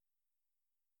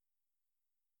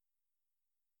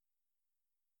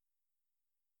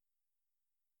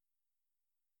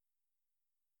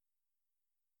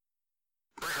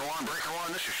Break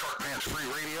on. This is Short Pants Free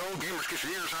Radio. Gamers, get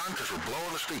your ears on because we're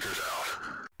blowing the speakers out.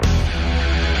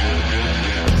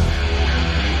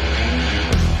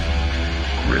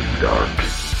 Grimdark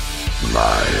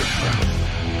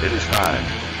Live. It is time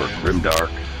for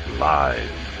Grimdark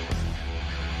Live.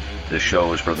 This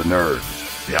show is for the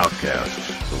nerds, the outcasts,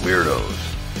 the weirdos.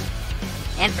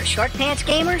 And for short pants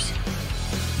gamers?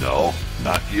 No,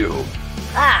 not you.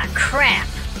 Ah, crap.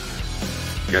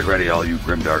 Get ready, all you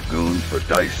Grimdark goons, for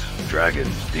dice,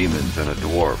 dragons, demons, and a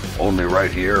dwarf. Only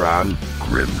right here on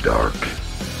Grimdark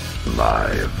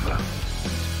Live.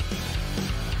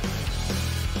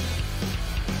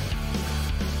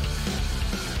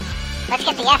 Let's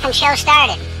get the effing show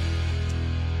started.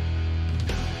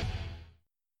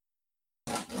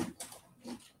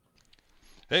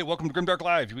 Hey, welcome to Grimdark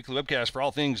Live, your weekly webcast for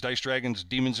all things Dice, Dragons,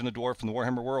 Demons, and a Dwarf in the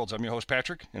Warhammer worlds. I'm your host,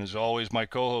 Patrick, and as always, my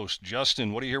co-host,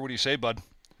 Justin. What do you hear? What do you say, bud?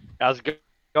 How's it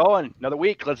going? Another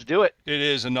week. Let's do it. It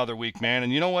is another week, man.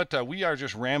 And you know what? We are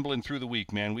just rambling through the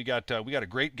week, man. We got a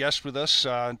great guest with us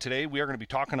today. We are going to be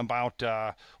talking about,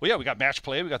 we got Match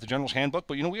Play. We got the General's Handbook.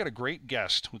 But, we got a great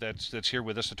guest that's here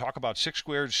with us to talk about Six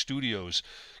Squared Studios.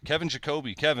 Kevin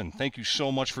Jacoby. Kevin, thank you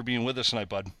so much for being with us tonight,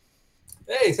 bud.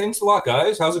 Hey, thanks a lot,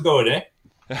 guys. How's it going, eh?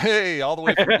 Hey, all the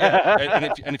way from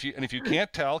and if you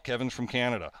can't tell, Kevin's from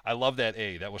Canada. I love that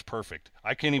A. That was perfect.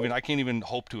 I can't even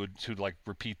hope to like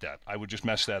repeat that. I would just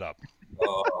mess that up.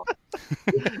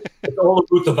 It's all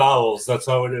about the vowels. That's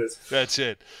how it is. That's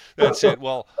it. Well,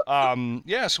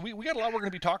 so we got a lot we're going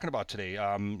to be talking about today.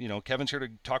 Kevin's here to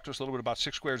talk to us a little bit about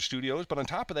Six Squared Studios, but on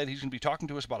top of that, he's going to be talking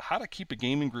to us about how to keep a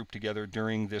gaming group together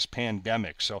during this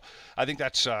pandemic. So I think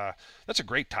that's a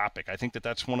great topic. I think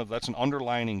that's an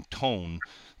underlining tone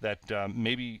that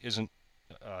maybe isn't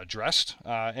addressed.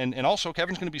 And also,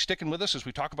 Kevin's going to be sticking with us as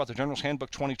we talk about the General's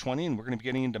Handbook 2020, and we're going to be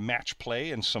getting into Match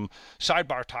Play and some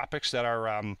sidebar topics that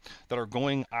are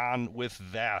going on with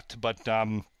that. But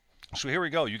so here we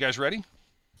go. You guys ready?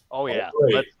 Oh yeah,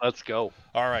 let's go.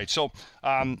 All right. So,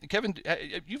 Kevin,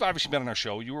 you've obviously been on our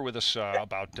show. You were with us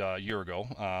about a year ago,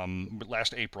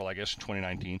 last April, I guess, in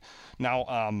 2019.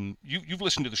 Now, you've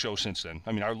listened to the show since then.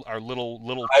 I mean, our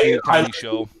little tiny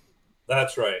show.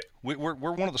 That's right. We're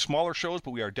one of the smaller shows,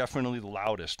 but we are definitely the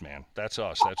loudest, man. That's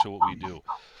us. That's what we do.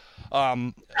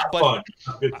 Fun.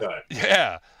 Good time.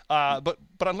 Yeah. But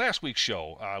on last week's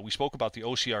show, we spoke about the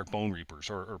OCR Bone Reapers,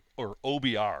 or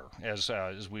OBR,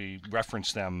 as we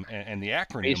reference them, and the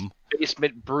acronym.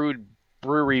 Basement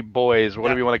Brewery Boys,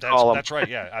 whatever you want to call them. That's right,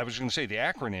 yeah. I was going to say the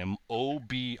acronym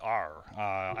OBR.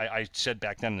 I said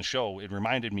back then in the show, it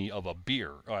reminded me of a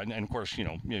beer. And of course, you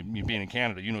being in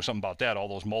Canada, you know something about that. All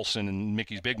those Molson and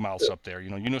Mickey's Big Mouths up there,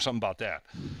 you know something about that.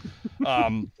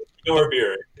 Your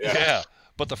beer. Yeah.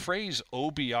 But the phrase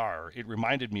OBR, it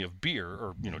reminded me of beer,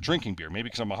 or drinking beer. Maybe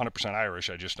because I'm 100% Irish,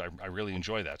 I really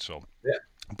enjoy that. So, yeah.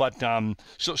 But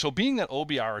so being that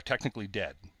OBR are technically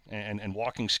dead and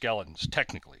walking skeletons,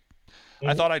 technically,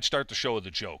 I thought I'd start the show with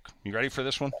a joke. You ready for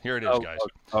this one? Here it is, guys.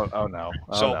 Oh no.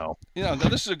 No,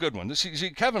 this is a good one. See,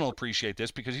 Kevin will appreciate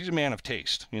this because he's a man of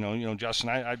taste. Justin,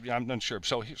 I'm not sure.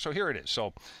 So here it is.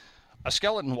 So a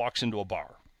skeleton walks into a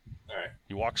bar. All right.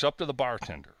 He walks up to the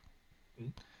bartender.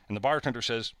 And the bartender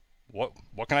says, what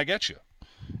can I get you?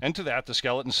 And to that, the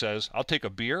skeleton says, I'll take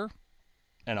a beer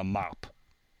and a mop.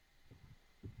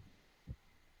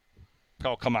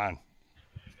 Oh, come on.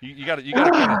 You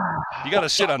gotta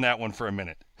sit on that one for a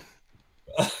minute.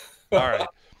 All right.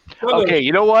 Okay,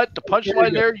 you know what? The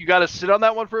punchline there, you got to sit on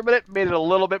that one for a minute, made it a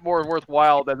little bit more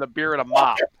worthwhile than the beer and a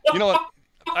mop. You know what?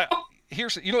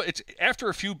 It's after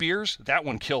a few beers, that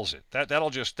one kills it. That'll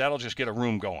just get a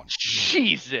room going.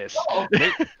 Jesus.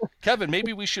 Kevin,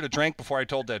 maybe we should have drank before I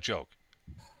told that joke.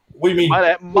 We mean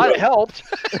might have helped.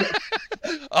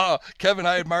 Kevin,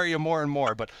 I admire you more and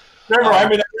more, but remember,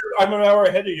 I'm an hour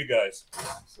ahead of you guys.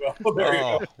 So there you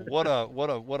go.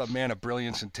 What a man of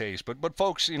brilliance and taste. But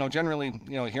folks, generally,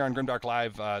 here on Grimdark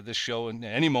Live, this show in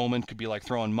any moment could be like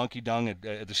throwing monkey dung at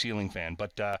the ceiling fan.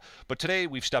 But today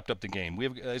we've stepped up the game. We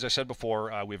have, as I said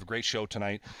before, we have a great show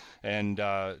tonight. And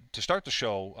to start the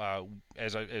show,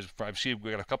 as I've seen,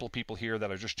 we got a couple of people here that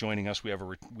are just joining us. We have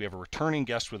a returning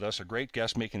guest with us, a great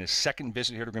guest making his second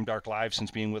visit here to Grimdark Live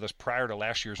since being with us prior to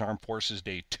last year's Armed Forces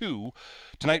Day 2.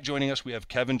 Tonight joining us, we have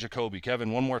Kevin Jacoby.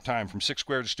 Kevin, one more time from Six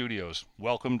Squared Studios.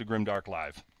 Welcome to Grimdark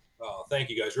Live. Oh, thank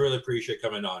you, guys. Really appreciate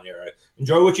coming on here. I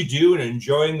enjoy what you do and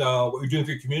enjoying what you're doing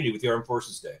for your community with the Armed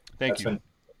Forces Day. Thank you.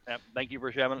 Thank you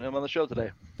for having him on the show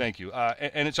today. Thank you.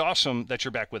 And it's awesome that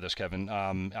you're back with us, Kevin,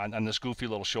 on this goofy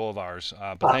little show of ours.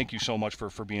 But thank you so much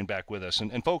for being back with us.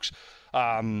 And folks,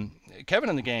 Kevin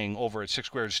and the gang over at Six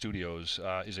Squared Studios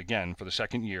is, again, for the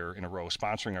second year in a row,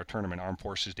 sponsoring our tournament, Armed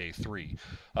Forces Day 3.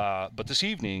 But this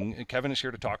evening, Kevin is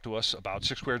here to talk to us about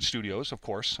Six Squared Studios, of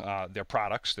course, their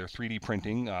products, their 3D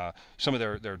printing, some of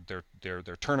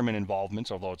their tournament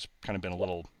involvements, although it's kind of been a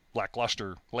little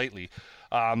lackluster lately.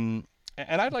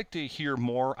 And I'd like to hear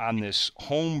more on this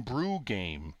homebrew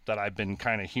game that I've been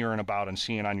kind of hearing about and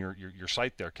seeing on your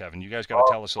site there, Kevin. You guys got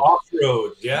to tell us.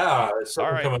 Off-road, yeah.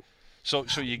 All right. So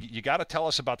you got to tell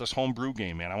us about this homebrew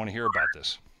game, man. I want to hear about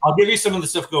this. I'll give you some of the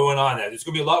stuff going on there. There's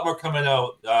going to be a lot more coming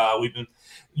out. We've been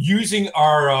using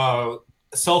our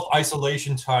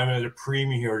self-isolation time at a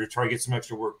premium here to try to get some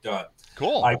extra work done.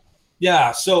 Cool.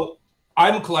 So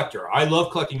I'm a collector. I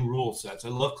love collecting rule sets. I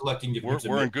love collecting different.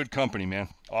 We're in good company, man.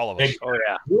 All of us. Oh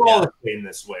yeah. We're all the same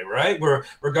this way, right? We're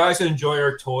guys that enjoy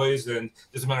our toys, and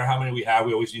doesn't matter how many we have,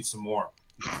 we always need some more.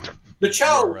 The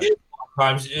challenge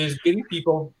sometimes is getting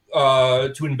people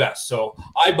to invest. So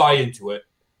I buy into it,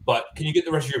 but can you get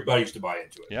the rest of your buddies to buy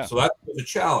into it? Yeah. So that's a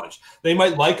challenge. They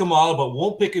might like them all, but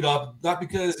won't pick it up, not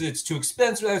because it's too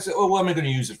expensive. I say, what am I going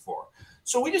to use it for?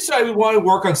 So we decided we want to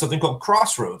work on something called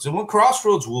Crossroads. And what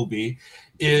Crossroads will be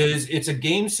is it's a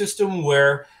game system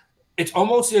where it's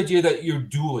almost the idea that you're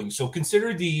dueling. So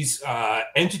consider these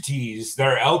entities that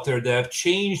are out there that have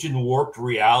changed and warped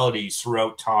realities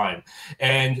throughout time.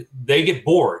 And they get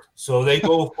bored. So they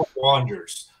go for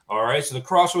wanders. All right. So the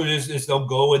Crossroads is they'll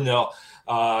go and they'll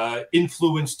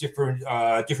influence different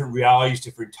realities,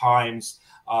 different times.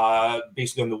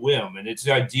 Basically on the whim. And it's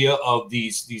the idea of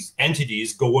these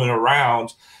entities going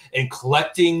around and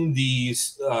collecting the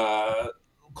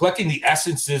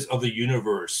essences of the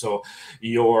universe. So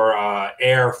your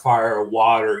air, fire,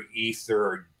 water,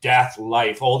 ether, death,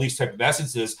 life, all these type of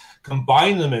essences,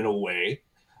 combine them in a way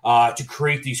to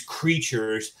create these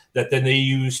creatures that then they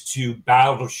use to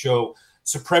battle to show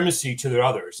supremacy to their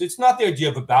others. It's not the idea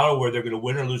of a battle where they're going to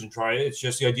win or lose and try it. It's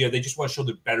just the idea they just want to show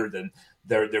they're better than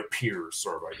their peers,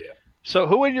 sort of idea. So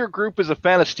who in your group is a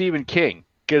fan of Stephen King?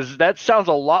 Because that sounds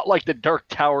a lot like the Dark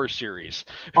Tower series.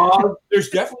 There's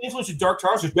definitely influence of Dark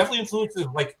Towers. There's definitely influence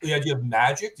of like the idea of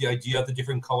magic, the idea of the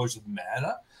different colors of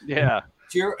mana. Yeah.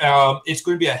 Here, it's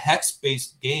going to be a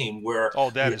hex-based game where.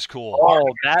 Oh, that is cool. Oh,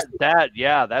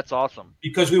 that's awesome.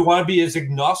 Because we want to be as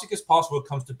agnostic as possible when it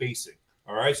comes to basing.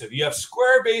 All right, so if you have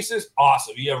square bases,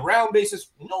 awesome. If you have round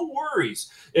bases, no worries.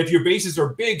 If your bases are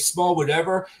big, small,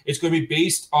 whatever, it's going to be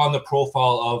based on the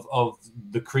profile of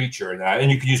the creature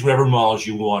and you can use whatever models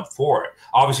you want for it.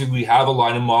 Obviously, we have a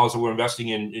line of models that we're investing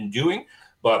in doing,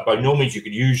 but by no means you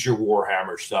can use your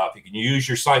Warhammer stuff. You can use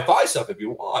your sci-fi stuff if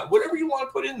you want, whatever you want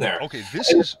to put in there. Okay,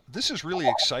 this is really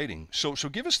exciting. So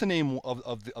give us the name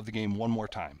of the game one more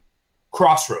time.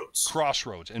 Crossroads.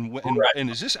 And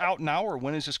is this out now or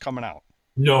when is this coming out?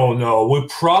 No. We're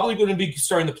probably going to be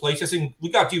starting the playtesting. We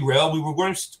got derailed.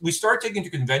 We started taking to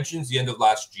conventions the end of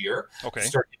last year. Okay.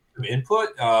 Started getting some input,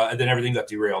 and then everything got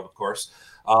derailed, of course.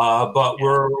 But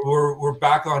we're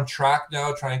back on track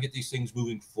now, trying to get these things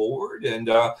moving forward. And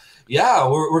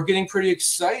we're getting pretty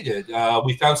excited.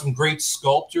 We found some great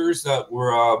sculptors that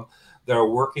are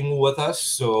working with us.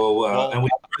 So and we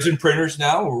have resin printers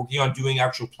now. We're working on doing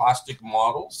actual plastic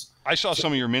models. I saw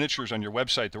some of your miniatures on your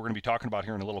website that we're going to be talking about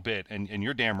here in a little bit, and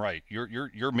you're damn right.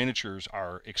 Your miniatures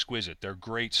are exquisite. They're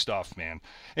great stuff, man.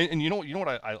 And you know what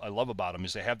I love about them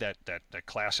is they have that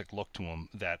classic look to them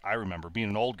that I remember being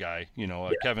an old guy.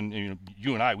 Kevin,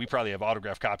 you and I, we probably have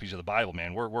autographed copies of the Bible,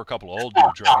 man. We're a couple of old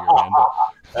dudes right here, man.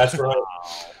 That's right.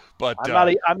 But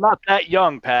I'm not that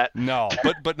young, Pat. No,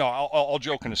 but no. All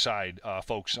joking aside,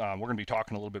 folks, we're going to be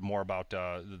talking a little bit more about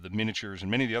the miniatures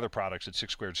and many of the other products at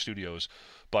Six Squared Studios.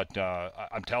 But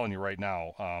I'm telling you right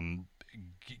now,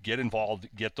 get involved,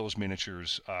 get those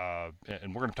miniatures,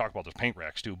 and we're going to talk about those paint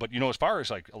racks too. But as far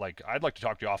as like I'd like to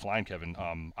talk to you offline, Kevin.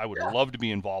 I would love to be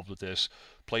involved with this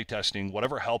play testing,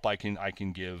 whatever help I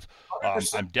can give.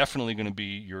 I'm definitely going to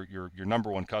be your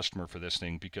number one customer for this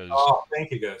thing because. Oh,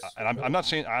 thank you guys. And I'm not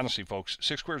saying honestly, folks.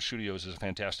 Six Squared Studios is a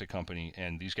fantastic company,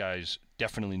 and these guys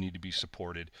definitely need to be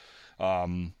supported.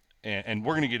 And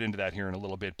we're going to get into that here in a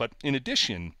little bit. But in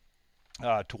addition.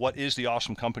 To what is the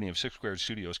awesome company of Six Squared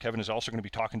Studios, Kevin is also going to be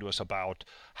talking to us about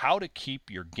how to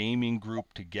keep your gaming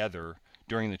group together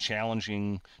during the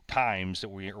challenging times that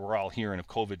we're all hearing of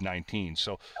COVID-19.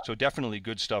 So definitely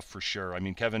good stuff for sure. I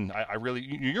mean, Kevin, I really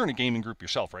you're in a gaming group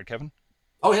yourself, right, Kevin?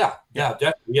 Oh yeah,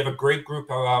 definitely. We have a great group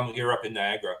here up in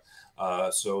Niagara.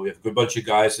 So we have a good bunch of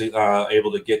guys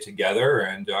able to get together,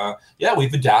 and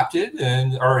we've adapted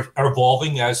and are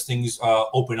evolving as things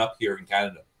open up here in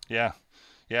Canada. Yeah.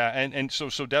 Yeah, and so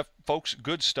folks,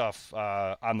 good stuff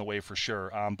on the way for sure.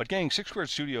 But gang, Six Squared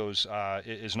Studios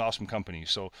is an awesome company.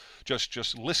 So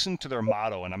just listen to their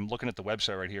motto, and I'm looking at the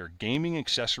website right here: gaming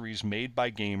accessories made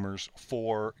by gamers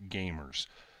for gamers.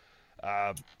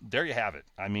 There you have it.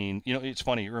 I mean, it's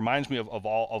funny. It reminds me of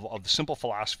the simple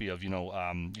philosophy of, you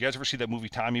guys ever see that movie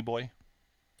Tommy Boy?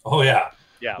 Oh yeah.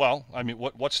 Yeah. Well, I mean,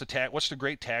 what's the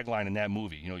great tagline in that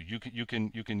movie? You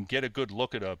can get a good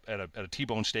look at a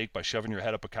T-bone steak by shoving your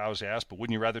head up a cow's ass, but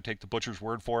wouldn't you rather take the butcher's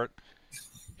word for it?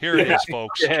 Here it is,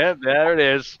 folks. Yeah, there it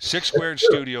is. Six Squared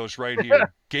Studios right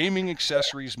here. Gaming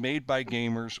accessories made by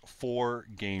gamers for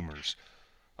gamers.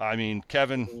 I mean,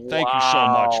 Kevin, thank you so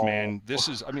much, man.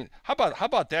 How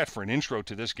about that for an intro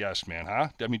to this guest, man, huh?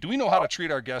 I mean, do we know how to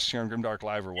treat our guests here on Grimdark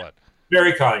Live or what?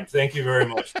 Very kind. Thank you very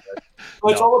much.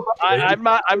 No. I'm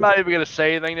not even going to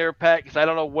say anything there, Pat, because I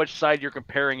don't know which side you're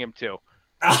comparing him to.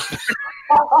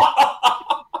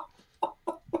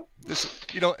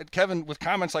 Kevin, with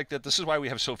comments like that, this is why we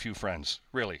have so few friends.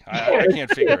 Really, I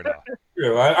can't figure it out.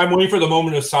 I'm waiting for the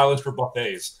moment of silence for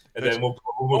buffets, and then we'll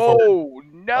move forward. Oh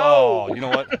no! Oh, you know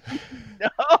what? No.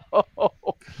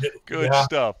 Good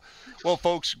stuff. Well,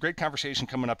 folks, great conversation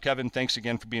coming up. Kevin, thanks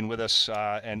again for being with us.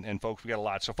 And folks, we got a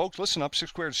lot. So, folks, listen up. Six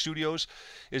Squared Studios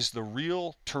is the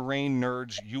real terrain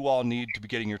nerds you all need to be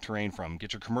getting your terrain from.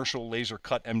 Get your commercial laser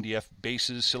cut MDF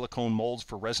bases, silicone molds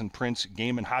for resin prints,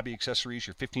 game and hobby accessories,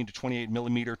 your 15 to 28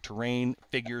 millimeter terrain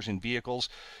figures and vehicles.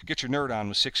 Get your nerd on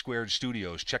with Six Squared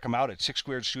Studios. Check them out at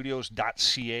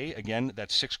sixsquaredstudios.ca. Again,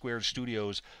 that's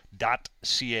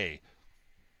sixsquaredstudios.ca.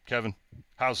 Kevin,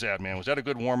 how's that, man? Was that a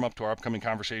good warm-up to our upcoming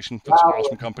conversation for this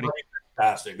awesome company?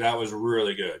 Fantastic. That was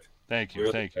really good. Thank you.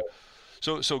 Thank you.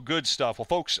 So good stuff. Well,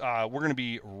 folks, we're going to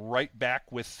be right back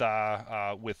with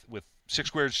Six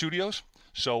Squared Studios.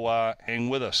 So hang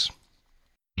with us.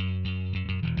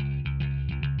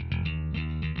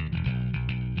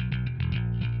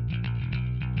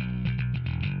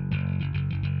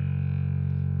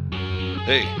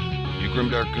 Hey, you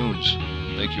Grimdark goons.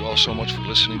 Thank you all so much for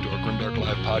listening to our Grimdark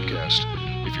Live podcast.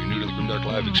 If you're new to the Grimdark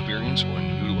Live experience or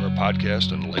new to our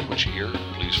podcast and like what you hear,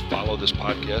 please follow this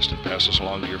podcast and pass us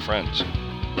along to your friends.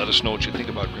 Let us know what you think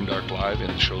about Grimdark Live in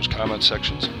the show's comment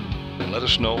sections, and let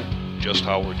us know just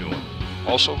how we're doing.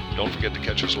 Also, don't forget to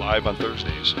catch us live on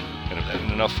Thursdays. And if that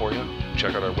isn't enough for you,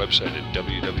 check out our website at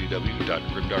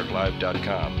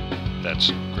www.grimdarklive.com.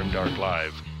 That's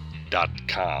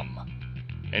grimdarklive.com.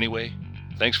 Anyway,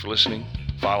 thanks for listening,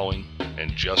 following,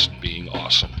 and just being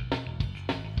awesome.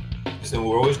 So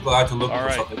we're always glad to look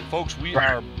for something. All right, folks, we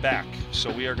are back. So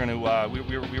we are going to, we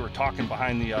were talking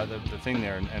behind the thing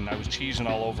there, and I was cheesing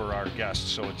all over our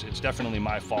guests. So it's definitely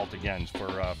my fault again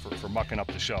for mucking up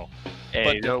the show.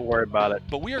 Hey, don't worry about it.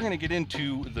 But we are going to get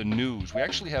into the news. We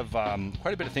actually have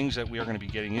quite a bit of things that we are going to be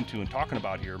getting into and talking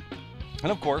about here.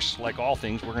 And of course, like all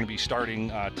things, we're going to be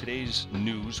starting today's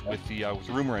news with the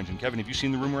rumor engine. Kevin, have you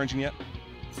seen the rumor engine yet?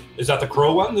 Is that the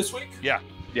Crow one this week? Yeah.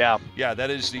 Yeah. That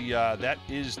is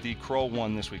the Crow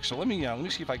one this week. So let me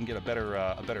see if I can get a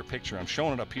better picture. I'm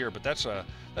showing it up here, but that's kind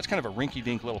of a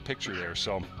rinky-dink little picture there.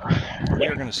 So we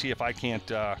are going to see if I can't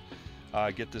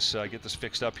get this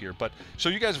fixed up here. But so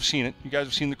you guys have seen it. You guys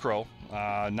have seen the Crow.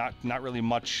 Not really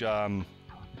much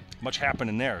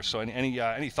happening there. So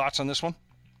any thoughts on this one?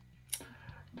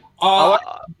 I'll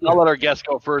let our guest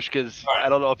go first because I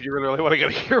don't know if you really want to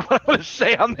hear what I'm going to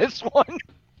say on this one.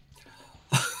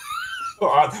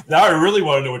 Now I really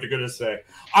want to know what you're going to say.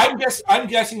 I'm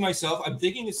guessing myself. I'm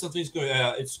thinking it's something it's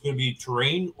going to be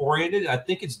terrain oriented. I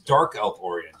think it's dark elf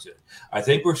oriented. I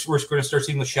think we're going to start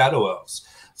seeing the shadow elves.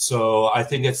 So I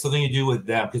think it's something to do with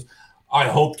them because I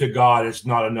hope to God it's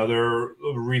not another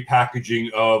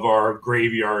repackaging of our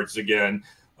graveyards again.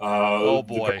 Oh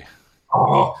boy.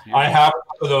 I have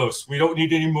enough of those. We don't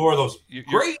need any more of those.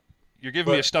 Great. You're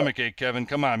giving me a stomach ache, Kevin.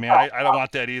 Come on, man. I don't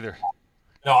want that either.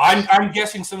 No, I'm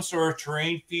guessing some sort of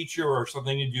terrain feature or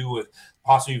something to do with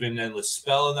possibly even an endless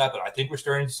spell in that. But I think we're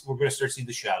going to start seeing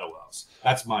the shadow elves.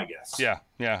 That's my guess. Yeah.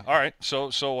 All right.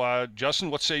 So Justin,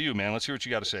 what say you, man? Let's hear what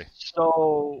you got to say.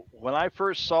 So when I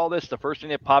first saw this, the first thing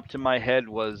that popped in my head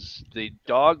was the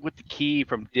dog with the key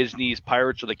from Disney's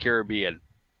Pirates of the Caribbean.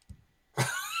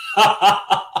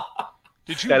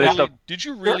 Did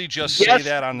you really just say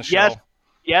that on the show?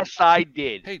 Yes, I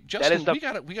did. Hey, Justin, we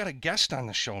got a guest on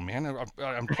the show, man.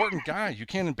 An important guy. You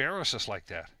can't embarrass us like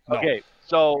that. No. Okay,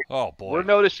 so oh boy, we're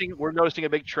noticing a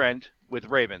big trend with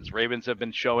ravens. Ravens have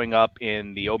been showing up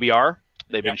in the OBR.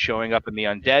 They've been showing up in the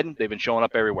Undead. They've been showing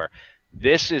up everywhere.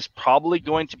 This is probably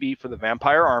going to be for the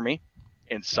Vampire Army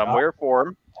in some way or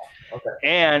form. Okay.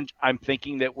 And I'm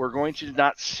thinking that we're going to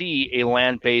not see a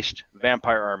land-based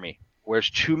Vampire Army. There's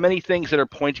too many things that are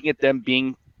pointing at them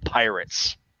being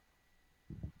pirates.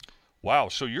 Wow.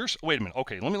 So wait a minute.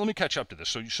 Okay, let me catch up to this.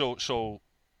 So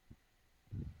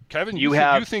Kevin, you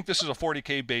think this is a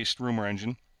 40K based rumor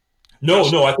engine? No,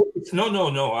 I think it's no.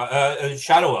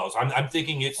 Shadow Elves. I'm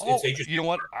thinking it's Age of. You know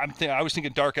what? I was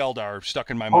thinking Dark Eldar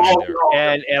stuck in my mind there. No.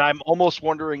 And I'm almost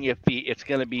wondering if it's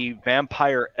going to be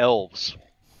Vampire Elves.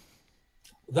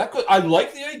 I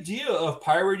like the idea of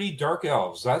piratey Dark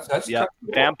Elves. That's yeah,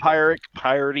 cool. Vampiric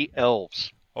piratey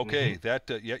elves. Okay, that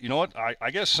you know what?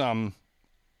 I guess I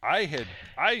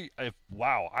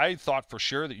thought for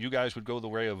sure that you guys would go the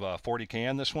way of 40K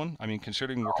on this one. I mean,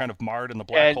 considering we're kind of marred in the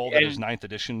black hole that is 9th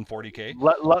edition 40K.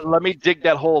 Let me dig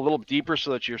that hole a little deeper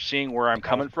so that you're seeing where I'm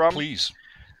coming from. Please.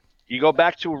 You go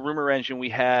back to a rumor engine we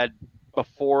had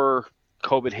before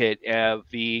COVID hit,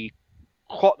 the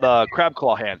crab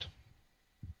claw hand,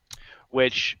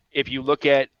 which if you look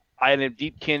at Iron of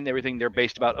Deepkin, everything, they're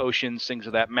based about oceans, things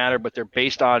of that matter, but they're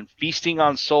based on feasting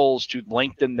on souls to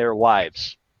lengthen their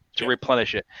lives, to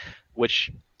replenish it, which,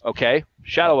 okay,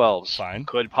 Shadow Elves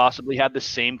could possibly have the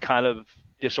same kind of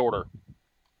disorder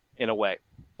in a way.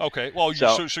 Okay, well,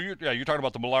 so you're talking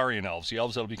about the Malarian elves, the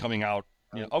elves that'll be coming out.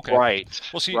 Yeah, okay. Right.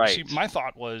 Well, see, my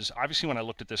thought was, obviously, when I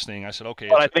looked at this thing, I said, okay.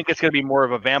 But I think it's going to be more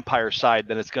of a vampire side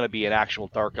than it's going to be an actual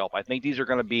dark elf. I think these are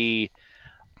going to be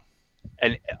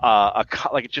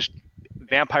like just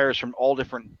vampires from all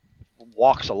different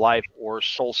walks of life or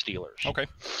soul stealers. Okay.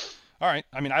 All right.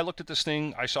 I mean, I looked at this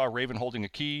thing. I saw a raven holding a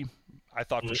key. I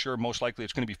thought for sure most likely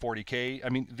it's going to be 40K. I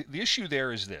mean, the issue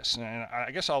there is this, and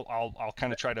I guess I'll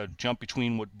kind of try to jump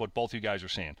between what both you guys are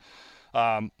saying.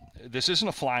 This isn't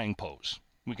a flying pose.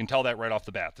 We can tell that right off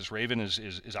the bat. This raven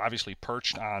is obviously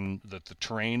perched on the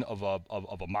terrain of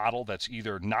a model that's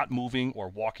either not moving or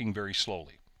walking very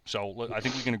slowly. So I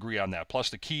think we can agree on that. Plus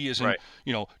the key isn't,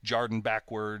 jarred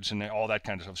backwards and all that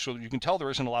kind of stuff. So you can tell there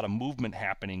isn't a lot of movement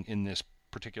happening in this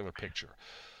particular picture.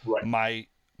 Right.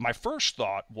 My first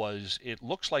thought was it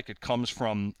looks like it comes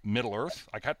from Middle Earth.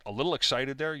 I got a little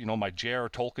excited there. My J.R.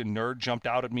 Tolkien nerd jumped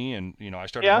out at me, and I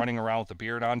started running around with the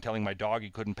beard on, telling my dog he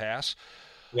couldn't pass.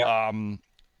 Yeah.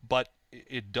 But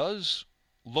it does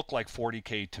look like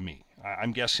 40K to me.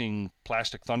 I'm guessing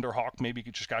Plastic Thunderhawk maybe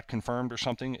just got confirmed or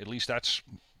something. At least that's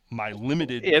my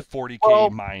limited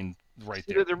 40K mind right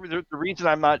there. The reason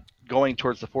I'm not going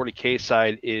towards the 40K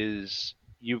side is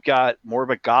you've got more of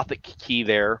a gothic key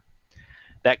there.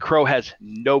 That crow has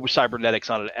no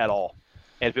cybernetics on it at all.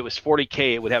 And if it was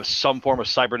 40K, it would have some form of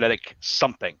cybernetic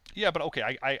something. Yeah, but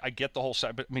okay, I get the whole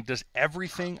side. But I mean, does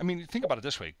everything? I mean, think about it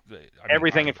this way.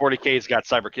 Everything in 40K has got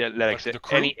cybernetics.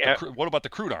 What about the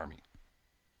crude army?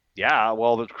 Yeah,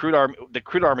 well, the crude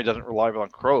army doesn't rely on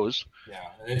crows. Yeah,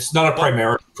 it's not a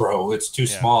primary crow. It's too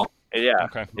small. Yeah.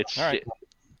 Okay. All right.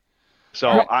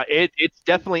 So it's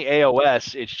definitely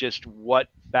AOS. It's just what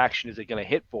faction is it going to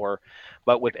hit for?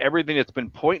 But with everything that's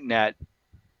been pointing at,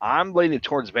 I'm leaning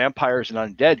towards vampires and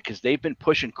undead because they've been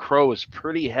pushing crows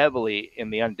pretty heavily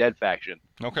in the undead faction.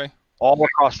 Okay. All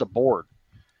across the board.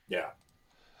 Yeah.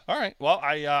 All right. Well,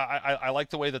 I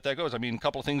like the way that goes. I mean, a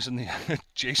couple of things in the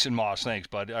Jason Moss, thanks,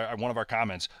 bud. One of our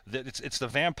comments that it's the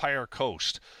Vampire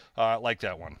Coast. I like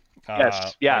that one.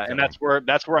 Yes. Yeah, and that's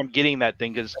where I'm getting that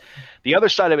thing because the other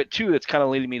side of it too that's kind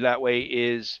of leading me that way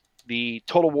is the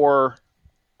Total War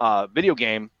video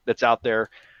game that's out there.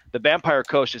 The Vampire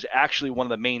Coast is actually one of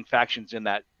the main factions in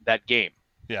that game.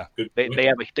 Yeah. They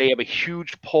have a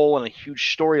huge pull and a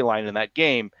huge storyline in that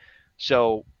game.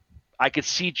 So I could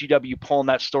see GW pulling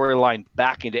that storyline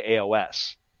back into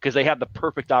AOS because they have the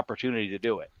perfect opportunity to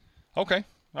do it. Okay.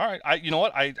 All right. You know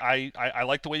what? I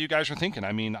like the way you guys are thinking.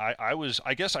 I mean,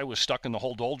 I guess I was stuck in the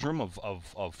whole doldrum of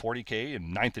 40K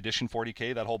and 9th edition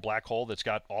 40K, that whole black hole that's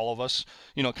got all of us,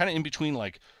 kind of in between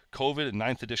like COVID and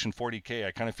 9th edition 40K.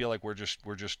 I kind of feel like we're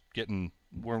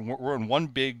in one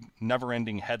big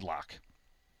never-ending headlock.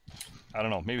 I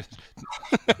don't know, maybe.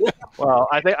 Well,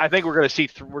 I think we're going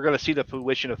to see the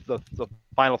fruition of the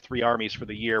final three armies for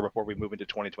the year before we move into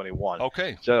 2021.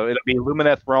 Okay. So it'll be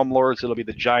Lumineth Realm Lords, it'll be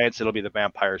the Giants, it'll be the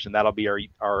Vampires, and that'll be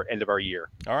our end of our year.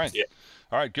 All right. Yeah.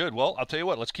 All right, good. Well, I'll tell you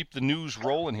what. Let's keep the news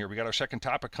rolling here. We got our second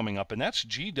topic coming up, and that's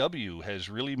GW has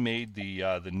really made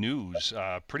the news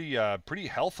pretty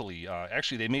healthily.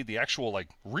 Actually, they made the actual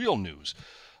real news.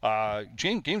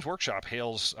 Games Workshop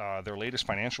hails their latest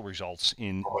financial results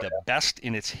in the best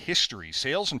in its history.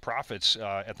 Sales and profits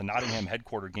at the Nottingham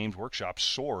headquartered Games Workshop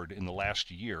soared in the last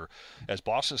year, as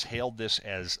bosses hailed this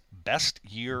as best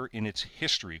year in its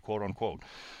history, quote unquote.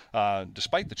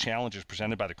 Despite the challenges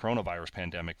presented by the coronavirus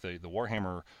pandemic, the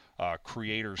Warhammer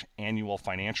Creators Annual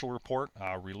Financial Report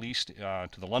released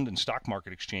to the London Stock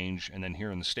Market Exchange and then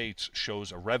here in the States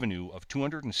shows a revenue of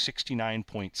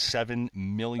 $269.7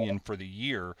 million for the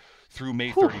year through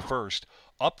May 31st,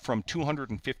 up from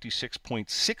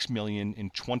 $256.6 million in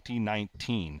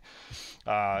 2019.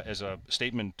 As a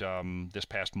statement this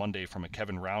past Monday from a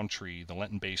Kevin Roundtree, the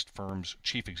Lenton-based firm's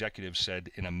chief executive said,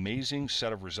 "An amazing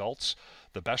set of results,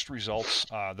 the best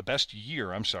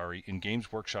year, in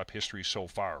Games Workshop history so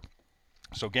far."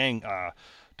 So, gang,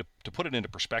 to put it into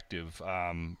perspective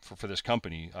for this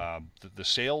company, the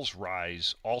sales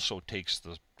rise also takes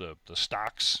the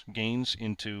stocks gains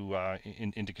into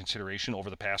consideration over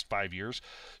the past 5 years.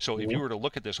 So if you were to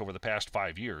look at this over the past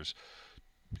 5 years,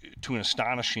 to an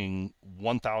astonishing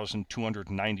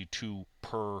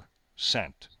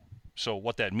 1,292%. So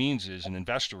what that means is an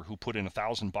investor who put in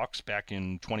 $1,000 back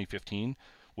in 2015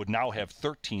 would now have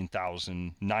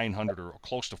 13,900 or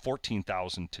close to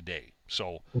 14,000 today.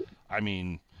 So, I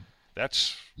mean,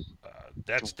 that's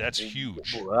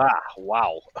huge.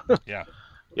 Wow. Yeah.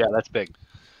 Yeah, that's big.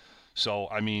 So,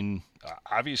 I mean,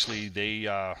 obviously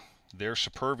they're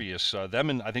supervious. Them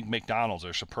and I think McDonald's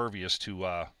are supervious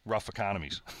to rough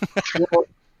economies. Well,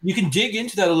 you can dig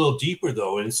into that a little deeper,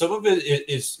 though, and some of it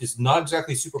is not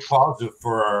exactly super positive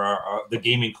for the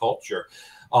gaming culture.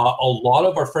 A lot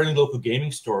of our friendly local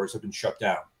gaming stores have been shut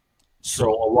down.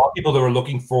 So a lot of people that were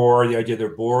looking for the idea,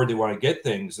 they're bored, they want to get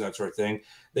things, that sort of thing,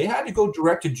 they had to go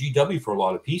direct to GW for a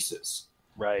lot of pieces.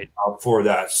 Right. For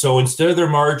that. So instead of their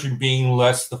margin being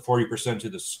less the 40% to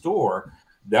the store,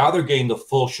 now they're getting the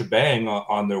full shebang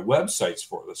on their websites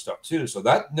for the stuff too. So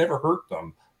that never hurt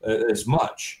them as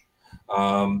much.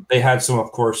 They had some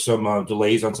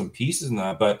delays on some pieces and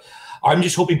that, but I'm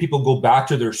just hoping people go back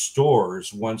to their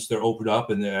stores once they're opened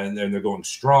up and they're going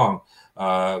strong.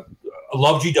 I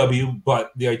love GW,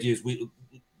 but the idea is we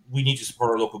need to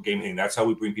support our local gaming. That's how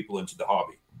we bring people into the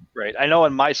hobby. Right. I know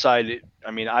on my side,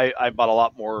 I bought a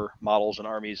lot more models and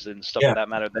armies and stuff of that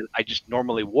matter that I just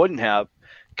normally wouldn't have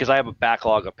because I have a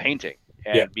backlog of painting.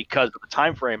 And because of the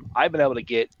time frame, I've been able to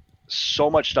get so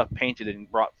much stuff painted and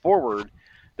brought forward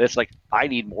that it's like I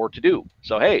need more to do.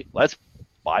 So, hey, let's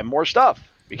buy more stuff.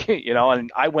 And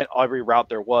I went every route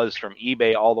there was from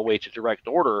eBay all the way to direct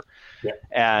order. Yeah.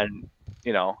 And,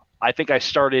 I think I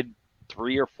started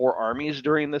 3 or 4 armies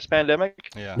during this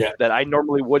pandemic that I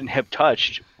normally wouldn't have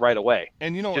touched right away.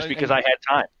 And just because I had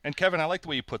time. And Kevin, I like the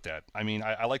way you put that. I mean,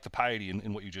 I like the piety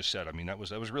in what you just said. I mean, that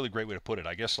was a really great way to put it.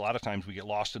 I guess a lot of times we get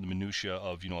lost in the minutia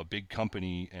of a big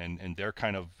company and they're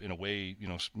kind of in a way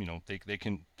they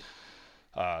can.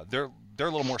 They're a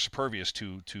little more supervious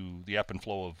to the ebb and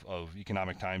flow of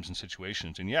economic times and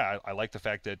situations. And I like the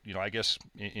fact that I guess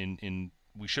in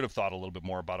we should have thought a little bit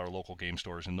more about our local game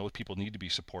stores, and those people need to be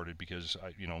supported because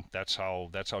that's how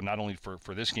not only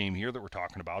for this game here that we're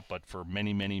talking about, but for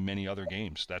many other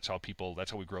games. That's how we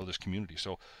grow this community.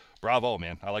 So bravo,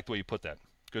 man. I like the way you put that.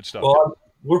 Good stuff. Well,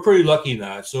 we're pretty lucky in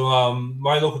that. So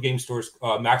my local game stores,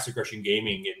 Max Aggression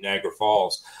Gaming in Niagara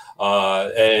Falls,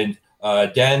 and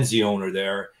Dan's the owner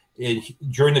there.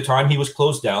 During the time he was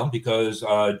closed down because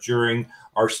during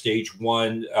our stage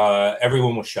 1,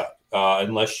 everyone was shut.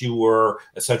 Unless you were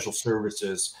essential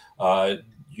services,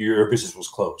 your business was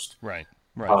closed. Right.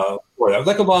 Like a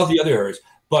lot of the other areas.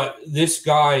 But this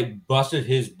guy busted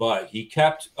his butt. He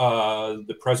kept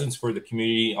the presence for the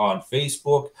community on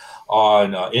Facebook,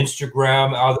 on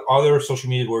Instagram, other social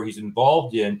media where he's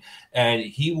involved in, and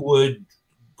he would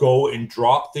go and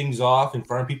drop things off in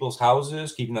front of people's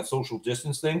houses, keeping that social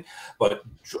distance thing. But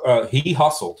he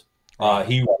hustled.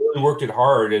 He really worked it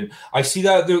hard, and I see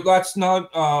that's not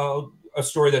a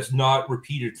story that's not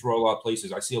repeated through a lot of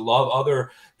places. I see a lot of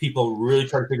other people really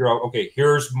trying to figure out, okay,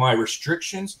 here's my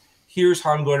restrictions. Here's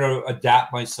how I'm going to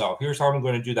adapt myself. Here's how I'm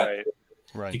going to do that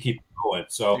to keep going.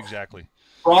 So exactly.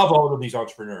 Bravo to these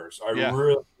entrepreneurs. I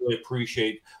really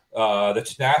appreciate the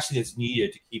tenacity that's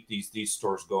needed to keep these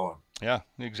stores going. Yeah,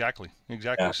 exactly.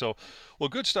 Yeah. So, well,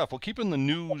 good stuff. Well, keeping the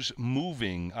news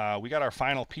moving, we got our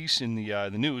final piece in the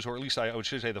news, or at least I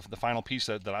should say the final piece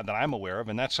that I'm aware of,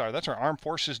 and that's our Armed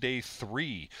Forces Day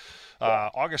 3,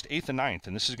 August 8th and 9th,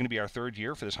 and this is going to be our 3rd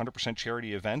year for this 100%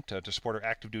 charity event to support our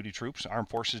active duty troops. Armed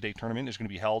Forces Day tournament is going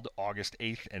to be held August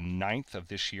 8th and 9th of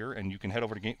this year, and you can head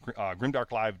over to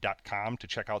grimdarklive.com to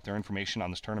check out their information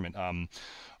on this tournament.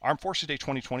 Armed Forces Day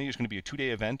 2020 is going to be a 2-day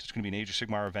event. It's going to be an Age of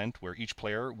Sigmar event where each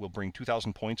player will bring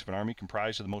 2,000 points of an army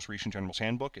comprised of the most recent General's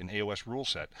Handbook and AOS rule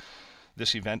set.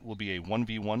 This event will be a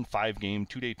 1v1 5-game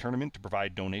 2-day tournament to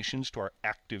provide donations to our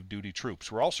active duty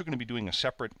troops. We're also going to be doing a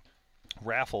separate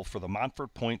raffle for the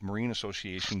Montfort Point Marine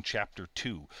Association Chapter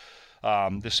 2.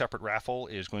 This separate raffle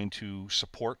is going to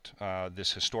support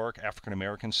this historic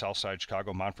African-American Southside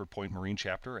Chicago Montfort Point Marine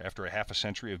chapter after a half a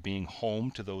century of being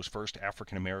home to those first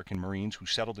African-American Marines who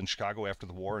settled in Chicago after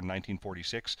the war in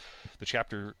 1946. The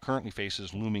chapter currently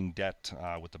faces looming debt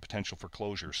with the potential for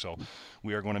closure. So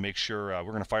we are going to make sure,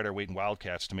 we're going to fight our weight in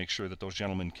Wildcats to make sure that those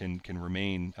gentlemen can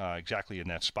remain exactly in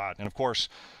that spot. And of course,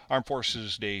 Armed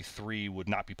Forces Day 3 would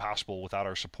not be possible without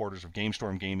our supporters of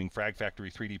GameStorm Gaming, Frag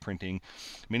Factory 3D Printing,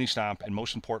 Mini Stomp, and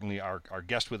most importantly, our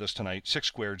guest with us tonight, 6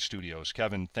 Squared Studios.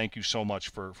 Kevin, thank you so much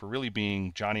for really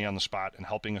being Johnny on the spot and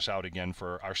helping us out again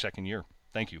for our second year.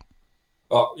 Thank you.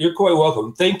 You're quite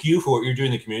welcome. Thank you for what you're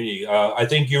doing in the community. I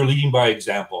think you're leading by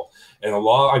example. And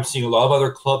I'm seeing a lot of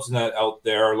other clubs out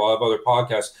there, a lot of other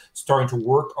podcasts starting to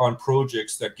work on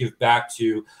projects that give back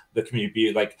to the community, be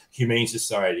it like humane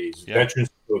societies, veterans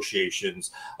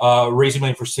associations, raising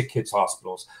money for sick kids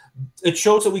hospitals. It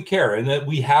shows that we care and that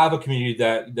we have a community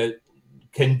that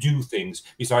can do things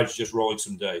besides just rolling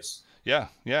some dice. Yeah,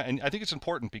 and I think it's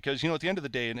important because, at the end of the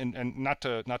day, and not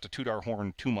to toot our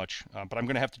horn too much, but I'm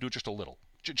going to have to do it just a little,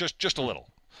 just a little.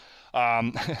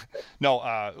 When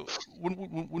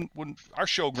our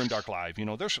show Grimdark Live,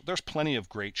 there's plenty of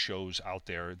great shows out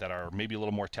there that are maybe a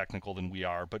little more technical than we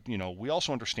are, but we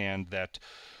also understand that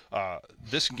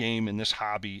this game and this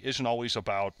hobby isn't always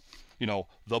about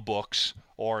the books,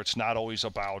 or it's not always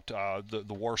about the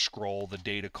war scroll, the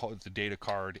data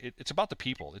card. It's about the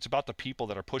people. It's about the people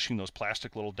that are pushing those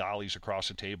plastic little dollies across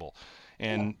the table.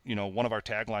 And one of our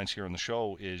taglines here on the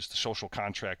show is the social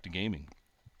contract to gaming.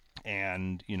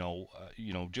 And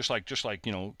just like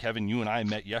Kevin, you and I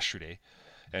met yesterday,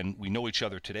 and we know each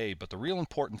other today. But the real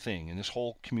important thing in this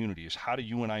whole community is, how do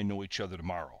you and I know each other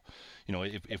tomorrow?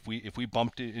 If we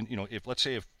bumped it,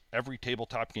 if every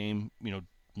tabletop game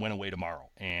went away tomorrow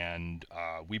and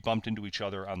we bumped into each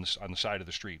other on the side of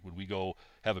the street, would we go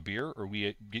have a beer, or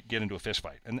we get into a fist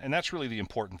fight? And that's really the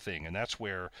important thing, and that's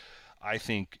where I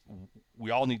think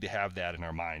we all need to have that in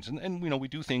our minds. And we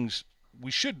do things. We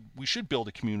should build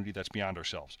a community that's beyond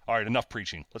ourselves. All right, enough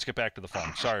preaching. Let's get back to the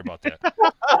fun. Sorry about that.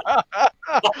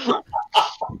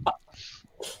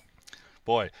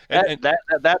 Boy,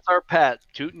 that's our Pat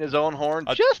tooting his own horn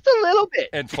just a little bit.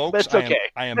 And folks, that's okay.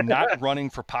 I am not running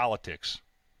for politics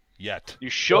yet. You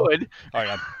should. All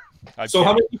right. So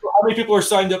how many people are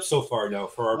signed up so far now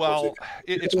for our project? Well,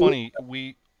 it's funny.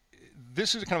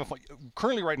 This is kind of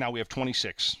currently right now we have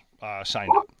 26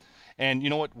 signed up. And you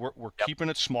know what? We're keeping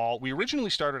it small. We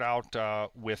originally started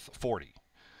out with 40,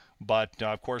 but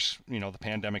of course, the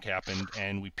pandemic happened,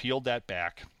 and we peeled that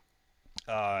back,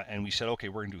 and we said, okay,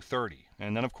 we're gonna do 30.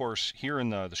 And then, of course, here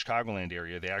in the Chicagoland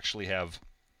area, they actually have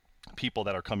people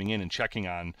that are coming in and checking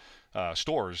on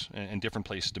stores and different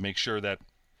places to make sure that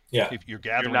if your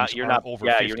gatherings aren't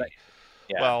over 50.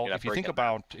 Well, if you think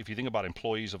about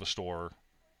employees of a store,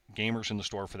 gamers in the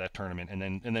store for that tournament, and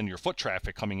then your foot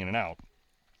traffic coming in and out.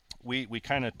 We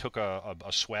kind of took a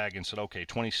swag and said, okay,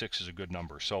 26 is a good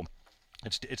number. So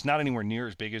it's not anywhere near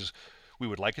as big as we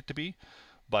would like it to be,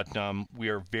 but we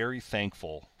are very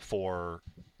thankful for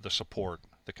the support,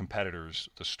 the competitors,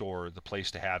 the store, the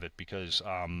place to have it, because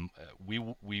we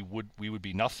would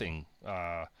be nothing.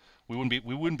 We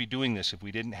wouldn't be doing this if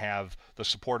we didn't have the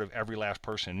support of every last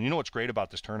person. And what's great about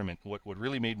this tournament? What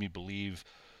really made me believe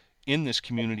in this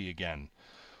community again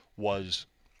was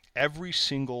every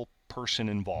single person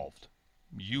involved.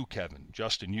 You, Kevin,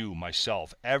 Justin, you,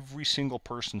 myself, every single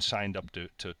person signed up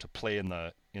to play in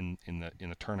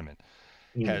the tournament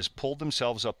has pulled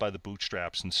themselves up by the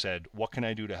bootstraps and said, what can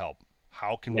I do to help?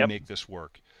 How can we make this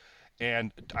work?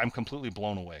 And I'm completely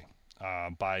blown away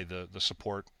by the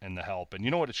support and the help.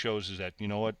 And what it shows is that,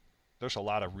 there's a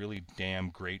lot of really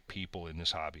damn great people in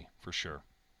this hobby, for sure.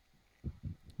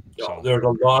 So. There's a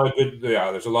lot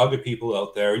of good people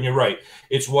out there, and you're right.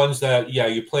 It's ones that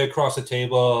you play across the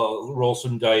table, roll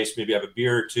some dice, maybe have a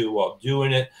beer or two while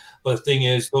doing it. But the thing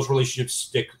is, those relationships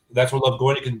stick. That's what I love,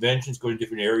 going to conventions, going to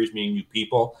different areas, meeting new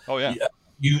people. Oh yeah,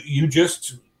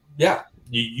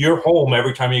 you're home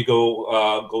every time you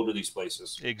go to these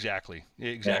places. Exactly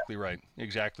right.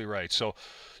 So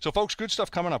folks, good stuff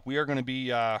coming up. We're going to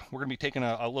be taking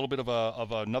a little bit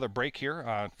of another break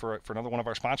here for another one of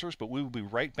our sponsors, but we will be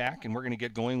right back, and we're going to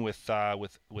get going with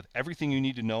everything you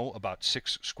need to know about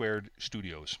 6 Squared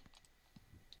Studios.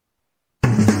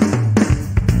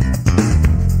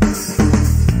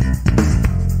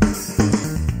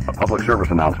 A public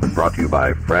service announcement brought to you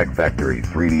by Frag Factory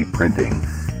 3D Printing.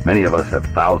 Many of us have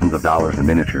thousands of dollars in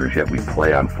miniatures, yet we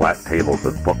play on flat tables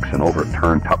with books and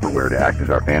overturned Tupperware to act as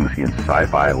our fantasy and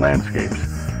sci-fi landscapes.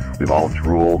 We've all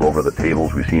drooled over the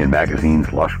tables we see in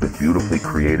magazines lush with beautifully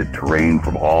created terrain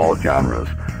from all genres.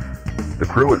 The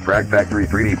crew at Frag Factory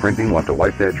 3D Printing want to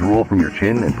wipe that drool from your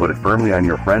chin and put it firmly on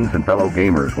your friends and fellow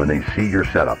gamers when they see your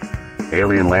setup.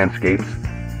 Alien landscapes,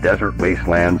 desert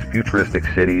wastelands, futuristic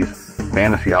cities,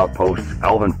 fantasy outposts,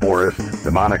 elven forests,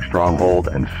 demonic stronghold,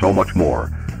 and so much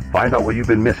more. Find out what you've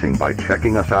been missing by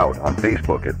checking us out on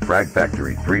Facebook at Frag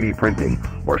Factory 3D Printing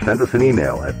or send us an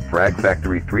email at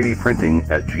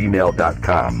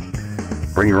fragfactory3dprinting@gmail.com.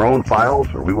 Bring your own files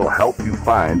or we will help you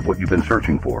find what you've been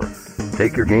searching for.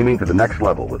 Take your gaming to the next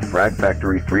level with Frag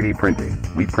Factory 3D Printing.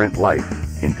 We print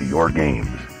life into your games.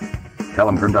 Tell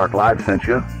them Grimdark Live sent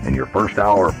you, and your first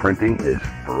hour of printing is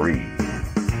free.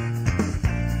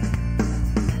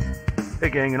 Hey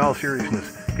gang, in all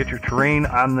seriousness, get your terrain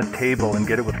on the table and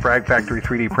get it with Frag Factory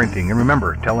 3D Printing. And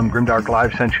remember, tell them Grimdark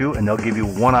Live sent you and they'll give you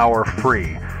 1 hour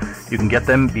free. You can get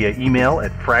them via email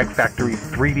at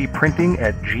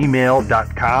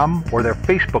fragfactory3dprinting@gmail.com or their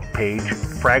Facebook page,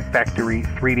 Frag Factory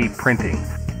 3D Printing.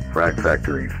 Frag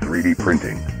Factory 3D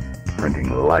Printing. Printing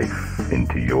life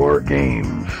into your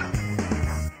games.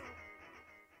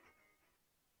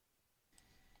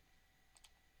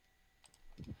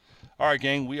 All right,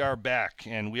 gang, we are back,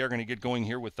 and we are going to get going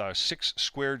here with 6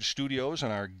 Squared Studios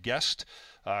and our guest,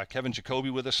 Kevin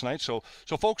Jacoby, with us tonight. So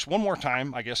folks, one more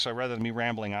time, I guess, rather than me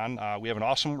rambling on, we have an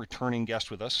awesome returning guest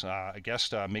with us, a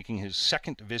guest making his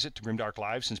second visit to Grimdark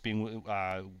Live since being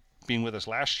with us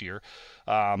last year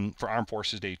for Armed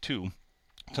Forces Day 2.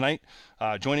 Tonight,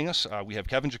 joining us, we have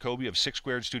Kevin Jacoby of 6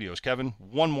 Squared Studios. Kevin,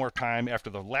 one more time,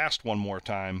 after the last one more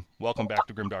time, welcome back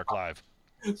to Grimdark Live.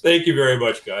 Thank you very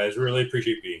much, guys. Really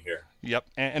appreciate being here. Yep.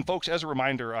 And folks, as a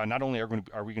reminder, not only are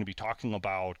we going to be talking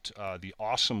about the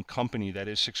awesome company that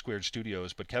is 6 Squared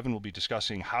Studios, but Kevin will be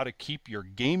discussing how to keep your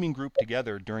gaming group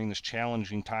together during this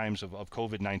challenging times of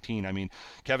COVID-19. I mean,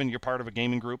 Kevin, you're part of a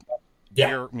gaming group.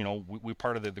 Yeah. We're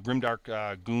part of the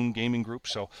Grimdark Goon gaming group.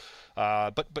 So,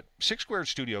 but 6 Squared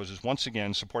Studios is once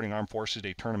again supporting Armed Forces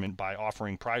Day tournament by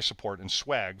offering prize support and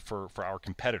swag for our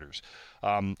competitors.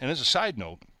 And as a side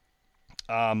note,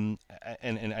 and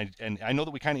I know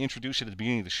that we kind of introduced it at the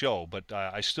beginning of the show, but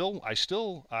I still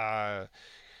want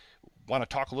to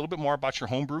talk a little bit more about your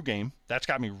homebrew game. That's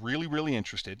got me really, really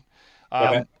interested.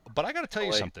 Okay. But I got to tell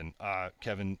you something,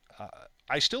 Kevin.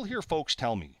 I still hear folks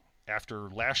tell me after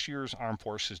last year's Armed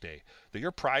Forces Day that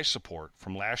your prize support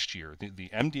from last year, the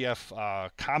MDF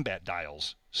combat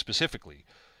dials specifically,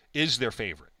 is their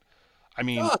favorite. I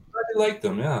mean, I like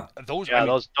them. Yeah. Those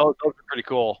are pretty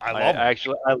cool. I love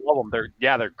them. They're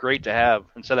great to have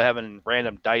instead of having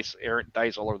random errant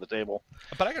dice all over the table.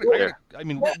 But I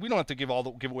mean, we don't have to give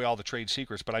away all the trade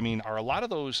secrets. But I mean, are a lot of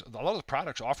the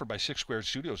products offered by 6 Squared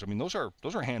Studios? I mean, those are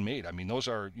handmade. I mean,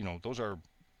 they're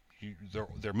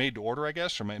made to order, I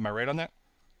guess. Or am I right on that?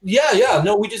 Yeah.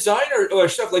 No, we design our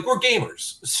stuff like we're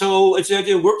gamers. So it's the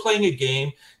idea we're playing a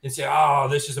game and say, oh,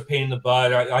 this is a pain in the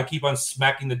butt. I keep on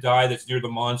smacking the die that's near the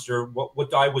monster. What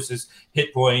die was his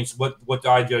hit points? What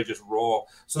die did I just roll?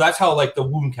 So that's how like the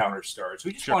wound counter starts.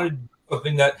 We just wanted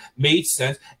something that made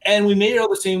sense. And we made it all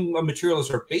the same material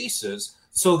as our bases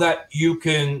so that you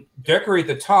can decorate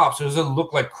the top so it doesn't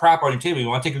look like crap on your table. You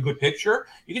want to take a good picture?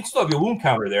 You can still have your wound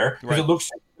counter there because it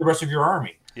looks like the rest of your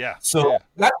army. Yeah. So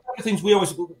that's one of the things we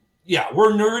always,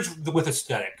 we're nerds with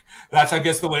aesthetic. That's, I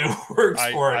guess, the way it works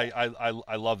for it.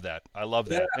 I love that. I love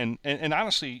that. And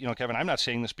honestly, Kevin, I'm not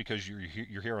saying this because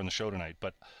you're here on the show tonight,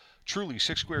 but truly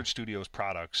 6 Squared Studios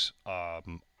products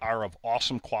are of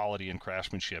awesome quality and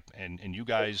craftsmanship, and you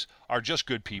guys are just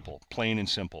good people, plain and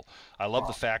simple. I love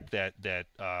the fact that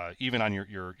even on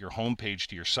your homepage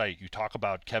to your site, you talk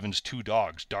about Kevin's 2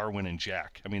 dogs, Darwin and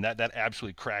Jack. I mean, that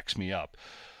absolutely cracks me up.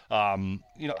 How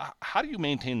do you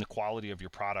maintain the quality of your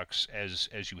products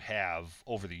as you have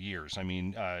over the years? I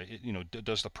mean,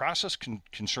 does the process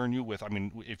concern you with, I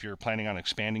mean, if you're planning on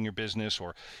expanding your business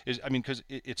because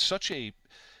it's such a,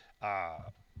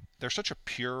 they're such a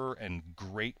pure and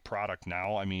great product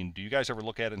now. I mean, do you guys ever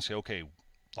look at it and say, okay,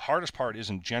 the hardest part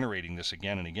isn't generating this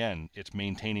again and again, it's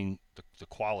maintaining the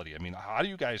quality. I mean, how do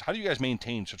you guys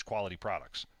maintain such quality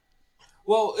products?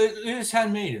 Well, it is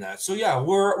handmade in that. So,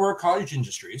 we're a cottage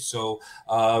industry. So,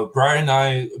 Brad and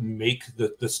I make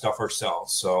the stuff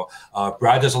ourselves. So,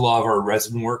 Brad does a lot of our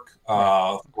resin work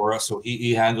for us. So,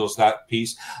 he handles that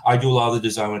piece. I do a lot of the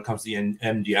design when it comes to the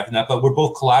MDF and that. But we're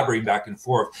both collaborating back and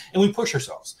forth. And we push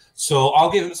ourselves. So, I'll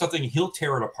give him something. He'll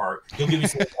tear it apart. He'll give me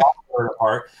something. Tear it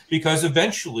apart. Because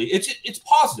eventually, it's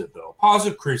positive, though.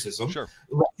 Positive criticism. Sure.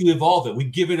 You evolve it. We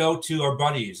give it out to our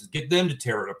buddies. Get them to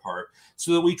tear it apart.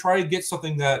 So that we try to get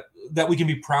something that we can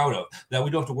be proud of, that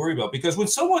we don't have to worry about. Because when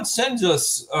someone sends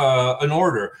us an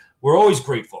order, we're always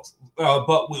grateful.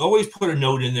 But we always put a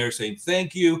note in there saying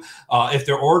thank you. If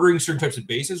they're ordering certain types of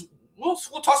bases, we'll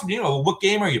toss them, what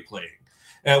game are you playing?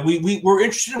 We're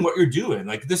interested in what you're doing.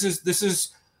 Like this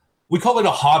is we call it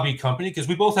a hobby company because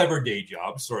we both have our day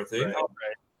jobs, sort of thing.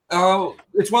 Right.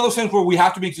 It's one of those things where we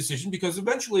have to make decisions because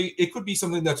eventually it could be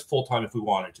something that's full time if we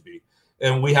want it to be,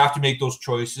 and we have to make those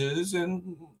choices,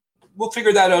 and we'll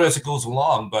figure that out as it goes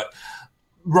along. But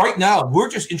right now, we're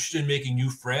just interested in making new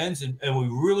friends, and we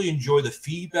really enjoy the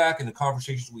feedback and the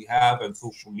conversations we have on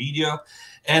social media.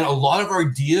 And a lot of our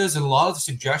ideas and a lot of the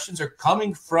suggestions are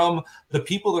coming from the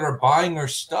people that are buying our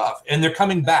stuff, and they're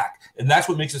coming back. And that's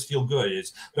what makes us feel good.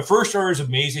 Is the first order is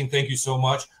amazing. Thank you so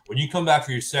much. When you come back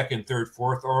for your second, third,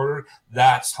 fourth order,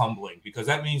 that's humbling because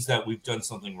that means that we've done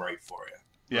something right for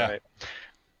you. Yeah. Right.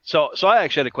 So I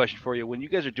actually had a question for you. When you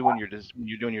guys are doing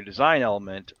your design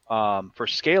element for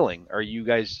scaling, are you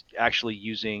guys actually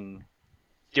using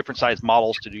different size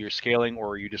models to do your scaling, or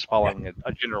are you just following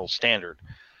a general standard?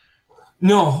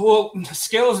 No, well,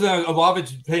 scale is a lot of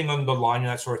it's depending on the line and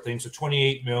that sort of thing. So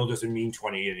 28 mil doesn't mean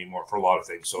 28 anymore for a lot of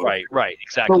things. So right,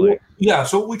 exactly.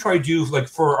 So what we try to do, like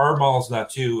for our models, and that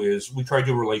too, is we try to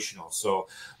do relational. So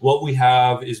what we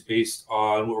have is based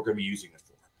on what we're going to be using it for.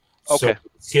 Okay. So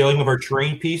scaling of our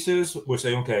terrain pieces, we're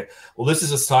saying, okay, well, this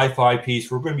is a sci-fi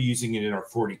piece. We're going to be using it in our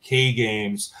 40K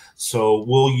games. So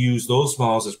we'll use those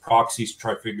models as proxies to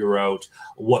try to figure out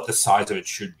what the size of it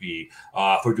should be.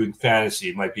 If we're doing fantasy,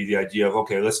 it might be the idea of,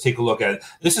 okay, let's take a look at it.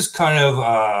 This is kind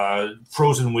of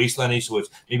frozen wasteland-y, so it's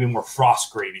maybe more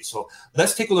frost gravy. So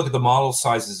let's take a look at the model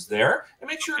sizes there and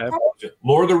make sure it.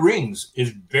 Lord of the Rings is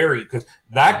very, because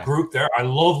that group there, I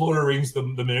love Lord of the Rings, the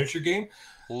miniature game.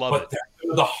 Love it.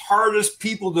 They're the hardest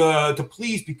people to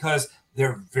please because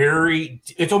they're very.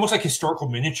 It's almost like historical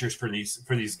miniatures for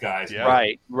these guys. Yeah.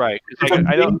 Right.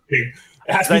 I know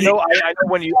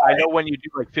when you do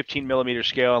like 15 millimeter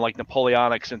scale and like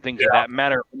Napoleonics and things of that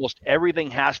matter, almost everything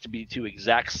has to be to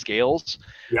exact scales.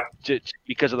 Yeah.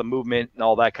 Because of the movement and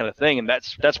all that kind of thing, and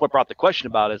that's what brought the question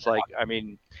about it. It's like, I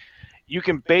mean, you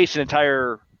can base an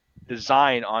entire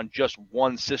design on just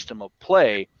one system of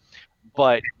play,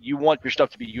 but you want your stuff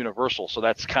to be universal. So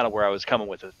that's kind of where I was coming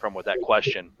with that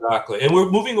question. Exactly. And we're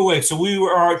moving away. So we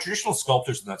are traditional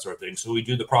sculptors and that sort of thing. So we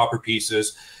do the proper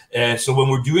pieces. And so when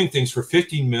we're doing things for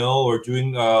 15 mil or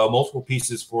doing multiple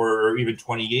pieces for even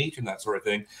 28 and that sort of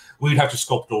thing, we'd have to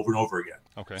sculpt over and over again.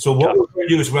 Okay. So what we're going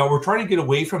to do is, we're trying to get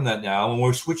away from that now, and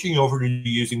we're switching over to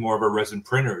using more of our resin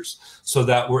printers so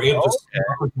that we're able to scale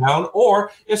up or down.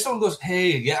 Or if someone goes,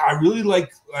 hey, I really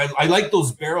like I like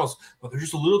those barrels, but they're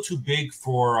just a little too big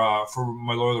for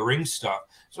my Lord of the Rings stuff.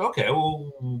 So, okay,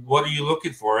 well, what are you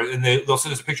looking for? And they'll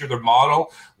send us a picture of their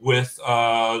model with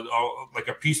like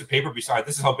a piece of paper beside.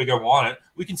 This is how big I want it.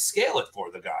 We can scale it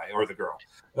for the guy or the girl.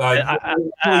 I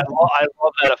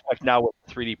love that effect now with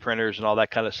 3D printers and all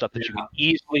that kind of stuff that you can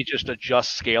easily just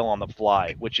adjust scale on the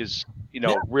fly, which is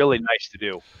really nice to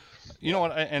do. You know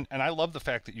what? And I love the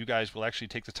fact that you guys will actually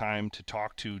take the time to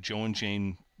talk to Joe and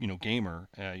Jane, gamer.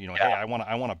 Hey, I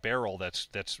want a barrel that's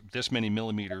this many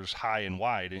millimeters high and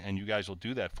wide, and you guys will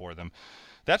do that for them.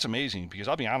 That's amazing, because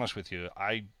I'll be honest with you,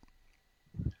 I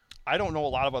don't know a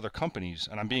lot of other companies,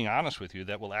 and I'm being honest with you,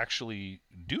 that will actually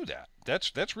do that.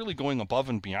 That's really going above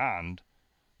and beyond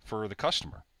for the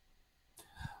customer.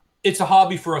 It's a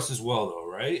hobby for us as well, though,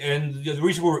 right? And the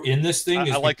reason we're in this thing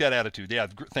is... I like that attitude. Yeah,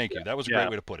 thank you. That was a great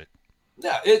way to put it.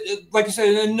 Yeah, like I said,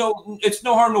 it's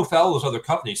no harm, no foul, those other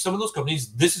companies. Some of those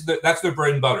companies, that's their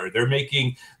bread and butter. They're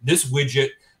making this widget.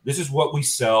 This is what we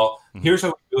sell. Mm-hmm. Here's how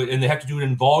we do it. And they have to do it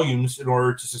in volumes in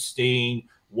order to sustain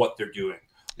what they're doing.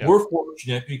 Yep. We're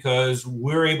fortunate because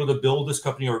we're able to build this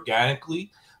company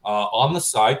organically on the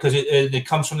side, because it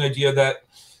comes from the idea that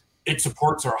it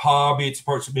supports our hobby. It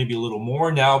supports maybe a little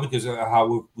more now because of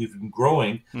how we've been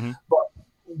growing. Mm-hmm. But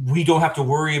we don't have to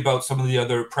worry about some of the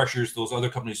other pressures those other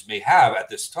companies may have at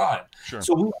this time. Sure.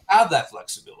 So we have that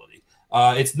flexibility.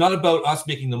 It's not about us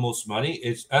making the most money.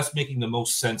 It's us making the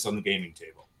most sense on the gaming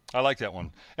table. I like that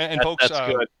one. And folks,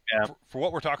 that's good. Yeah. For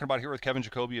what we're talking about here with Kevin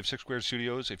Jacoby of Six Squared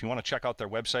Studios, if you want to check out their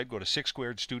website, go to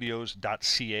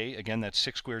sixsquaredstudios.ca. Again, that's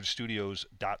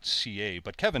sixsquaredstudios.ca.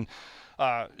 But Kevin,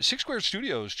 Six Squared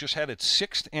Studios just had its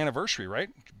 6th anniversary, right?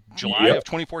 July of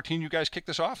 2014, you guys kicked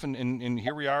this off, and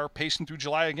here we are pacing through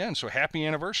July again. So happy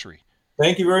anniversary.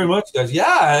 Thank you very much, guys.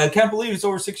 Yeah, I can't believe it's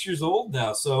over 6 years old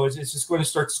now. So it's just going to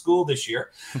start school this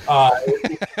year.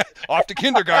 Off to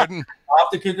kindergarten. Off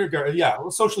to kindergarten. Yeah,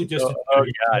 well, socially distant. Oh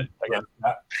God.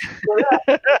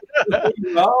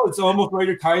 Well, it's almost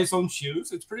ready to tie its own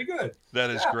shoes. It's pretty good. That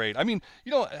is great. I mean,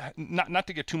 not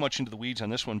to get too much into the weeds on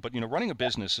this one, but running a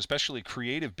business, especially a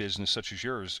creative business such as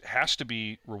yours, has to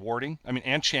be rewarding. I mean,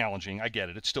 and challenging. I get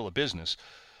it. It's still a business.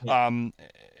 Yeah.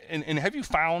 And have you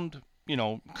found,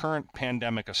 current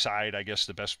pandemic aside, I guess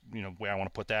the best, way I want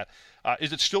to put that,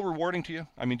 is it still rewarding to you?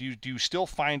 I mean, do you still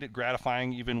find it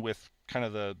gratifying even with kind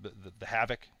of the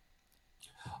havoc?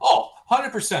 Oh,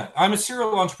 100%. I'm a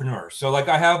serial entrepreneur. So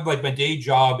I have my day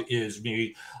job is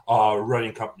me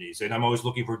running companies, and I'm always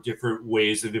looking for different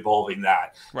ways of evolving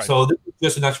that. Right. So this is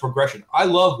just a next progression. I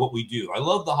love what we do. I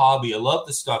love the hobby. I love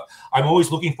the stuff. I'm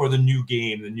always looking for the new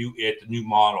game, the new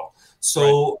model.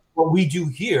 So what we do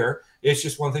here is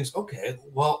just one thing. Okay,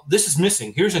 well, this is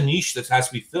missing. Here's a niche that has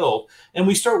to be filled, and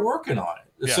we start working on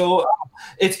it. Yeah. So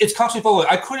it's constantly following.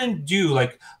 I couldn't do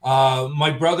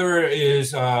my brother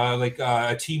is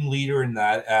a team leader in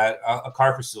that at a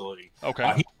car facility.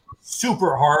 Okay. He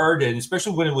super hard, and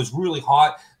especially when it was really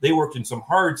hot, they worked in some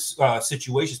hard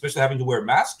situations, especially having to wear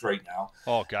masks right now.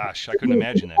 Oh gosh, I couldn't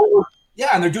imagine that. Yeah,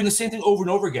 and they're doing the same thing over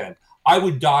and over again. I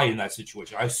would die in that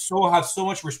situation. I have so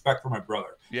much respect for my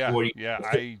brother. Yeah,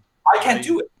 I can't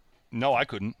do it. No, I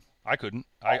couldn't. I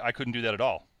couldn't do that at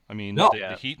all. I mean,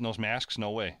 the heat in those masks,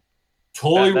 no way.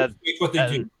 Totally what they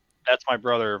do. That's my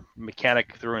brother,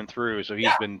 mechanic through and through. So he's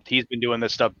been doing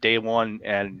this stuff day one,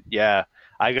 and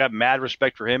I got mad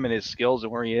respect for him and his skills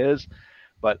and where he is.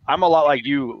 But I'm a lot like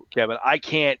you, Kevin.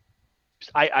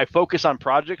 I focus on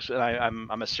projects, and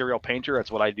I'm a serial painter.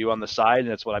 That's what I do on the side, and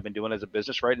that's what I've been doing as a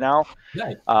business right now.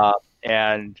 Nice.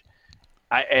 And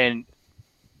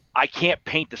I can't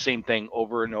paint the same thing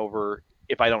over and over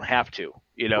if I don't have to.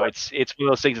 It's one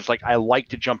of those things. It's I like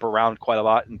to jump around quite a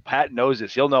lot, and Pat knows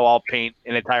this. He'll know I'll paint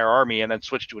an entire army and then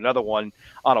switch to another one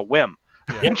on a whim.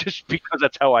 Yeah. Just because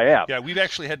that's how I am. Yeah, we've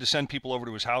actually had to send people over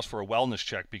to his house for a wellness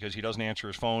check because he doesn't answer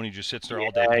his phone. He just sits there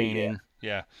all day painting.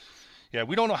 Yeah. Yeah,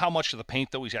 we don't know how much of the paint,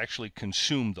 though, he's actually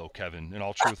consumed, though, Kevin, in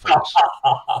all truthfulness.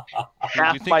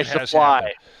 Half my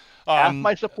supply. Half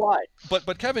my supply.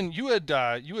 But Kevin, you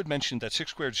had mentioned that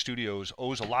Six Squared Studios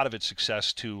owes a lot of its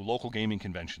success to local gaming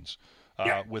conventions.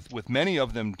 With many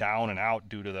of them down and out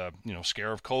due to the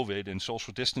scare of COVID and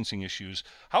social distancing issues.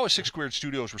 How has Six Squared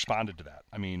Studios responded to that?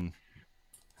 I mean,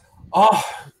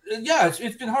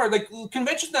 it's been hard.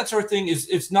 Conventions, that sort of thing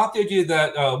it's not the idea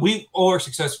that we owe our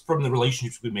success from the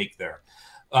relationships we make there.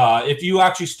 If you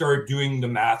actually start doing the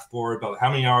math for about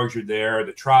how many hours you're there,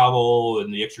 the travel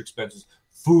and the extra expenses,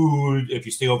 food, if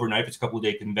you stay overnight, if it's a couple of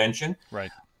day convention,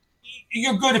 right?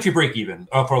 You're good if you break even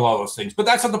for a lot of those things. But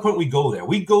that's not the point we go there.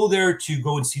 We go there to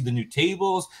go and see the new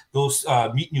tables, go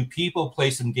meet new people, play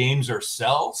some games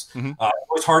ourselves. Mm-hmm.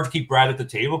 It's hard to keep Brad at the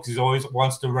table because he always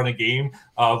wants to run a game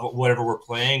of whatever we're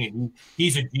playing. And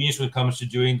he's a genius when it comes to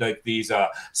doing these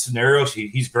scenarios.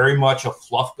 He's very much a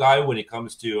fluff guy when it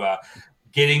comes to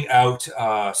getting out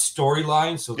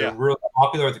storylines. So they're really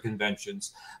popular at the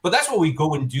conventions. But that's what we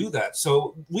go and do that.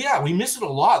 So, we miss it a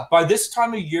lot. By this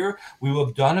time of year, we will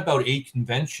have done about 8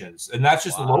 conventions. And that's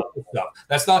just the local stuff.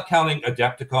 That's not counting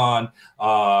Adepticon,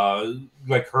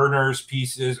 Herner's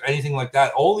pieces, anything like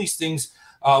that. All these things,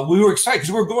 we were excited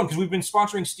because we've been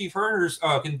sponsoring Steve Herner's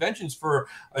conventions for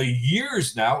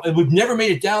years now, and we've never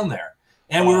made it down there.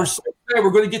 And we were so excited,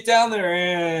 we're going to get down there,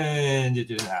 and it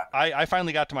didn't happen. I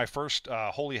finally got to my first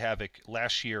Holy Havoc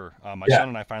last year. My son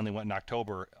and I finally went in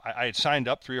October. I had signed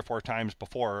up 3 or 4 times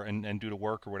before, and due to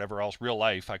work or whatever else, real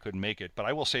life, I couldn't make it. But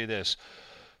I will say this.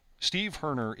 Steve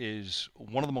Herner is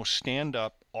one of the most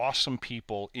stand-up, awesome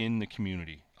people in the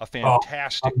community. A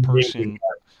fantastic person.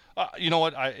 You know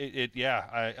what?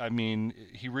 I mean,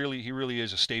 he really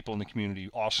is a staple in the community.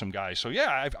 Awesome guy. So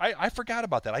I forgot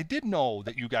about that. I did know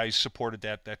that you guys supported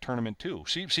that tournament too.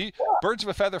 See, birds of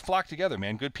a feather flock together,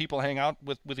 man. Good people hang out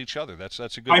with each other. That's a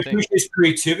good thing. I appreciate his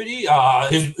creativity.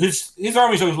 His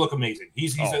armies always look amazing.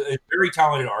 He's a very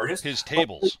talented artist. His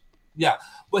tables.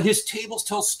 But his tables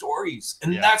tell stories,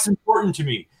 and that's important to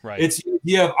me. Right. It's the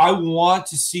idea of I want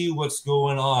to see what's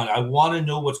going on. I want to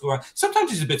know what's going on.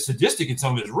 Sometimes he's a bit sadistic in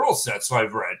some of his rule sets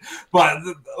I've read, but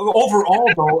overall,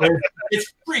 though,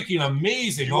 it's freaking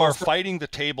amazing. You are fighting the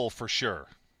table for sure.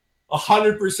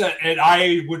 100%, and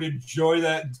I would enjoy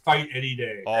that fight any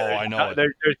day. Oh, I know.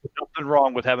 There's nothing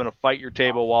wrong with having to fight your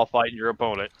table while fighting your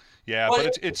opponent. Yeah,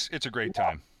 but it's a great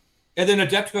time. And then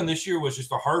Adepticon this year was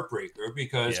just a heartbreaker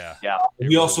because we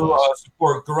really also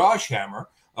support Garage Hammer,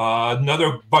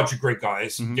 another bunch of great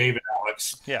guys, Dave and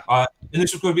Alex. Yeah. And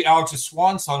this was going to be Alex's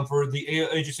swan song for the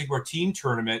Age of Sigmar team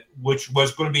tournament, which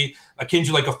was going to be akin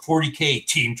to like a 40K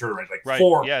team tournament, like right.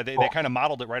 four. Yeah, they kind of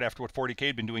modeled it right after what 40K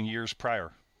had been doing years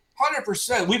prior.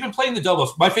 100%. We've been playing the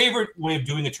doubles. My favorite way of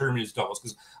doing a tournament is doubles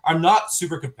because I'm not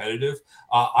super competitive.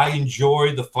 I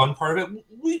enjoy the fun part of it.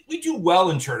 We do well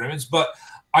in tournaments, but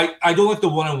I don't like the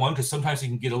one-on-one because sometimes it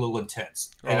can get a little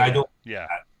intense. And I don't. Yeah,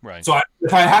 right. So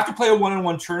if I have to play a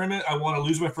one-on-one tournament, I want to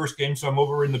lose my first game, so I'm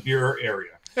over in the beer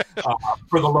area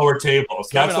for the lower tables.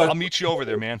 So Kevin, I'll meet you over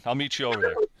there, man. I'll meet you over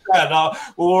there. Yeah,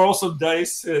 we'll roll some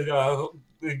dice and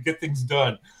get things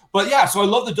done. But yeah, so I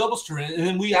love the doubles tournament, and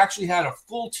then we actually had a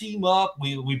full team up.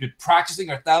 We've been practicing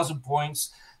our 1,000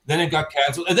 points. Then it got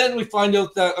canceled, and then we find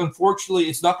out that unfortunately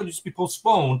it's not going to just be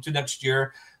postponed to next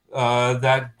year.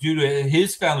 That due to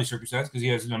his family circumstance, because he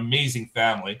has an amazing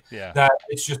family, that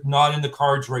it's just not in the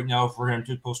cards right now for him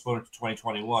to postpone it to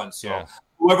 2021. So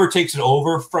whoever takes it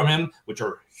over from him, which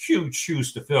are huge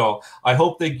shoes to fill, I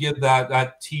hope they give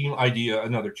that team idea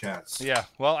another chance. Yeah,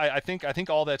 well, I think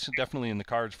all that's definitely in the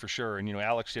cards for sure. And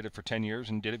Alex did it for 10 years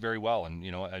and did it very well. And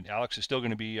and Alex is still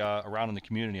going to be around in the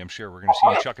community. I'm sure we're going to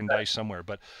see him chucking dice somewhere.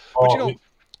 But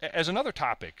as another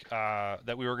topic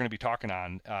that we were going to be talking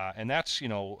on, and that's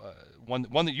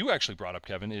one that you actually brought up,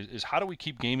 Kevin, is how do we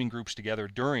keep gaming groups together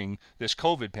during this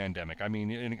COVID pandemic? I mean,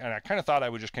 and I kind of thought I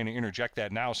would just kind of interject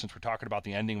that now since we're talking about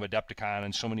the ending of Adepticon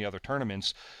and so many other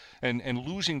tournaments, and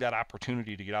losing that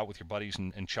opportunity to get out with your buddies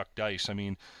and chuck dice. I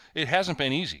mean, it hasn't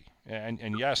been easy,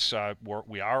 and yes,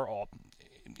 we are all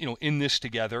in this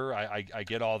together. I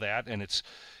get all that, and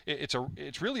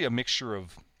it's really a mixture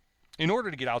of. In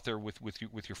order to get out there with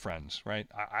your friends, right?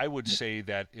 I would say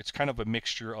that it's kind of a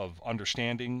mixture of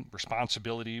understanding,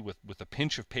 responsibility, with a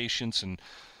pinch of patience and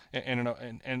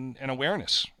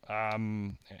awareness.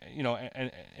 And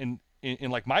in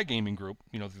like my gaming group,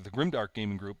 the Grimdark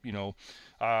gaming group,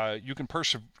 you can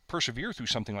persevere through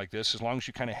something like this as long as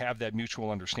you kind of have that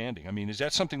mutual understanding. I mean, is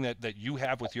that something that you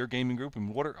have with your gaming group? And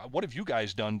what have you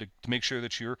guys done to make sure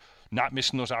that you're not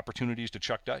missing those opportunities to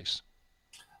chuck dice?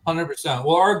 100%.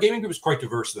 Well, our gaming group is quite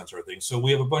diverse and that sort of thing. So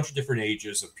we have a bunch of different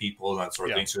ages of people and that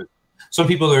sort of thing. So some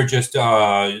people are just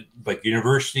like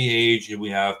university age, and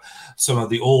we have some of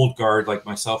the old guard like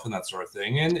myself and that sort of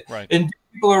thing. And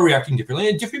people are reacting differently,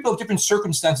 and different people have different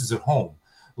circumstances at home.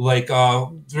 Like,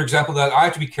 for example, that I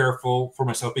have to be careful for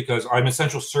myself because I'm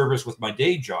essential service with my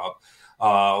day job.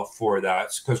 For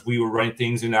that, because we were running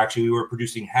things and actually we were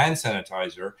producing hand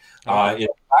sanitizer in the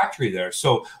factory there.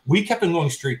 So we kept on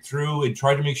going straight through and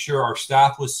tried to make sure our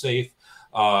staff was safe,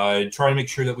 and trying to make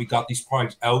sure that we got these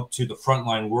products out to the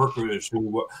frontline workers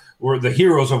who were the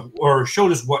heroes of, or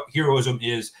showed us what heroism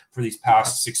is for these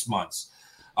past 6 months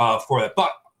for that.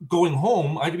 But going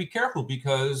home, I had to be careful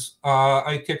because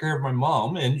I take care of my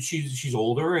mom, and she's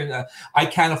older, and I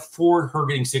can't afford her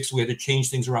getting sick. So we had to change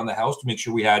things around the house to make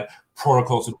sure we had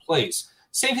protocols in place.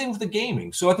 Same thing with the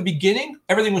gaming. So at the beginning,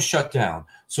 everything was shut down.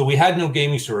 So we had no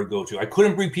gaming store to go to. I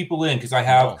couldn't bring people in because I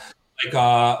have like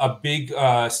a big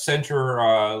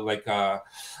center, like a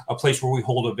place where we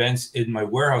hold events in my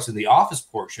warehouse in the office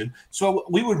portion. So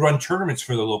we would run tournaments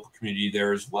for the local community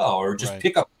there as well, or just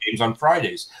pick up games on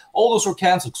Fridays. All those were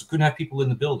canceled because we couldn't have people in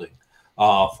the building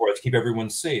for it to keep everyone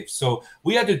safe. So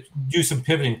we had to do some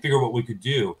pivoting, figure out what we could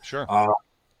do. Sure.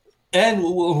 And a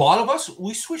lot of us,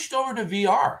 we switched over to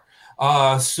VR.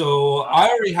 So I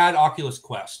already had Oculus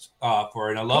Quest for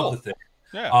it, and I love the thing.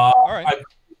 Yeah. All right.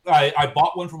 I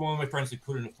bought one from one of my friends that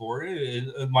couldn't afford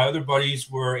it, and my other buddies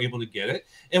were able to get it.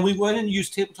 And we went and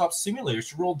used tabletop simulators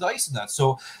to roll dice in that.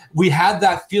 So we had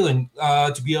that feeling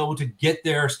to be able to get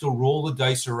there, still roll the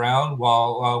dice around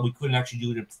while we couldn't actually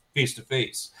do it face to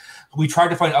face. We tried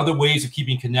to find other ways of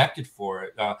keeping connected for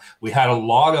it. We had a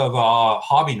lot of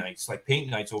hobby nights, like paint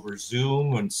nights over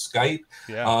Zoom and Skype,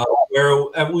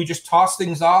 where we just toss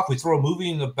things off. We throw a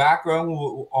movie in the background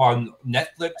on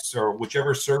Netflix or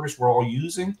whichever service we're all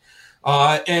using,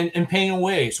 and paying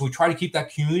away. So we try to keep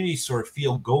that community sort of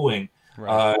feel going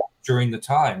during the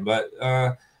time. But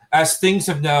as things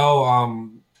have now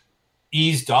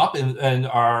eased up and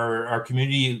our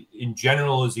community in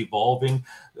general is evolving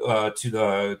to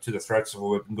the threats of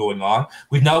what have been going on,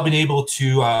 we've now been able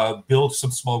to build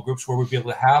some small groups where we'll be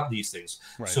able to have these things.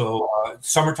 So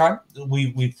summertime,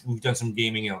 we've done some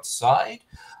gaming outside.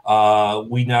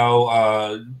 We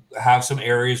now have some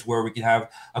areas where we can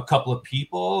have a couple of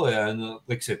people, and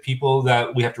like I said, people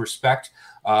that we have to respect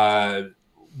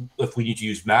if we need to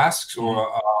use masks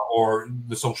or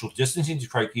the social distancing to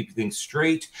try to keep things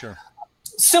straight. Sure.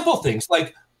 Simple things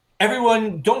like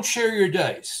don't share your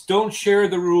dice, don't share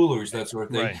the rulers, that sort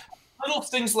of thing. Little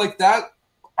things like that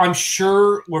I'm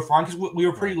sure we're fine because we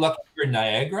were pretty lucky here in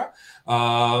Niagara.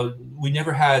 We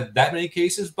never had that many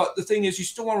cases, but the thing is, you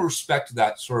still want to respect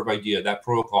that sort of idea, that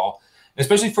protocol,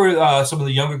 especially for some of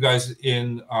the younger guys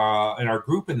in our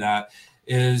group. In that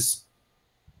is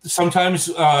sometimes,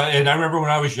 and I remember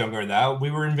when I was younger, that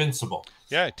we were invincible.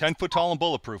 Yeah, 10 foot tall and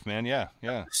bulletproof, man. Yeah.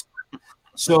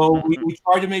 So we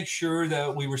tried to make sure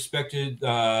that we respected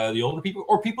the older people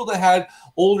or people that had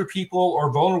older people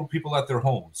or vulnerable people at their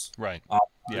homes. Right.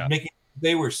 Making sure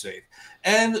they were safe.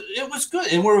 And it was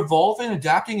good. And we're evolving,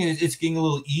 adapting, and it's getting a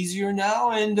little easier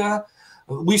now. And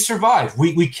we survived.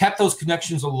 We kept those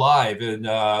connections alive. And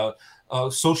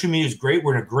social media is great.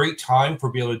 We're in a great time for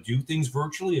being able to do things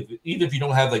virtually. Even if you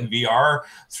don't have like VR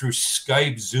through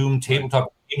Skype, Zoom,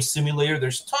 tabletop game simulator,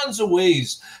 there's tons of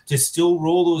ways to still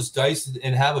roll those dice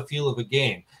and have a feel of a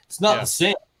game. It's not the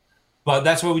same, but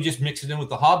that's why we just mix it in with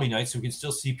the hobby night so we can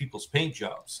still see people's paint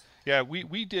jobs. Yeah,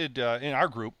 we did in our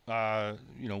group.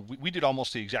 We did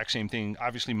almost the exact same thing.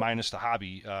 Obviously, minus the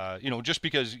hobby. Just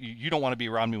because you don't want to be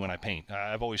around me when I paint.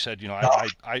 I've always said,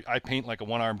 I paint like a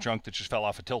one-armed drunk that just fell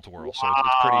off a tilt-a-whirl. So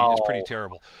it's pretty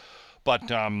terrible.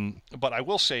 But I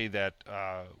will say that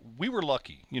we were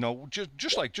lucky.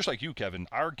 Just like you, Kevin.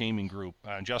 Our gaming group,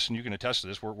 and Justin, you can attest to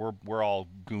this. We're all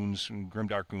goons,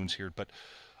 Grimdark goons here, but.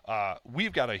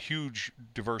 We've got a huge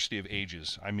diversity of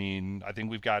ages. I mean, I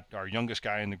think we've got our youngest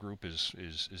guy in the group is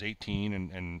 18,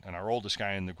 and our oldest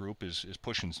guy in the group is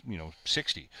pushing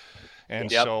 60, and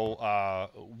so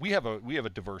we have a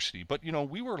diversity. But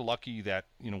we were lucky that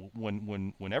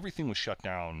when everything was shut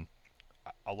down,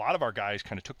 a lot of our guys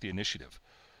kind of took the initiative.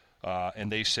 And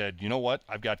they said, you know what?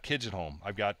 I've got kids at home.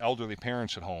 I've got elderly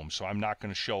parents at home, so I'm not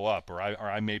going to show up, or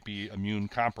I may be immune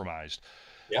compromised.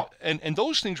 Yeah. And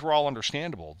those things were all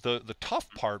understandable. The tough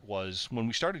part was when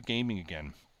we started gaming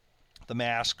again, the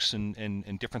masks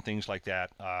and different things like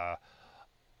that. I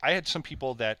had some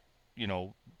people that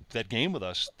that game with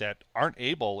us that aren't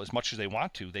able as much as they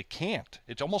want to. They can't.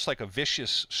 It's almost like a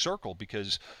vicious circle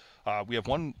because we have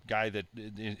one guy that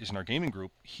is in our gaming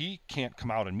group. He can't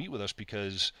come out and meet with us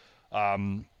because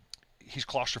he's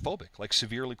claustrophobic, like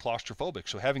severely claustrophobic.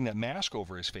 So having that mask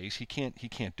over his face, he can't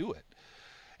do it.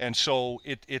 And so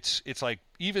it's like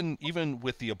even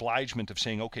with the obligement of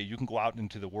saying, okay, you can go out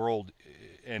into the world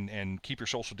and keep your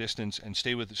social distance and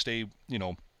stay within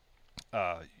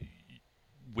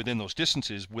those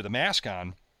distances with a mask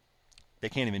on, they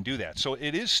can't even do that. So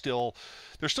it is still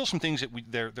there's still some things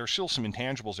that there's still some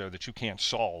intangibles there that you can't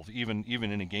solve even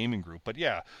in a gaming group. But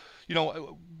yeah,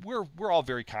 we're all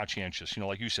very conscientious.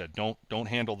 Like you said, don't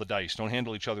handle the dice, don't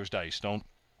handle each other's dice, don't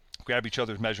grab each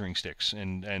other's measuring sticks,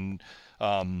 and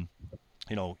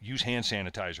use hand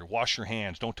sanitizer, wash your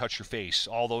hands, don't touch your face,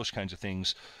 all those kinds of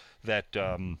things that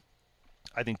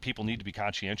I think people need to be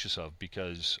conscientious of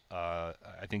because I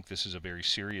think this is a very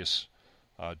serious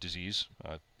disease,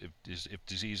 if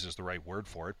disease is the right word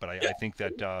for it. But I think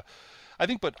that I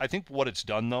think what it's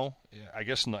done though, I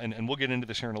guess, and we'll get into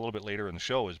this here in a little bit later in the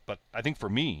show, but I think for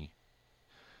me,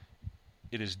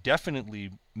 it has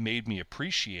definitely made me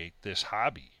appreciate this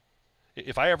hobby.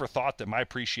 If I ever thought that my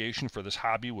appreciation for this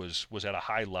hobby was at a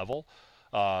high level,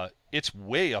 it's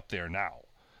way up there now.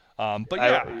 But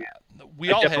yeah, we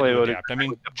all had to adapt. I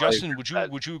mean, Justin,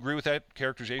 would you agree with that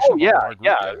characterization? Oh yeah.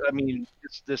 I mean,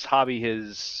 this hobby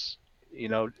has,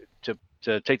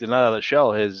 to take the nut out of the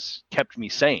shell, has kept me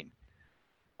sane.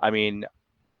 I mean,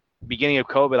 beginning of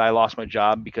COVID, I lost my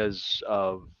job because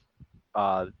of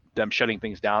them shutting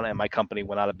things down, and my company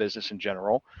went out of business in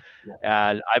general.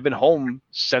 Yeah. And I've been home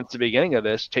since the beginning of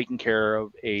this, taking care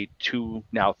of a 2,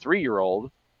 now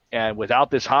 3-year-old. And without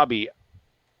this hobby,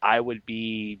 I would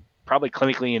be probably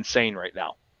clinically insane right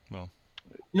now. Well,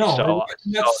 so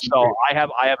I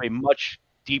have a much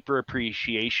deeper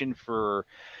appreciation for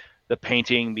the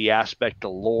painting, the aspect, the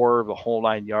lore, the whole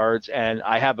 9 yards. And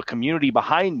I have a community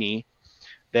behind me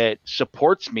that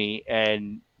supports me,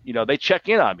 and they check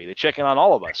in on me. They check in on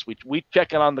all of us. We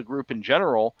check in on the group in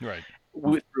general, right?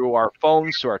 Through our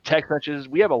phones, through our text messages.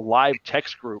 We have a live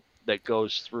text group that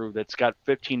goes through that's got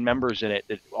 15 members in it.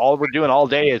 That all we're doing all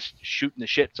day is shooting the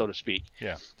shit, so to speak,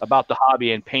 about the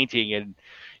hobby and painting. And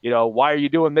why are you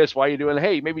doing this? Why are you doing?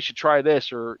 Hey, maybe you should try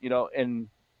this, or and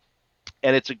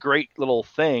it's a great little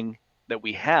thing that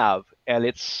we have. And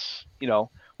it's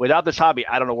without this hobby,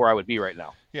 I don't know where I would be right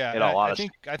now. Yeah, in all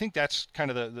honesty. I think that's kind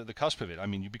of the cusp of it. I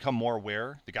mean, you become more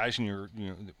aware. The guys in your,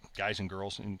 the guys and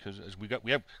girls, and because we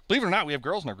have, believe it or not, we have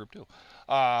girls in our group too.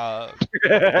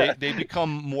 They become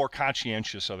more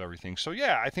conscientious of everything. So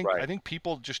yeah, I think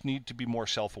people just need to be more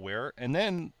self-aware, and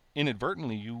then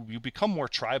inadvertently you become more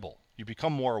tribal. You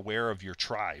become more aware of your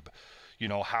tribe.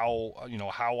 how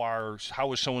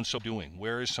is so and so doing?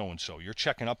 Where is so and so? You're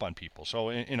checking up on people. So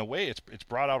in a way, it's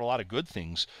brought out a lot of good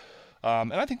things,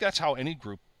 and I think that's how any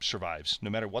group survives, no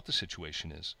matter what the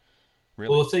situation is.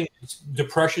 Really. Well, the thing is,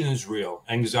 depression is real.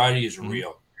 Anxiety is real.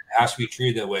 It has to be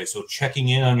treated that way. So checking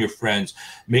in on your friends,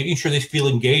 making sure they feel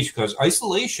engaged, because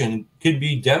isolation can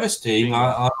be devastating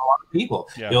on a lot of people.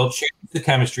 Yeah. It'll change the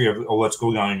chemistry of what's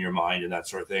going on in your mind and that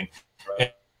sort of thing.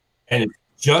 Right. And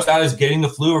just as getting the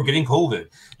flu or getting COVID,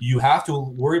 you have to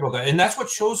worry about that. And that's what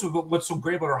shows what's so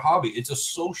great about our hobby. It's a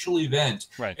social event.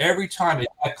 Right. Every time,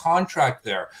 it's a contract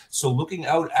there. So looking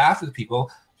out after the people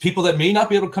that may not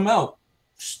be able to come out,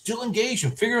 still engage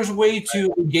them, figure out a way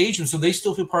to engage them so they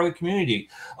still feel part of the community.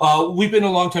 We've been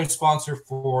a long-time sponsor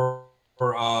for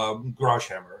Garage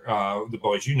Hammer, the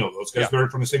boys. You know those guys. They're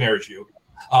from the same area as you.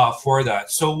 For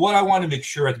that. So what I want to make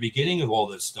sure at the beginning of all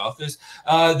this stuff is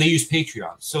they use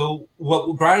Patreon. So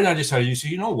what Brian and I decided to do,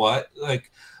 you know what,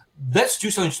 like, let's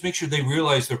do something to make sure they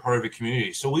realize they're part of a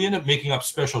community. So we end up making up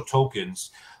special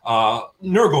tokens,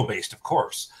 Nurgle based, of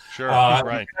course. Sure,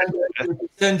 right. And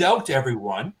send out to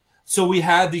everyone. So we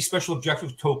had these special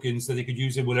objective tokens that they could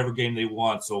use in whatever game they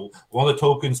want. So one of the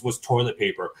tokens was toilet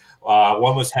paper.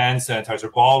 One was hand sanitizer,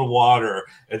 bottled water.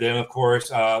 And then, of course,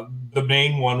 the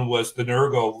main one was the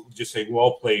Nurgle, just saying,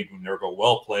 well played, Nurgle,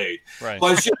 well played. Right.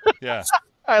 But it's just, yeah.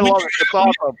 I love it. It's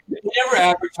awesome. We never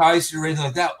advertised or anything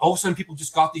like that. All of a sudden, people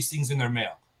just got these things in their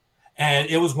mail. And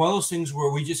it was one of those things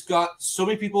where we just got so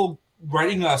many people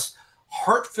writing us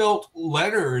heartfelt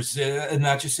letters and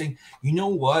not just saying, you know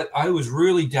what, I was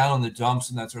really down in the dumps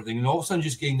and that sort of thing. And all of a sudden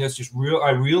just getting this, I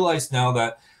realized now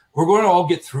that we're going to all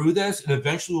get through this, and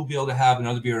eventually we'll be able to have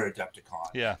another beer at Adepticon.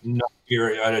 Yeah. Another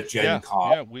beer at a Gen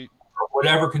Con. Yeah, or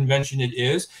whatever convention it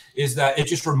is that it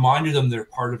just reminded them they're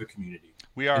part of a community.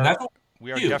 We are, and that's what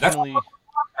we are do. Definitely.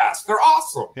 They're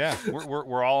awesome. Yeah,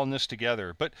 we're all in this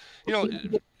together. But,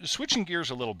 switching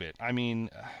gears a little bit, I mean,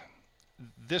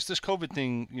 this COVID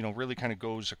thing, really kind of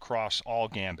goes across all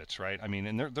gambits, right? I mean,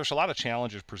 and there's a lot of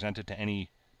challenges presented to any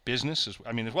business, as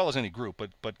well as any group.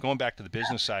 But going back to the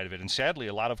business side of it, and sadly,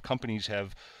 a lot of companies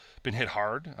have been hit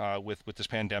hard with this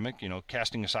pandemic.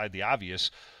 Casting aside the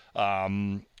obvious, I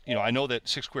know that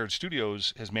Six Squared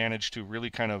Studios has managed to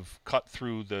really kind of cut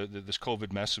through this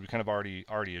COVID mess that we kind of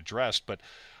already addressed. But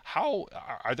how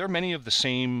are there many of the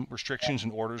same restrictions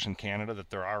and orders in Canada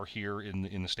that there are here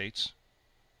in the States?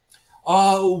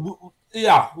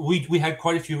 Yeah, we had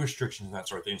quite a few restrictions and that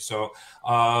sort of thing. So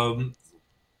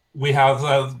we have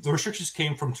the restrictions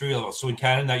came from three levels. So in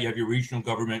Canada, you have your regional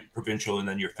government, provincial, and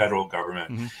then your federal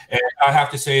government. Mm-hmm. And I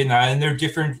have to say that, and they're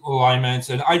different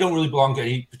alignments. And I don't really belong to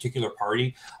any particular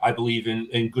party. I believe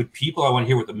in good people. I want to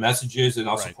hear what the message is, and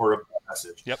I'll support that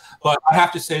message. Yep. But I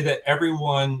have to say that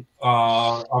everyone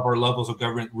of our levels of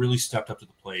government really stepped up to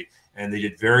the plate, and they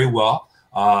did very well.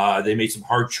 They made some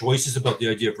hard choices about the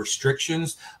idea of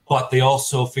restrictions, but they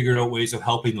also figured out ways of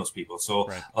helping those people.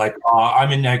 So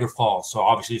I'm in Niagara Falls, so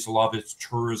obviously it's a lot of it's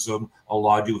tourism, a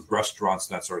lot to do with restaurants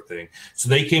and that sort of thing. So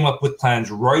they came up with plans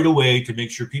right away to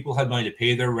make sure people had money to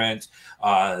pay their rent.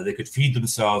 They could feed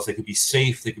themselves. They could be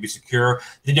safe. They could be secure.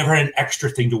 They never had an extra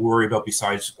thing to worry about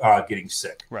besides getting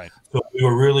sick. Right. So we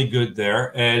were really good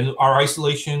there, and our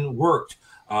isolation worked.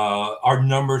 Our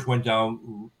numbers went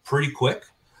down pretty quick.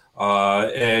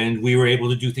 And we were able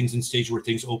to do things in stages where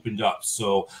things opened up.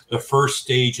 So the first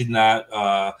stage in that,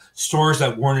 stores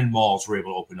that weren't in malls were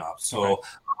able to open up. So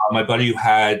my buddy who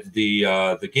had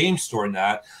the game store in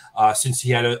that, since he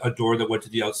had a door that went to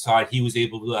the outside, he was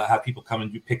able to have people come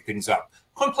and pick things up.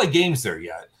 Couldn't play games there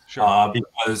yet. Sure.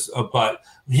 But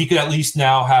he could at least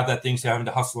now have that thing, so having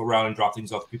to hustle around and drop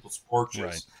things off people's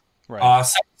porches. Right.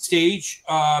 Second stage,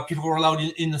 people were allowed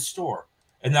in the store.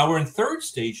 And now we're in third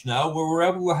stage now, where we're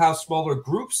able to have smaller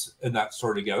groups and that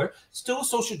sort of together, still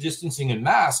social distancing and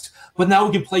masks, but now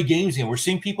we can play games again. We're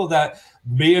seeing people that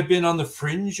may have been on the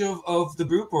fringe of the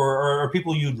group or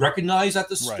people you'd recognize at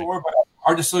the store, but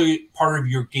aren't necessarily part of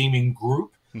your gaming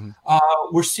group. Mm-hmm.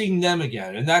 We're seeing them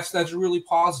again, and that's really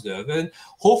positive. And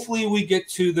hopefully we get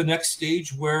to the next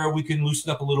stage where we can loosen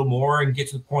up a little more and get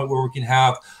to the point where we can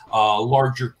have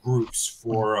larger groups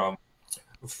for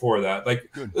that.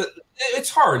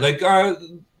 It's hard.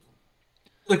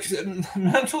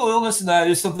 Mental illness and that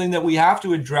is something that we have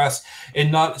to address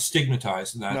and not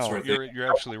stigmatize and that sort of thing.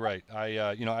 You're absolutely right.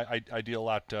 I deal a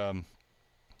lot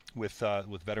with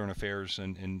veteran affairs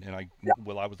and I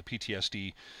will out with the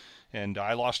PTSD. And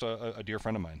I lost a dear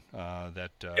friend of mine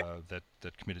that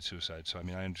committed suicide. So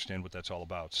I understand what that's all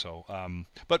about. So,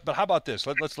 but how about this?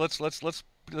 Let's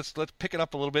pick it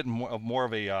up a little bit and more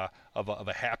of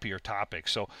a happier topic.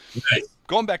 So,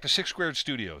 going back to Six Squared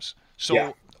Studios.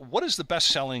 So, what is the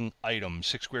best-selling item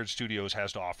Six Squared Studios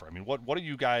has to offer? I mean, what do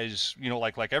you guys,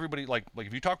 like everybody, like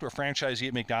if you talk to a franchisee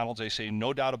at McDonald's, they say,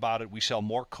 no doubt about it, we sell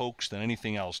more Cokes than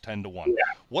anything else, 10-1. Yeah.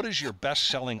 What is your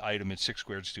best-selling item at Six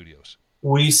Squared Studios?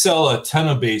 We sell a ton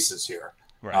of bases here.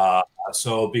 Right.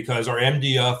 So because our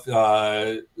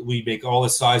MDF, we make all the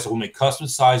sizes, we'll make custom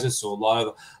sizes. So a lot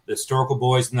of the historical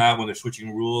boys and that, when they're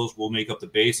switching rules, we'll make up the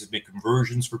bases, make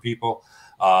conversions for people.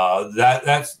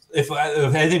 That's if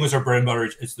anything was our bread and butter,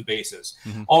 it's the bases.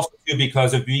 Mm-hmm. Also too,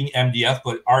 because of being MDF,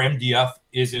 but our MDF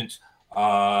isn't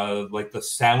like the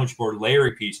sandwich board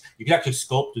layering piece. You can actually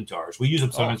sculpt into ours. We use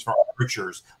them sometimes for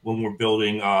armatures when we're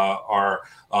building our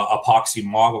epoxy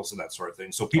models and that sort of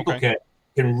thing. So people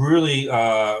can really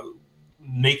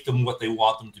make them what they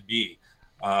want them to be.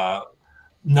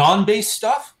 Non-base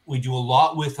stuff, we do a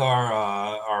lot with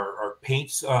our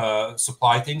paint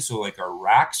supply things. So like our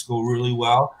racks go really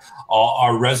well.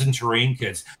 Our resin terrain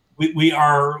kits.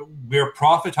 We're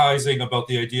profitizing about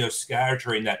the idea of scatter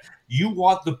terrain, that you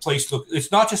want the place to look.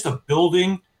 It's not just a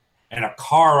building and a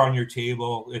car on your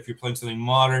table. If you're playing something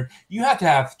modern, you have to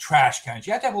have trash cans.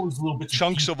 You have to have all these little bits,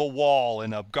 chunks of a wall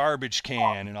and a garbage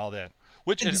can and all that.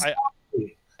 Which is,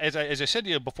 as I said to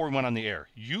you before we went on the air,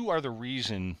 you are the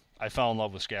reason I fell in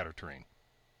love with scatter terrain.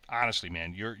 Honestly,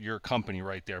 man, you're a company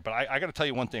right there. But I got to tell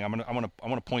you one thing. I'm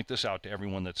gonna point this out to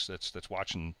everyone that's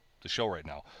watching the show right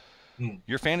now.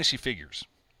 Your fantasy figures.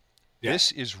 Yeah.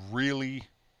 This is really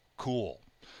cool.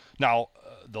 Now,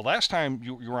 the last time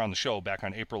you were on the show back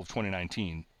on April of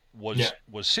 2019 was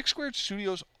Six Squared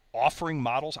Studios offering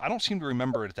models? I don't seem to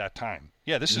remember it at that time.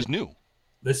 Yeah, this is new.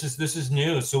 This is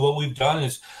new. So what we've done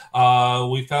is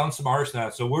we found some artists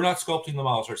now. So we're not sculpting the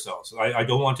models ourselves. I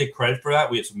don't want to take credit for that.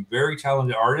 We have some very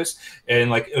talented artists, and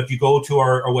like if you go to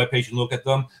our webpage and look at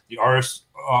them, the artists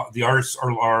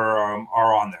are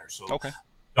on there. So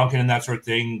Duncan and that sort of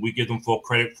thing, we give them full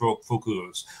credit, full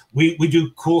kudos. We do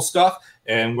cool stuff,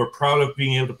 and we're proud of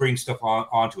being able to bring stuff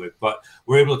onto it. But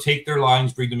we're able to take their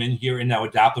lines, bring them in here, and now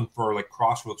adapt them for like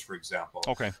Crossroads, for example.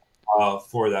 Okay.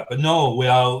 For that. But no,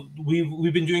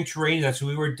 we've been doing terrain. So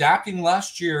we were adapting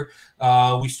last year.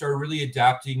 We started really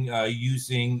adapting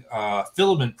using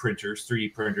filament printers,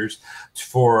 3D printers,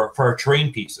 for our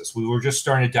terrain pieces. We were just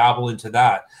starting to dabble into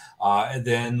that. And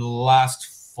then last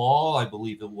fall, I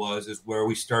believe it was, is where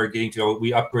we started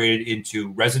we upgraded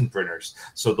into resin printers.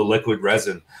 So the liquid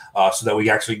resin, so that we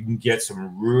actually can get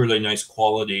some really nice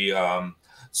quality,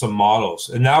 some models.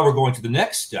 And now we're going to the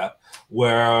next step,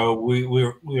 where we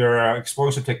are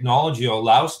exploring some technology that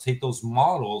allows us to take those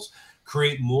models,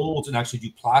 create molds, and actually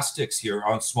do plastics here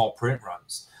on small print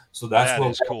runs. So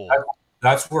that's cool.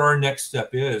 That's where our next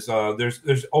step is.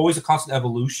 There's always a constant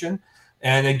evolution.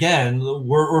 And again,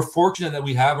 we're fortunate that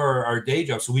we have our day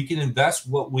job, so we can invest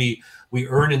what we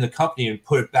earn in the company and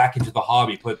put it back into the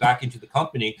hobby, put it back into the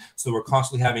company. So we're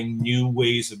constantly having new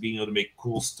ways of being able to make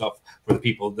cool stuff for the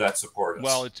people that support us.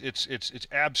 Well, it's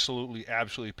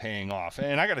absolutely paying off.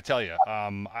 And I got to tell you,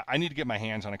 I need to get my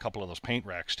hands on a couple of those paint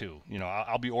racks too.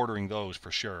 I'll be ordering those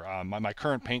for sure. My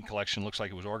current paint collection looks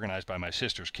like it was organized by my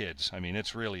sister's kids. I mean,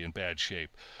 it's really in bad shape.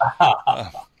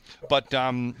 But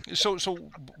so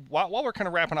while we're kind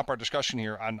of wrapping up our discussion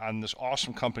here on this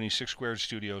awesome company, Six Squared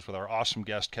Studios, with our awesome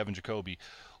guest Kevin Jacoby,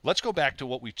 let's go back to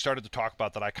what we started to talk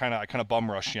about that I kind of bum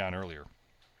rushed you on earlier.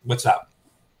 What's that?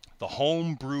 The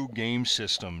homebrew game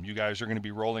system you guys are going to be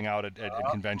rolling out at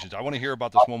conventions. I want to hear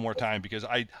about this one more time, because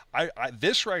I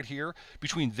this right here,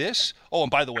 between this,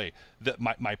 and by the way,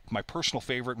 my personal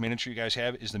favorite miniature you guys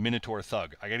have is the Minotaur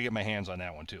Thug. I got to get my hands on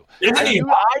that one too. I knew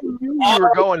you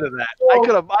were going to that. I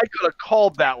could have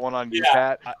called that one on you,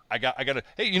 Pat. I got to.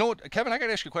 Hey, you know what, Kevin? I got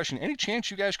to ask you a question. Any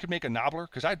chance you guys could make a knobbler?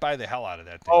 Because I'd buy the hell out of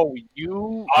that thing.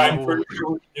 Oh, I'm pretty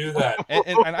sure we can do that.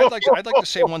 And I'd like to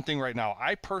say one thing right now.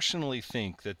 I personally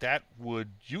think that would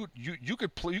you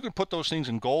could put those things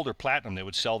in gold or platinum. They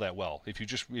would sell that well if you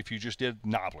just did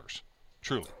nobblers.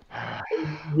 Truly.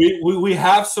 We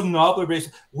have some knobbler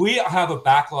bases. We have a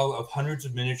backlog of hundreds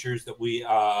of miniatures that we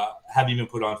haven't even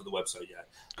put onto the website yet.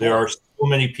 Cool. There are so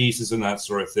many pieces and that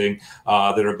sort of thing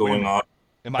that are going on.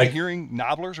 Am I hearing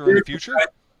nobblers are in the future?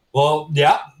 Well,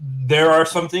 yeah, there are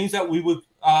some things that we would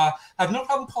have no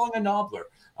problem calling a knobbler.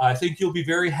 I think you'll be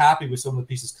very happy with some of the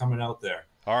pieces coming out there.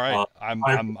 All right, I'm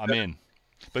in.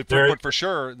 But for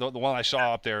sure, the one I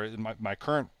saw up there, my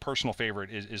current personal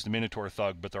favorite is the Minotaur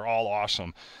Thug. But they're all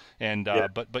awesome, and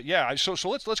but yeah. So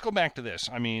let's go back to this.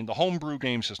 I mean, the homebrew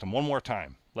game system one more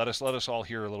time. Let us all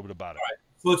hear a little bit about it. All right.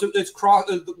 So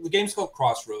the game's called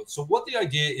Crossroads. So what the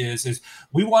idea is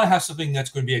we want to have something that's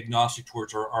going to be agnostic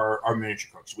towards our miniature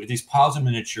cooks. We have these piles of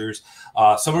miniatures.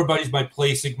 Some of our buddies might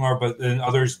play Sigmar, but then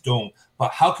others don't.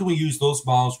 But how can we use those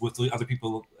models with the other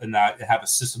people in that and have a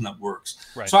system that works?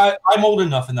 Right. So I'm old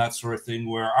enough in that sort of thing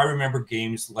where I remember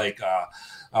games like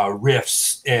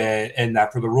Rifts and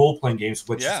that for the role-playing games,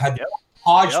 which had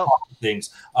hodgepodge things.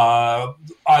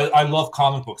 I love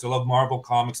comic books. I love Marvel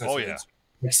comics. Like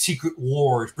Secret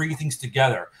Wars, bringing things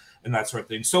together and that sort of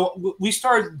thing. So we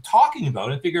started talking about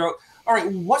it and figure out, all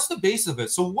right, what's the base of it?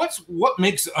 So what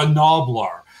makes a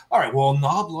Noblar? All right, well,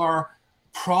 Noblar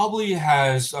probably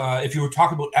has, if you were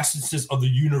talking about essences of the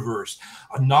universe,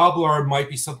 a Noblar might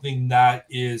be something that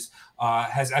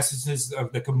has essences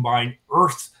that combine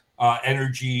Earth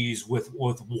energies with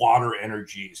water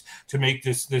energies to make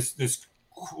this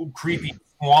creepy,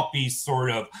 swampy sort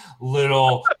of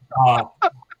little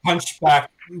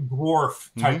hunchback dwarf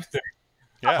type thing.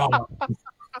 Yeah.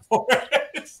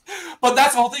 But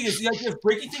that's the whole thing, is the idea of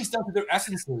breaking things down to their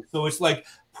essences. So it's like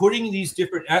putting these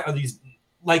different these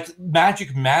like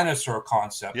magic mana sort of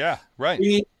concept. Yeah, right.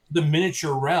 The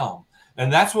miniature realm.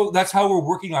 And that's how we're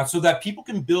working on, so that people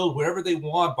can build whatever they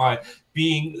want by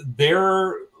being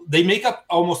there. They make up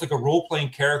almost like a role-playing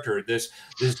character, this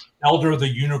Elder of the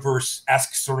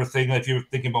Universe-esque sort of thing, if you're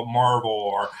thinking about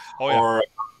Marvel or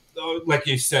like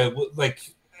you said,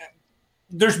 like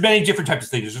there's many different types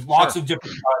of things. There's lots of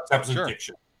different types of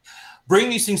fiction. Bring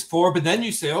these things forward, but then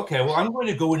you say, okay, well, I'm going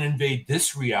to go and invade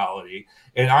this reality,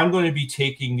 and I'm going to be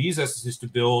taking these essences to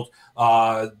build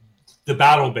the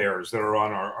battle bears that are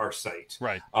on our site,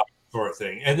 right? Sort of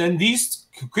thing. And then these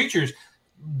creatures,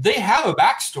 they have a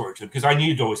backstory to them, because I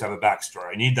need to always have a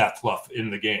backstory. I need that fluff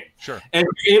in the game. Sure. And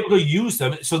you're able to use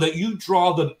them so that you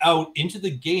draw them out into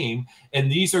the game,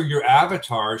 and these are your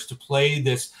avatars to play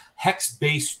this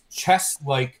hex-based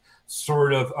chess-like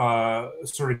sort of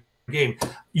game.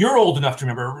 You're old enough to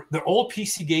remember the old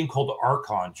PC game called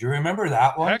Archon. Do you remember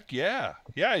that one? Heck yeah.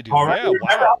 Yeah, I do. All right. Yeah,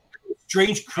 wow.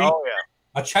 Strange creature.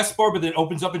 A chessboard, but then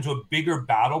opens up into a bigger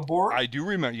battle board. I do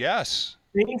remember. Yes.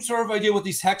 Same sort of idea what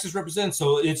these hexes represent.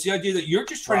 So it's the idea that you're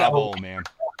just trying to. Man.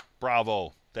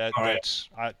 Bravo.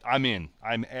 I'm in.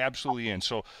 I'm absolutely in.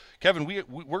 So, Kevin, we're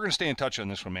going to stay in touch on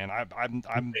this one, man.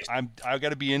 I got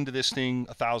to be into this thing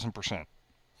 1,000%.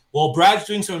 Well, Brad's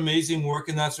doing some amazing work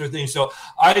and that sort of thing. So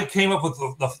I came up with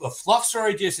the fluff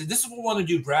story idea. I said, this is what we want to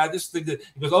do, Brad. This thing that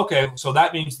he goes, okay, so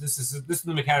that means this is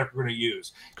the mechanic we're going to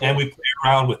use. Cool. And we play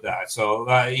around with that. So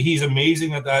he's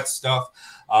amazing at that stuff.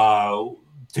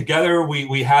 Together,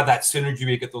 we had that synergy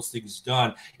to get those things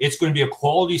done. It's going to be a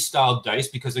quality style dice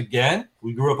because, again,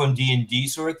 we grew up on D&D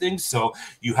sort of things. So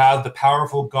you have the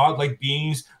powerful godlike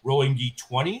beings rolling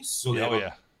D20s. So they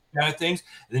have kind of things.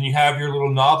 And then you have your little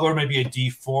Noblar, maybe a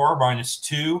D4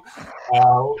 -2.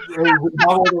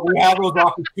 We have those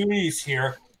opportunities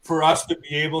here for us to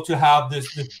be able to have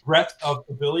this breadth of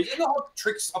ability, and they'll have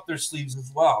tricks up their sleeves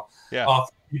as well. Yeah.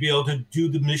 To be able to do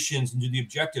the missions and do the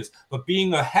objectives. But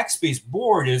being a hex-based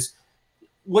board is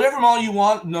whatever model you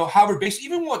want, however based,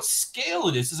 even what scale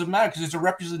it is, doesn't matter, because it's a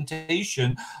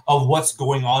representation of what's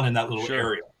going on in that little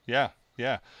area. Yeah,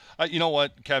 yeah. You know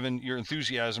what, Kevin, your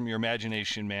enthusiasm, your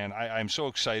imagination, man, I'm so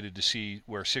excited to see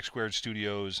where Six Squared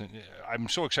Studios, and I'm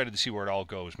so excited to see where it all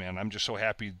goes, man. I'm just so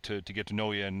happy to get to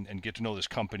know you and get to know this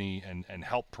company and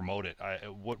help promote it.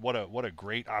 What a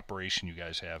great operation you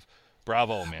guys have.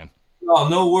 Bravo, man. Oh,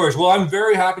 no worries. Well, I'm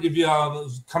very happy to be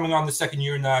coming on the second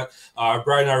year in that.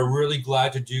 Brian and I are really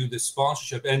glad to do this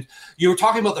sponsorship. And you were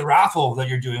talking about the raffle that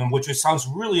you're doing, which sounds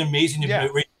really amazing.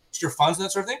 Your funds and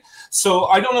that sort of thing. So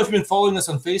I don't know if you've been following this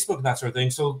on Facebook and that sort of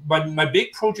thing. So my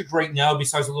big project right now,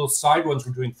 besides the little side ones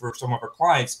we're doing for some of our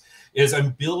clients, is I'm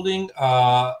building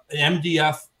an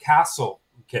MDF castle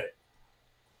kit.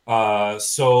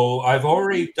 So I've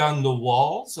already done the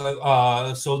walls.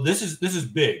 So this is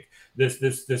big.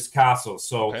 This castle.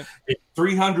 So it's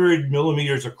 300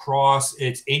 millimeters across.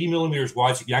 It's 80 millimeters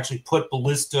wide. So you can actually put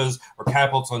ballistas or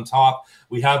catapults on top.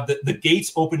 We have the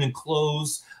gates open and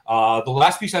close. The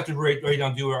last piece I have to write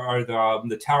down are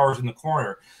the towers in the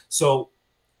corner. So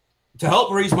to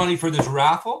help raise money for this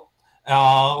raffle,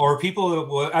 or people,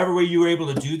 whatever way you were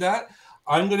able to do that,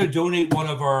 I'm going to donate one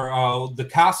of our the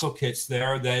castle kits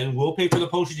there. Then we'll pay for the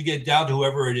postage to get it down to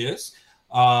whoever it is.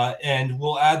 And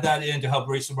we'll add that in to help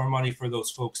raise some more money for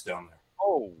those folks down there.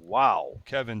 Oh, wow.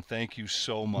 Kevin, thank you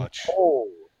so much. Oh,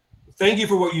 thank you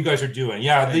for what you guys are doing.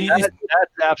 Yeah, that's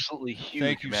absolutely huge.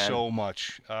 Thank you so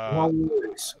much. You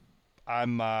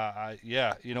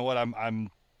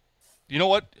know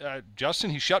what? Justin,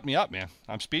 he shut me up, man.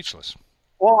 I'm speechless.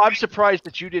 Well, I'm surprised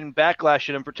that you didn't backlash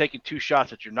at him for taking 2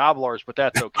 shots at your Nobblers, but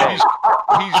that's okay.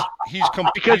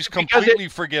 He's completely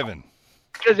forgiven.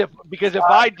 Because if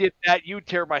I did that, you'd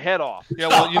tear my head off. Yeah,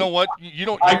 well, you know what?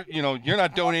 You're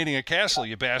not donating a castle,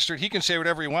 you bastard. He can say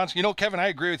whatever he wants. You know, Kevin, I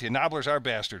agree with you. Nobblers are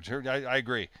bastards. I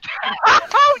agree.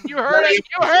 You heard it.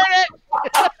 You heard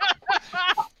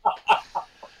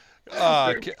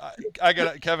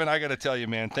it. Kevin, I gotta tell you,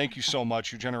 man. Thank you so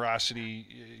much. Your generosity,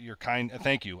 your kind.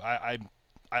 Thank you. I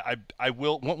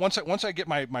will once I get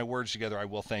my words together. I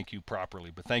will thank you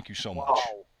properly. But thank you so much.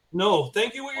 Wow. No,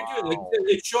 thank you what you're doing.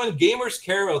 It's showing gamers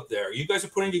care out there. You guys are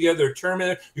putting together a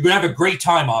tournament. You're gonna have a great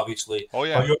time, obviously. Oh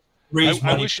yeah.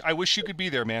 I wish you could be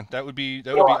there, man. That would be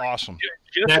awesome.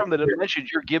 Just from the dimensions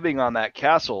you're giving on that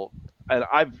castle, and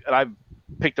I've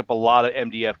picked up a lot of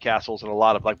MDF castles and a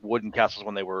lot of like wooden castles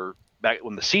when they were back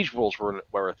when the siege rules were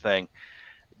a thing.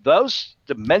 Those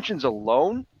dimensions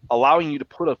alone, allowing you to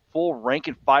put a full rank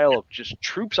and file of just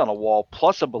troops on a wall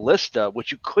plus a ballista,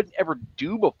 which you couldn't ever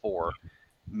do before,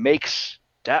 makes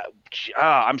that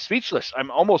I'm speechless.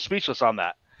 I'm almost speechless on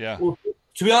that. Yeah. Well,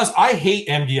 to be honest, I hate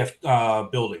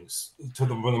MDF buildings for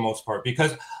the most part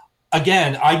because,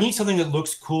 again, I need something that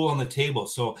looks cool on the table.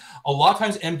 So a lot of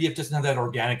times MDF doesn't have that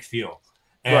organic feel.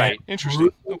 And right.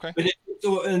 Interesting. Okay.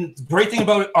 And the great thing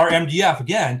about our MDF,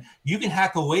 again, you can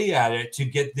hack away at it to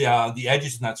get the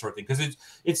edges and that sort of thing because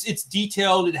it's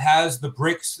detailed. It has the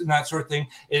bricks and that sort of thing.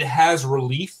 It has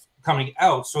relief coming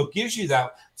out, so it gives you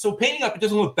that. So painting up, it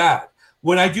doesn't look bad.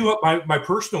 When I do up my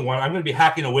personal one, I'm going to be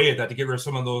hacking away at that to get rid of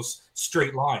some of those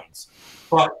straight lines.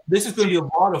 But this is going to be a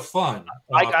lot of fun.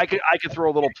 I could throw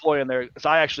a little ploy in there because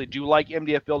I actually do like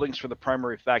MDF buildings for the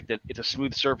primary fact that it's a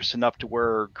smooth surface enough to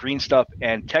where green stuff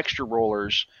and texture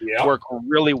rollers work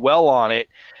really well on it,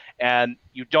 and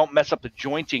you don't mess up the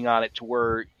jointing on it to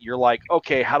where you're like,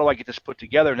 okay, how do I get this put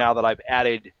together now that I've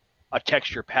added a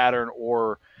texture pattern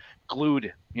or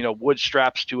glued, wood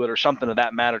straps to it or something of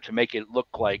that matter to make it look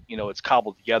like, it's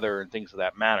cobbled together and things of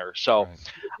that matter. So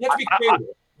you have to be creative.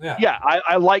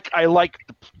 I like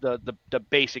the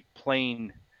basic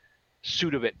plain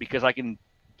suit of it because I can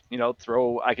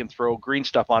throw green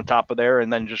stuff on top of there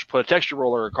and then just put a texture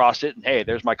roller across it and hey,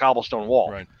 there's my cobblestone wall.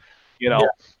 Right. Yeah.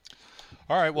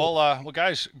 All right. Well,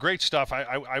 guys, great stuff.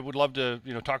 I would love to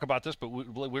talk about this, but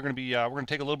we're going to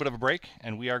take a little bit of a break,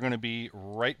 and we are going to be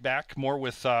right back more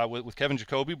with Kevin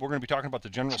Jacoby. We're going to be talking about the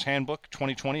General's Handbook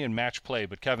 2020 and match play.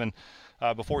 But Kevin,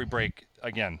 before we break,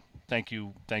 again, thank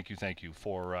you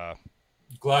for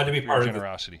glad to be part of your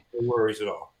generosity. No worries at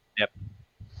all. Yep.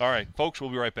 All right, folks, we'll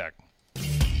be right back.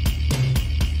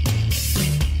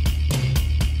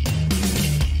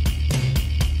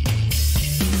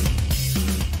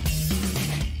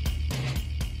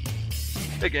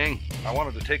 Hey gang, I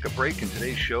wanted to take a break in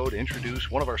today's show to introduce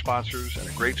one of our sponsors and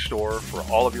a great store for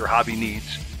all of your hobby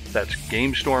needs. That's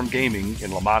GameStorm Gaming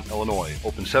in Lamont, Illinois.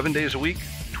 Open 7 days a week,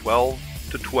 12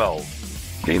 to 12.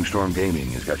 GameStorm Gaming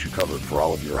has got you covered for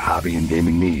all of your hobby and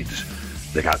gaming needs.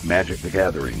 They got Magic the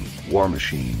Gathering, War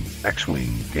Machine,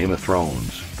 X-Wing, Game of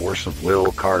Thrones, Force of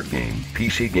Will card game,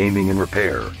 PC gaming and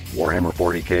repair, Warhammer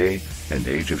 40K, and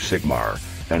Age of Sigmar,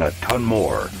 and a ton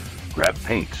more. Grab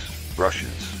paints,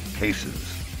 brushes, cases,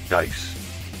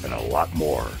 dice, and a lot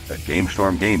more at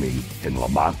GameStorm Gaming in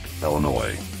Lamont,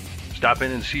 Illinois. Stop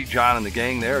in and see John and the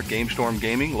gang there at GameStorm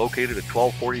Gaming, located at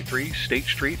 1243 State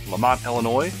Street, Lamont,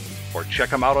 Illinois, or check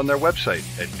them out on their website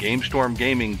at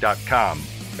GameStormGaming.com.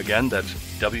 Again, that's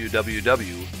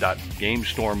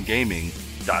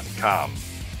www.GameStormGaming.com.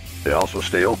 They also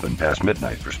stay open past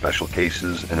midnight for special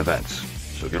cases and events.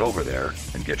 So get over there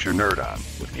and get your nerd on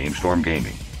with GameStorm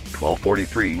Gaming,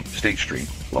 1243 State Street,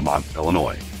 Lamont,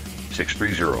 Illinois,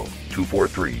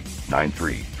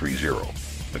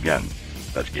 630-243-9330. Again,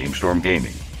 that's GameStorm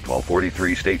Gaming,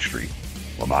 1243 State Street,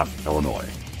 Lamont, Illinois.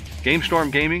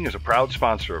 GameStorm Gaming is a proud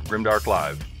sponsor of Grimdark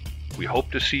Live. We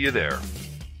hope to see you there.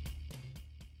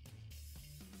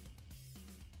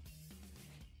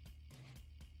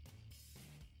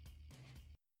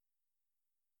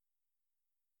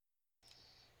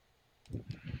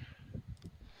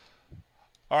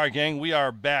 All right, gang, we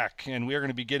are back, and we are going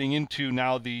to be getting into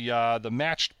now the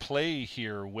matched play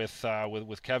here with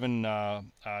Kevin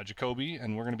Jacoby,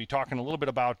 and we're going to be talking a little bit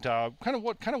about kind of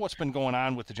what's been going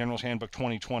on with the General's Handbook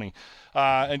 2020.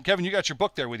 And Kevin, you got your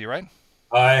book there with you, right?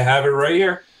 I have it right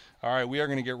here. All right, we are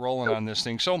going to get rolling on this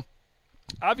thing. So,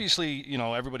 obviously,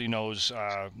 everybody knows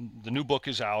the new book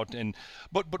is out,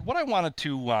 but what I wanted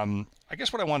to, I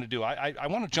guess what I wanted to do, I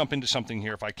want to jump into something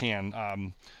here if I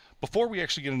can. before we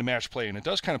actually get into match play, and it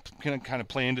does kind of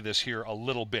play into this here a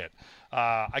little bit,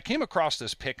 I came across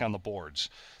this pick on the boards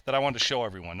that I wanted to show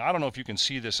everyone. I don't know if you can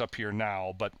see this up here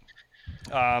now, but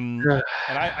and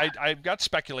I've got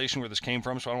speculation where this came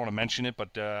from, so I don't want to mention it,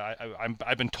 but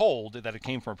I've been told that it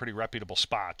came from a pretty reputable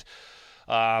spot.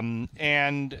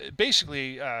 And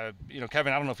basically,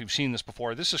 Kevin, I don't know if you've seen this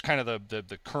before. This is kind of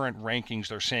the current rankings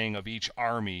they're saying of each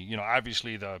army.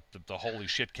 Obviously the holy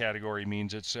shit category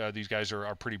means it's these guys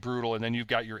are pretty brutal, and then you've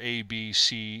got your A, B,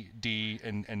 C, D,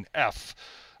 and F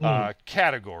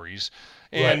categories.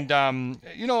 And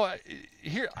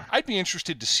here I'd be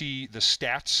interested to see the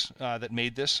stats that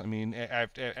made this. I mean,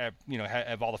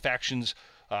 have all the factions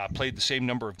played the same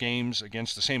number of games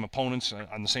against the same opponents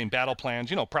on the same battle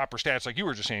plans, proper stats like you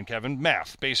were just saying, Kevin,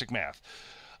 basic math.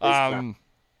 A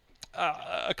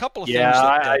couple of things.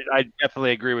 Yeah, I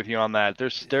definitely agree with you on that.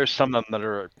 There's some of them that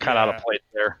are kind of out of place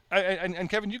there. And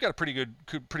Kevin, you got a pretty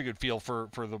good feel for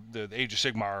the Age of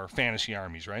Sigmar fantasy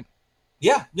armies, right?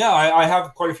 Yeah, I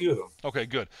have quite a few of them. Okay,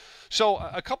 good. So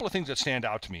a couple of things that stand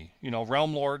out to me.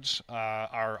 Realm Lords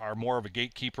are more of a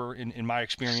gatekeeper in my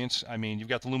experience. I mean, you've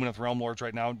got the Lumineth Realm Lords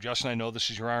right now. Justin, I know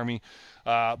this is your army,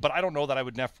 but I don't know that I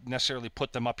would necessarily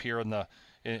put them up here in the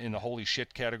holy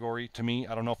shit category. To me,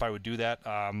 I don't know if I would do that.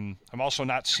 I'm also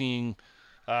not seeing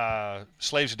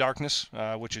Slaves of Darkness,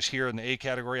 which is here in the A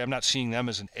category. I'm not seeing them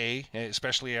as an A,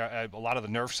 especially a lot of the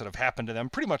nerfs that have happened to them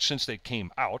pretty much since they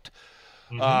came out.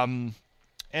 Mm-hmm.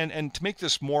 And to make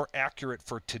this more accurate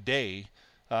for today,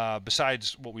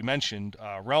 besides what we mentioned,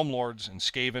 Realm Lords and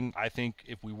Skaven, I think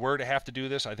if we were to have to do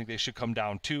this, I think they should come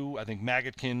down too. I think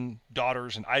Maggotkin,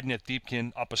 Daughters, and Idoneth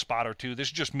Deepkin up a spot or two. This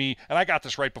is just me, and I got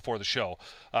this right before the show.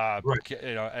 Right.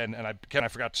 And I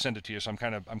forgot to send it to you, so I'm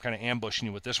kind of ambushing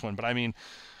you with this one. But I mean,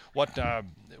 what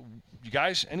you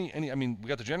guys? I mean, we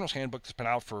got the General's Handbook that's been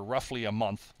out for roughly a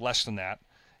month, less than that,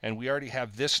 and we already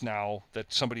have this now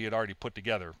that somebody had already put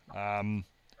together.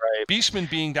 Right. Beastman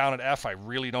being down at F, I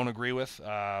really don't agree with.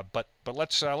 But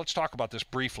let's talk about this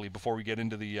briefly before we get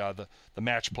into the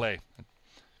match play.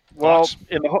 Well, Thoughts?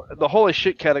 in the holy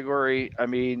shit category, I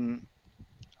mean,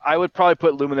 I would probably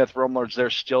put Lumineth Realm Lords there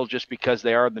still, just because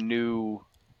they are the new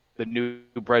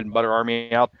bread and butter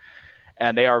army out,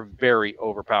 and they are very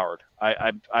overpowered.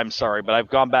 I'm sorry, but I've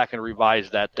gone back and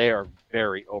revised that. They are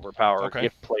very overpowered.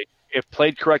 Okay. If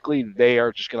played correctly, they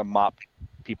are just going to mop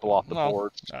people off the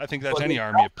board. I think that's any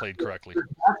army if played correctly.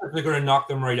 They're going to knock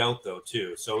them right out, though,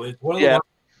 too. So it's one of the ones,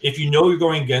 if you know you're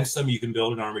going against them, you can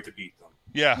build an army to beat them.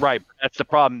 Yeah, right. That's the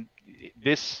problem.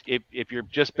 If you're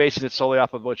just basing it solely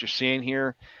off of what you're seeing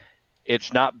here,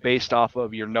 it's not based off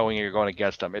of your knowing you're going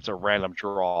against them. It's a random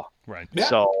draw. Right. Yeah.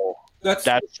 So that's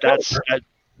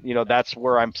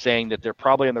where I'm saying that they're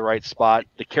probably in the right spot.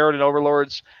 The Keratin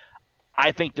Overlords,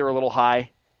 I think they're a little high.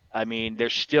 I mean,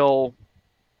 they're still.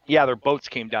 Yeah, their boats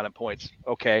came down in points,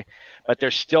 okay, but they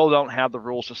still don't have the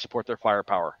rules to support their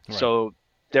firepower. Right. So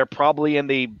they're probably in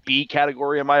the B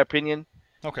category, in my opinion.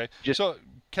 Okay. So,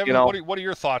 Kevin, what are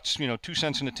your thoughts? 2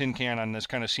 cents in a tin can on this,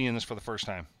 kind of seeing this for the first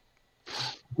time.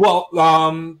 Well,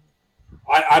 I'm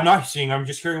not seeing. I'm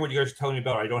just hearing what you guys are telling me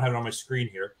about. I don't have it on my screen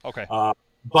here. Okay.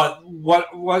 But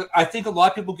what I think a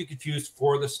lot of people get confused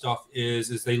for this stuff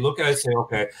is they look at it and say,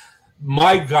 okay,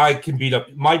 my guy can beat up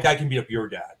your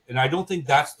dad. And I don't think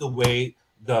that's the way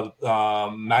the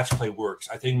match play works.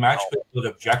 I think match play is about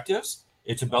objectives.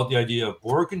 It's about the idea of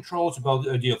board control. It's about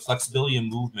the idea of flexibility and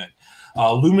movement.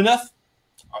 Lumineth,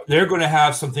 they're going to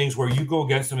have some things where you go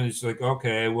against them and it's like,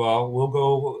 okay, well,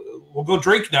 we'll go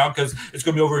drink now because it's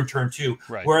going to be over in turn 2.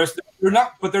 Right. Whereas they're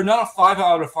not a 5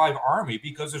 out of 5 army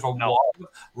because there's a lot of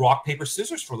rock, paper,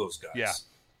 scissors for those guys.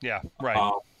 Yeah,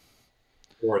 right.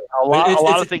 A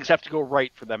lot of things have to go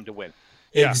right for them to win.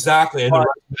 Exactly.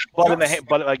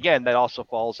 But again, that also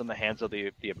falls in the hands of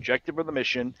the objective of the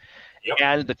mission,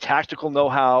 and the tactical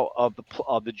know-how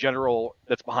of the general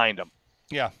that's behind them.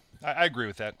 Yeah, I agree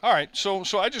with that. All right, so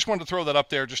I just wanted to throw that up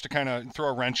there just to kind of throw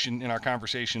a wrench in our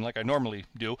conversation like I normally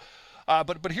do.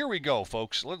 But here we go,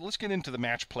 folks. Let's get into the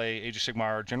match play, Age of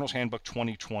Sigmar, General's Handbook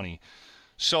 2020.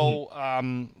 So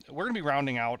we're going to be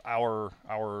rounding out our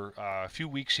few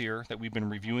weeks here that we've been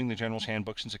reviewing the General's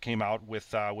Handbook since it came out with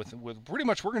pretty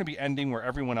much we're going to be ending where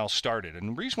everyone else started. And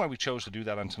the reason why we chose to do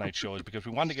that on tonight's show is because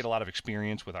we wanted to get a lot of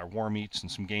experience with our war meets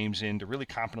and some games in to really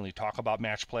competently talk about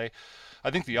match play. I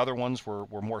think the other ones were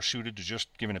more suited to just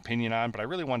give an opinion on, but I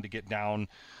really wanted to get down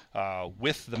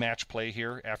with the match play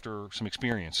here after some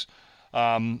experience.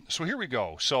 So here we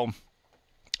go. So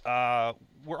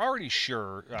we're already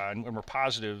sure, and we're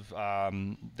positive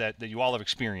that you all have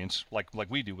experience, like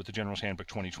we do with the General's Handbook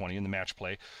 2020 and the match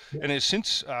play. And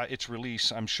since its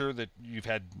release, I'm sure that you've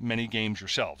had many games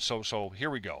yourselves. So here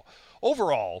we go.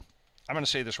 Overall, I'm going to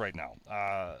say this right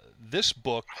now. This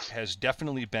book has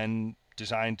definitely been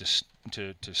designed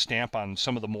to stamp on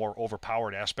some of the more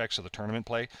overpowered aspects of the tournament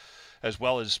play, as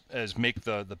well as make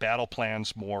the battle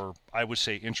plans more, I would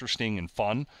say, interesting and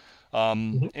fun.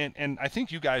 And I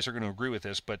think you guys are going to agree with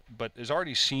this, but as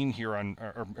already seen here on,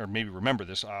 or maybe remember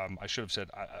this, I should have said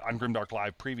on Grimdark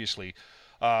Live previously,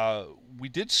 we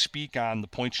did speak on the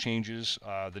points changes,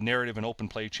 the narrative and open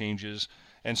play changes,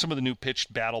 and some of the new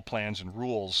pitched battle plans and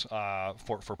rules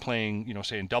for playing,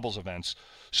 say, in doubles events.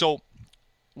 So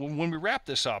when we wrap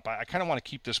this up, I kind of want to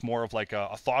keep this more of like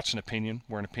a thoughts and opinion.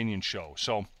 We're an opinion show.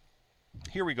 So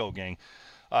here we go, gang.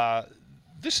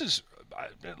 This is,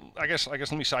 I guess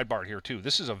let me sidebar here too.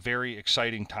 This is a very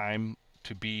exciting time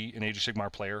to be an Age of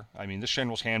Sigmar player. I mean, this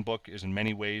General's Handbook is in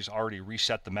many ways already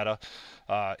reset the meta.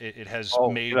 It has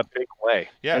made in a big way.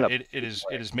 Yeah, it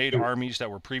has made armies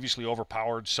that were previously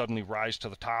overpowered suddenly rise to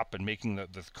the top, and making the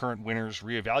current winners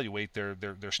reevaluate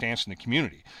their stance in the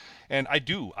community. And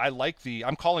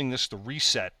I'm calling this the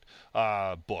reset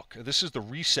book. This is the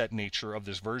reset nature of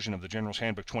this version of the General's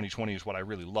Handbook 2020 is what I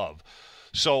really love.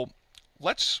 So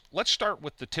let's start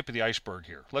with the tip of the iceberg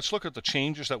here. Let's look at the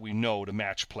changes that we know to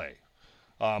match play.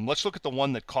 Let's look at the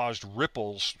one that caused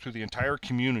ripples through the entire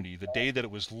community the day that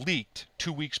it was leaked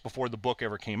 2 weeks before the book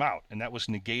ever came out, and that was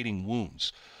negating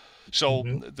wounds. So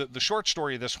the short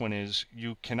story of this one is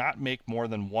you cannot make more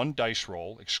than one dice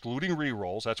roll, excluding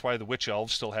re-rolls. That's why the Witch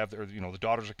Elves still have their, the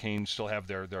Daughters of Cain still have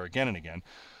their again and again.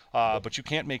 But you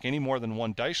can't make any more than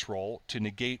one dice roll to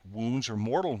negate wounds or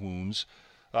mortal wounds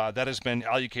that has been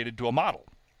allocated to a model.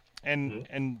 And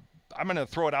I'm going to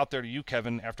throw it out there to you,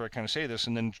 Kevin, after I kind of say this,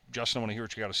 and then Justin, I want to hear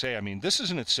what you got to say. I mean, this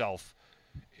is in itself,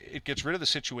 it gets rid of the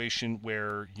situation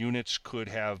where units could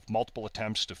have multiple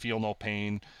attempts to feel no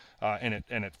pain, and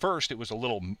at first it was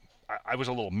I was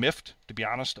a little miffed, to be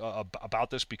honest, about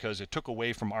this, because it took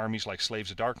away from armies like Slaves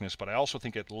of Darkness, but I also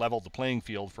think it leveled the playing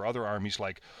field for other armies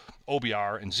like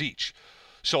OBR and Zeech.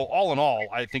 So all in all,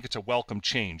 I think it's a welcome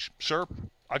change. Sir,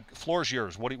 floor is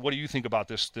yours. What do you think about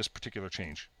this particular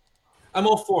change? I'm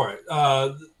all for it.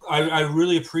 I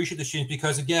really appreciate the change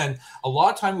because, again, a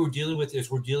lot of time we're dealing with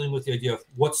the idea of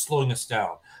what's slowing us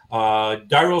down.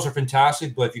 Die rolls are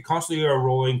fantastic, but if you constantly are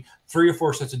rolling 3 or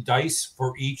 4 sets of dice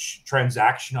for each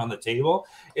transaction on the table,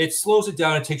 it slows it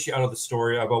down and takes you out of the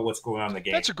story about what's going on in the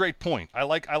game. That's a great point. I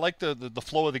like the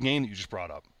flow of the game that you just brought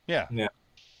up. Yeah.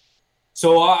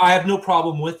 So I have no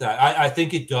problem with that. I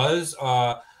think it does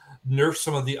nerf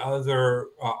some of the other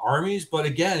armies, but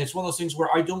again, it's one of those things where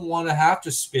I don't want to have to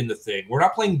spin the thing. We're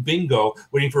not playing bingo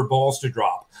waiting for balls to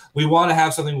drop. We want to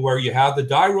have something where you have the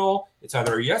die roll, it's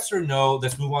either a yes or no,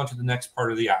 let's move on to the next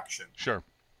part of the action. Sure.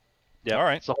 Yeah. All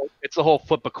right. It's a whole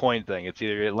flip a coin thing. It's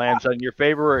either it lands in your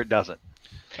favor or it doesn't.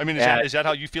 I mean, is that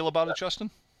how you feel about it, Justin?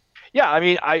 Yeah, I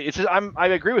mean, I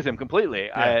agree with him completely.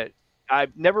 Yeah.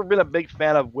 I've never been a big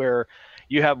fan of where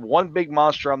you have one big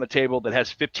monster on the table that has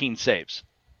 15 saves.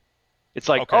 It's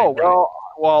like,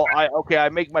 okay, I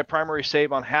make my primary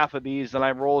save on half of these, then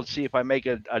I roll to see if I make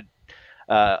a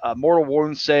mortal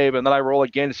wound save, and then I roll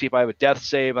again to see if I have a death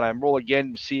save, and I roll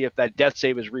again to see if that death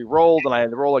save is re-rolled, and I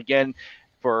roll again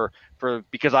for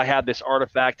because I have this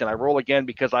artifact, and I roll again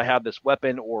because I have this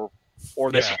weapon or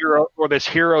this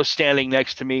hero standing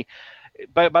next to me.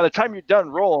 By the time you're done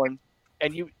rolling,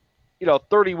 and you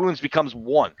 30 wounds becomes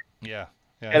 1. Yeah.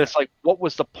 Yeah. And it's like, what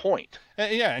was the point?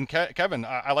 Yeah, and Kevin,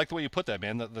 I like the way you put that,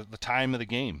 man. The time of the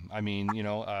game. I mean,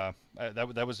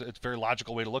 it's a very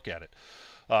logical way to look at it.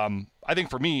 I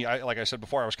think for me, like I said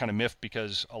before, I was kind of miffed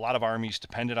because a lot of armies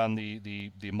depended on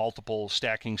the multiple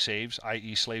stacking saves,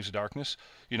 i.e., Slaves of Darkness.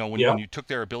 When you took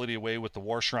their ability away with the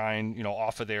War Shrine,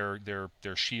 off of their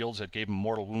shields that gave them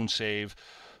mortal wound save.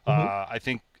 I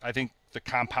think the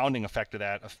compounding effect of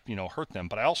that, hurt them.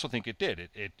 But I also think it did.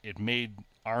 It made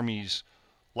armies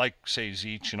like, say,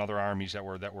 Zeech and other armies that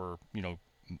were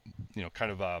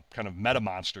kind of meta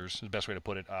monsters is the best way to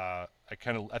put it. I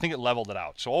think it leveled it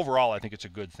out. So overall, I think it's a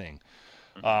good thing.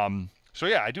 So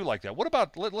yeah, I do like that. What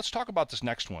about let's talk about this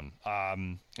next one.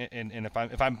 And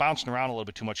if I'm bouncing around a little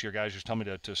bit too much here, guys, just tell me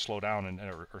to slow down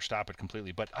or stop it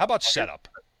completely. But how about setup?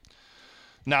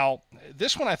 Now,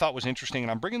 this one I thought was interesting,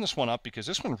 and I'm bringing this one up because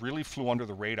this one really flew under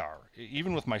the radar,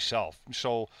 even with myself.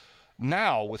 So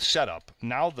now with setup,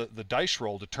 the dice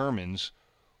roll determines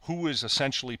who is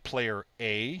essentially player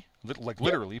A, like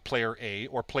literally player A,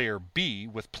 or player B,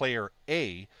 with player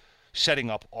A setting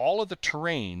up all of the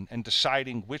terrain and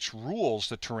deciding which rules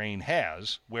the terrain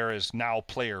has, whereas now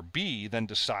player B then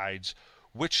decides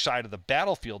which side of the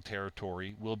battlefield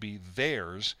territory will be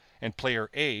theirs, and player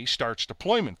A starts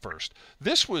deployment first.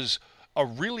 This was a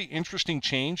really interesting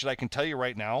change that I can tell you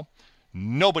right now,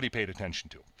 nobody paid attention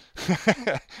to.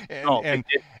 and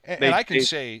I can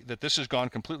say that this has gone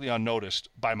completely unnoticed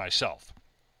by myself.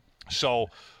 So,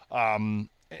 and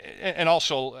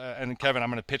also, and Kevin, I'm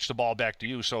going to pitch the ball back to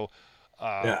you. So,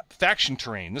 faction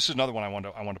terrain. This is another one I want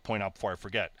to point out before I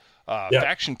forget.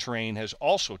 Faction terrain has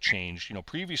also changed. You know,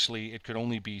 previously it could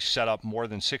only be set up more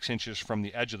than 6 inches from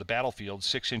the edge of the battlefield,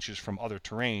 6 inches from other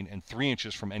terrain, and 3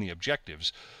 inches from any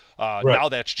objectives. Now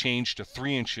that's changed to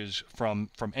 3 inches from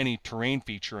any terrain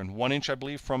feature and 1 inch, I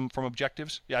believe, from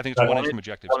objectives. Yeah, I think it's 1 inch from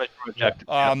objectives. 1 inch from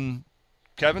objectives.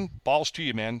 Kevin, balls to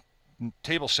you, man.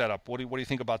 Table setup. What do you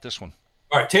think about this one?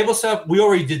 All right, table setup. We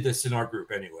already did this in our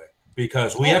group anyway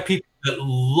because we have people that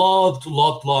loved.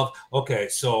 Okay,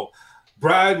 so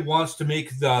Brad wants to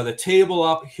make the table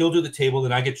up. He'll do the table,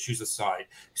 then I get to choose a side.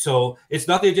 So it's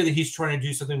not the idea that he's trying to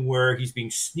do something where he's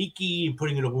being sneaky and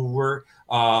putting it over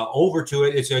to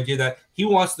it. It's the idea that he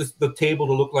wants the table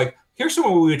to look like, here's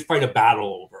somewhere we would fight a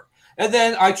battle over. And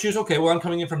then I choose, okay, well, I'm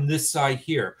coming in from this side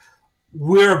here.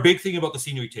 We're a big thing about the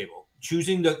scenery table.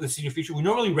 Choosing the scenery feature. We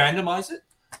normally randomize it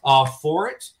for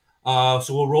it. So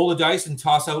we'll roll the dice and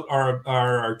toss out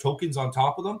our tokens on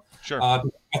top of them. Sure. I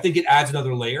think it adds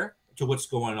another layer to what's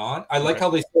going on. I like how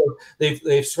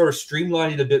they've sort of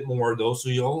streamlined it a bit more though, so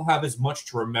you don't have as much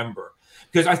to remember.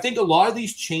 Because I think a lot of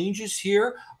these changes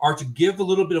here are to give a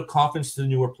little bit of confidence to the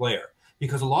newer player.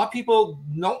 Because a lot of people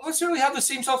don't necessarily have the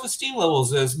same self-esteem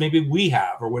levels as maybe we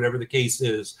have, or whatever the case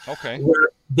is. Okay. Where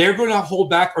they're going to hold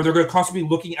back, or they're going to constantly be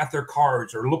looking at their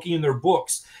cards or looking in their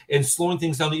books and slowing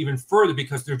things down even further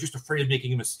because they're just afraid of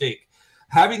making a mistake.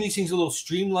 Having these things a little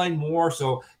streamlined more.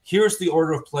 So here's the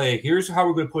order of play. Here's how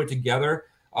we're going to put it together.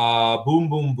 Boom,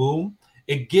 boom, boom.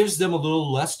 It gives them a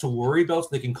little less to worry about so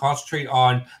they can concentrate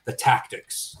on the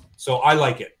tactics. So I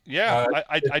like it. Yeah,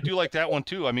 I do like that one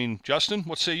too. I mean, Justin,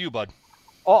 what say you, bud?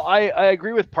 Oh, I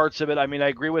agree with parts of it. I mean, I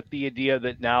agree with the idea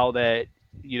that now that,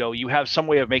 you know, you have some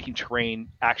way of making terrain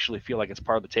actually feel like it's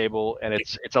part of the table, and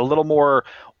it's a little more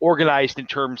organized in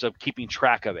terms of keeping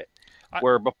track of it.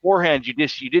 Where beforehand you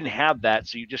didn't have that,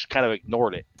 so you just kind of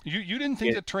ignored it. You didn't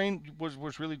think that terrain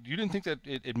was really, you didn't think that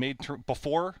it made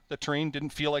before the terrain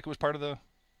didn't feel like it was part of the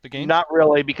game? Not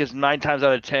really, because 9 times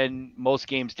out of 10, most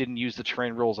games didn't use the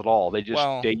terrain rules at all. They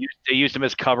just they used them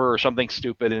as cover or something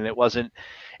stupid, and it wasn't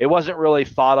really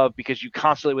thought of because you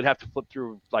constantly would have to flip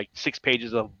through like 6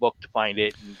 pages of a book to find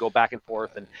it and go back and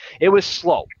forth, and it was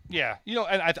slow. Yeah, you know,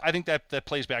 and I think that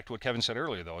plays back to what Kevin said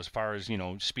earlier, though, as far as, you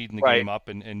know, speeding the game up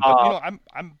and but, you know,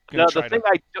 I'm gonna try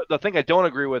the thing I don't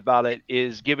agree with about it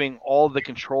is giving all the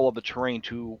control of the terrain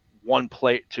to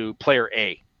player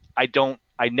A.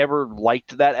 I never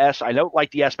liked that. I don't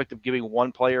like the aspect of giving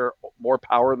one player more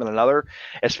power than another,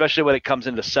 especially when it comes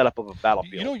into setup of a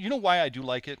battlefield. You know why I do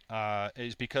like it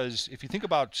is because if you think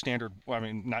about standard, well, I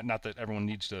mean, not that everyone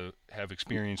needs to have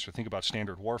experience or think about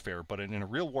standard warfare, but in a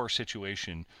real war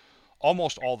situation,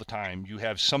 almost all the time you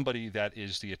have somebody that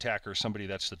is the attacker, somebody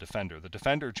that's the defender. The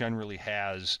defender generally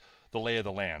has the lay of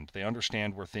the land. They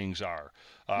understand where things are.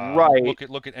 Right.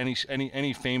 Look at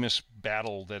any famous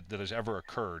battle that has ever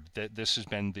occurred. That this has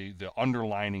been the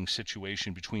underlining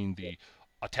situation between the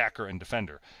attacker and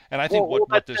defender. And I think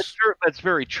that's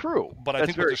very true. But I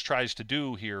think what this tries to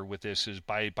do here with this is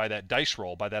by that dice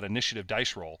roll, by that initiative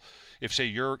dice roll, if say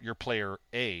you're player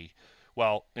A,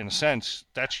 well, in a sense,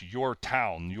 that's your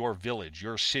town, your village,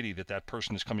 your city that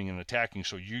person is coming in and attacking.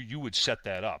 So you would set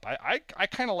that up. I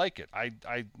kind of like it.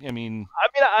 I mean,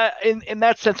 in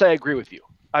that sense, I agree with you.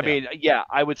 I mean, yeah,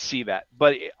 I would see that.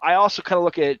 But I also kind of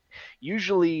look at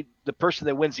usually the person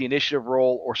that wins the initiative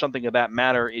roll or something of that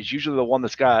matter is usually the one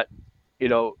that's got, you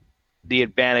know, the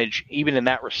advantage. Even in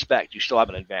that respect, you still have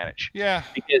an advantage. Yeah.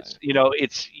 Because, you know,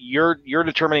 it's you're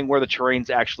determining where the terrain's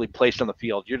actually placed on the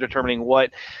field. You're determining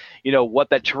what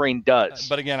that terrain does.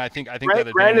 But again, I think that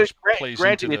advantage plays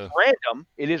into the... it's random.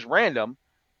 It is random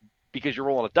because you're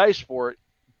rolling a dice for it.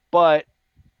 But,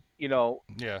 you know...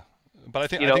 Yeah. But I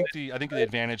think the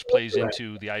advantage plays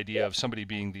into the idea of somebody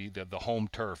being the home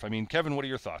turf. I mean, Kevin, what are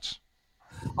your thoughts?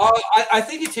 I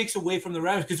think it takes away from the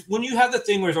rounds because when you have the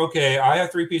thing where it's okay, I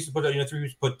have 3 pieces put down, 3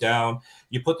 pieces put down,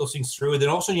 you put those things through, and then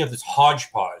all of a sudden you have this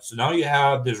hodgepodge. So now you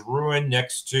have this ruin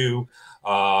next to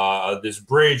this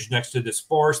bridge next to this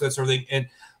forest, that sort of thing. And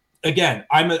again,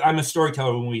 I'm a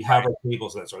storyteller when we have our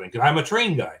tables, that sort of thing, because I'm a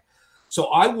train guy. So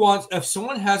I want, if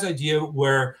someone has an idea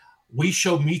where we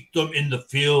shall meet them in the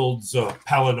fields of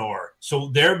Pelennor. So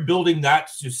they're building that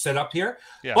to set up here.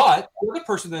 Yeah. But the other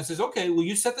person then says, okay, well,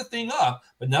 you set the thing up,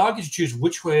 but now I get to choose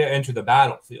which way I enter the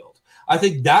battlefield. I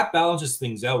think that balances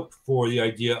things out for the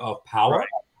idea of power. Right.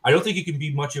 I don't think you can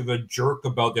be much of a jerk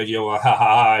about the idea, well,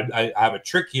 I have a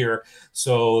trick here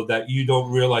so that you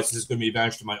don't realize this is going to be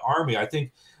advantage to my army. I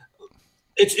think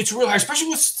it's real, especially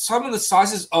with some of the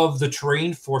sizes of the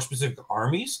terrain for specific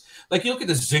armies. Like you look at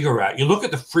the ziggurat, you look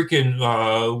at the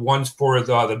freaking ones for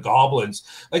the goblins.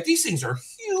 Like these things are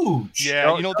huge. Yeah,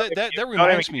 that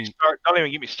reminds me. Don't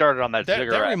even get me started on that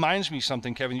ziggurat. That reminds me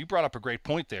something, Kevin. You brought up a great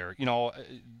point there.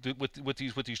 With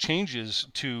these changes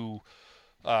to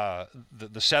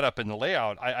the setup and the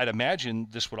layout, I'd imagine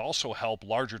this would also help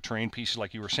larger terrain pieces,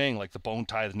 like you were saying, like the Bone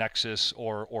Tithe Nexus,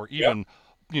 or even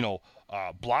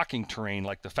blocking terrain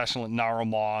like the Fessalent Narrow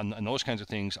and those kinds of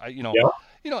things.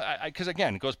 Because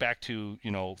again, it goes back to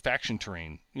faction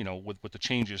terrain. With the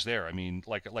changes there. I mean,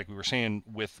 like we were saying,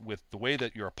 with the way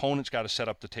that your opponent's got to set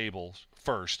up the tables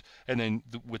first, and then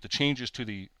with the changes to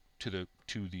the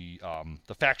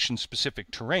faction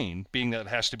specific terrain, being that it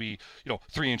has to be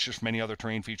 3 inches from any other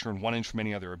terrain feature and 1 inch from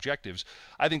any other objectives.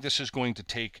 I think this is going to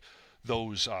take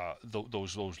those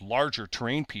larger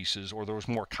terrain pieces, or those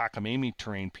more cockamamie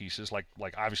terrain pieces, like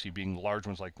obviously being the large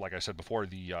ones, like I said before,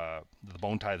 the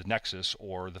Bone Tithe Nexus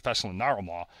or the Fessalent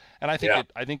Narrow, and I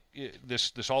think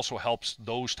this also helps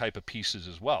those type of pieces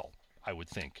as well. I would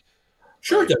think.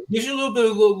 Sure, it gives you a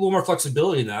little more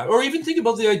flexibility in that, or even think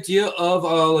about the idea of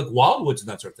like wildwoods and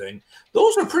that sort of thing.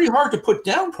 Those are pretty hard to put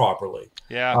down properly.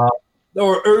 Yeah.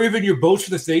 Or even your boats for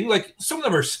the thing. Like some of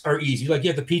them are easy. Like you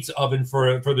have the pizza oven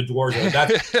for the dwarves.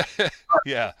 That's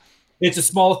yeah. It's a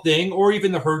small thing, or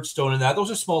even the herdstone and that.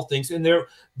 Those are small things, and they're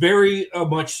very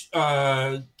much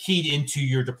keyed into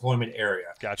your deployment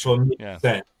area. Gotcha. So it makes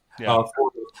sense. Yeah.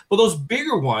 But those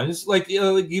bigger ones, like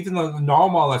even the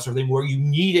normal, that sort of thing, where you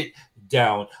need it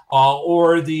down,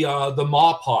 or the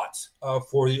maw pots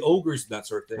for the ogres and that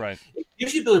sort of thing. Right. It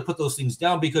gives you the ability to put those things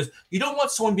down, because you don't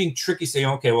want someone being tricky, saying,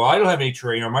 okay, well, I don't have any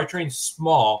terrain, or my terrain's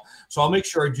small, so I'll make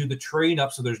sure I do the terrain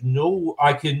up so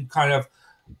I can kind of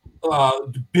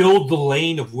build the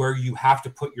lane of where you have to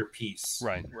put your piece.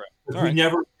 Right. We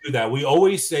never do that. We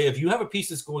always say, if you have a piece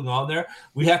that's going on there,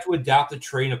 we have to adapt the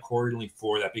terrain accordingly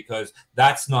for that, because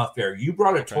that's not fair. You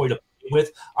brought a toy to play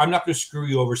with. I'm not going to screw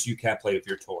you over so you can't play with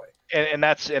your toy. And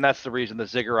that's the reason the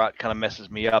ziggurat kind of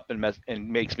messes me up and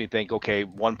makes me think, okay,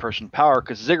 one person power,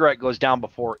 because ziggurat goes down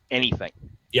before anything.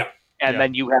 Yeah. And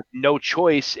then you have no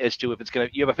choice as to if it's going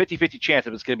to, you have a 50-50 chance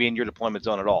if it's going to be in your deployment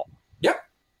zone at all. Yeah.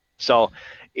 So,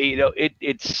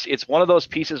 it's one of those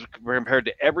pieces compared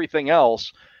to everything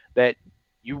else that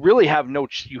you really have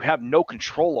no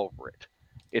control over it.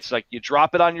 It's like you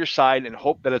drop it on your side and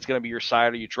hope that it's going to be your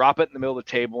side, or you drop it in the middle of the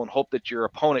table and hope that your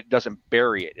opponent doesn't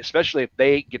bury it, especially if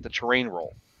they get the terrain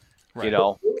roll. Right.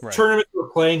 Tournament we're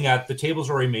playing at, the table's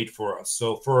already made for us.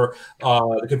 So for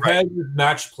the competitive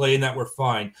match play, and that we're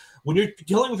fine. When you're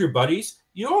dealing with your buddies,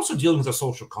 you're also dealing with a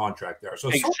social contract there. So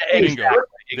there you go.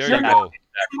 You're not going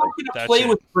to play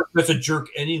with a person that's a jerk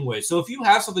anyway. So if you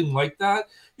have something like that,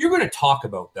 you're going to talk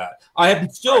about that. You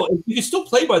can still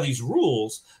play by these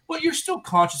rules, but you're still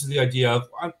conscious of the idea of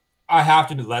I have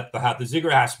to let the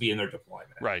ziggurat has to be in their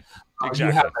deployment. Right.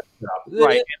 Exactly.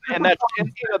 Right. And that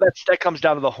comes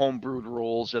down to the homebrewed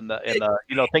rules and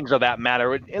the things of that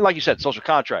matter. And like you said, social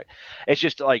contract. It's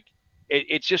just like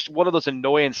it's just one of those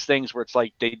annoyance things where it's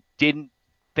like they didn't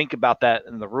think about that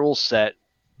in the rules set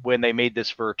when they made this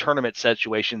for tournament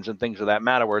situations and things of that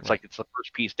matter, where it's like it's the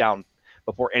first piece down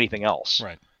before anything else.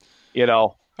 Right.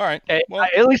 All right. Well,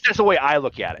 at least that's the way I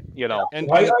look at it.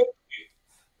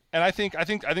 And I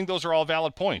think those are all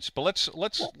valid points. But let's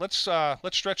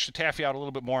stretch the taffy out a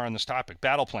little bit more on this topic.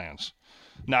 Battle plans.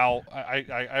 Now,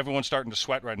 everyone's starting to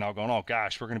sweat right now, going, "Oh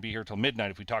gosh, we're going to be here till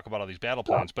midnight if we talk about all these battle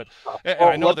plans." But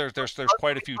I know there's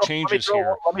quite a few changes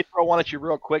here. Let me throw one at you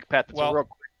real quick, Pat.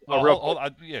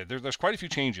 There's quite a few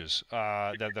changes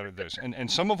that are this,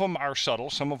 and some of them are subtle,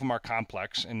 some of them are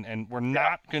complex, and we're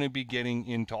not going to be getting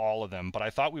into all of them. But I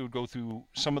thought we would go through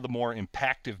some of the more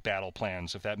impactive battle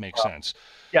plans, if that makes sense.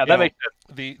 Yeah, that makes sense.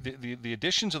 The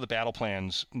additions of the battle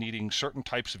plans needing certain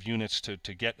types of units to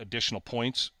get additional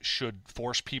points should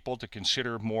force people to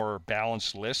consider more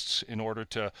balanced lists in order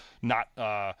to not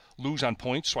lose on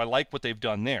points. So I like what they've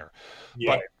done there.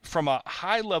 Yeah. But from a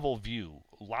high-level view,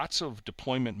 lots of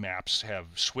deployment maps have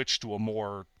switched to a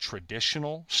more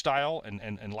traditional style,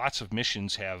 and lots of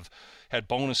missions have had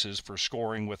bonuses for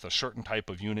scoring with a certain type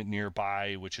of unit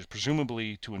nearby, which is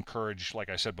presumably to encourage, like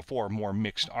I said before, more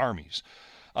mixed armies.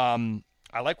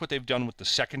 I like what they've done with the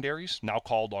secondaries, now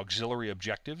called auxiliary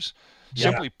objectives.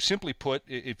 Yeah. Simply put,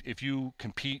 if you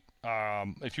complete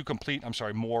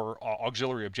more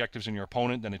auxiliary objectives in your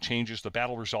opponent, then it changes the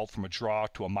battle result from a draw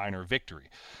to a minor victory.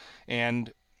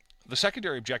 And the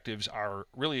secondary objectives are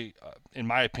really, in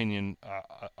my opinion,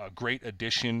 a great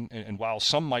addition. And while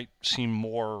some might seem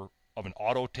more of an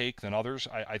auto take than others,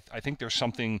 I think there's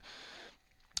something.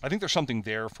 I think there's something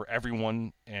there for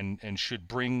everyone, and should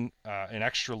bring an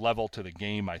extra level to the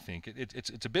game. I think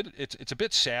it's a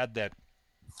bit sad that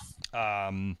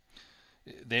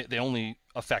they only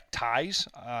affect ties.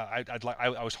 I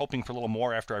was hoping for a little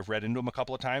more after I've read into them a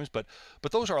couple of times, but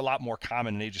those are a lot more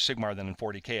common in Age of Sigmar than in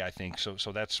 40K, I think. So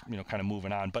that's kind of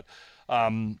moving on. But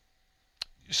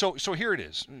so here it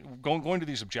is, going to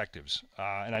these objectives,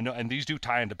 and I know, and these do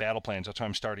tie into battle plans. That's why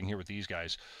I'm starting here with these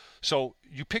guys. So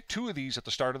you pick 2 of these at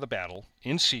the start of the battle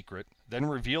in secret, then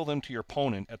reveal them to your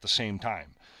opponent at the same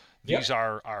time. These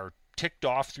are ticked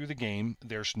off through the game.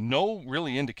 There's no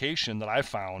really indication that I've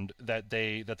found that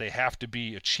they have to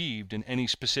be achieved in any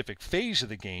specific phase of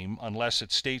the game, unless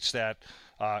it states that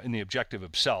in the objective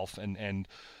itself. And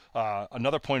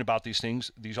another point about these things,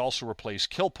 these also replace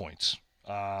kill points.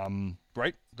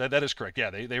 Right? That is correct. Yeah,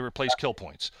 they replace kill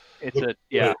points.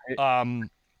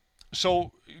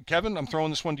 So, Kevin, I'm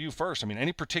throwing this one to you first. I mean,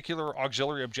 any particular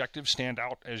auxiliary objectives stand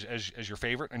out as your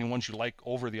favorite? Any ones you like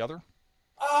over the other?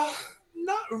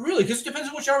 Not really, because it depends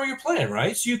on which army you're playing,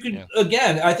 right? So you can,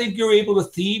 again, I think you're able to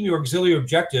theme your auxiliary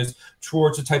objectives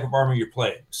towards the type of army you're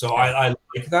playing. So I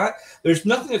like that. There's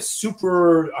nothing that's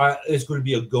super is going to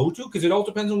be a go-to, because it all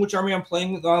depends on which army I'm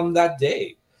playing on that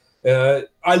day.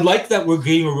 I like that we're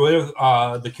getting rid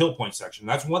of the kill point section.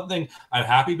 That's one thing I'm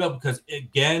happy about, because,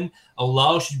 again,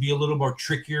 allows you to be a little more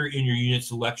trickier in your unit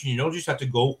selection. You don't just have to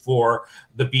go for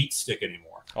the beat stick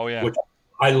anymore. Oh, yeah. Which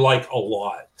I like a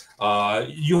lot.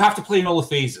 You have to play in all the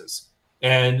phases.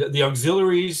 And the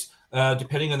auxiliaries,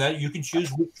 depending on that, you can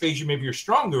choose which phase you're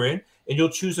stronger in, and you'll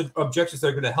choose objectives that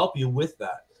are going to help you with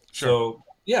that. Sure. So,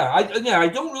 I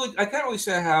can't really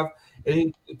say I have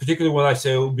any particular one I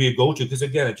say would be a go-to, because,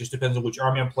 again, it just depends on which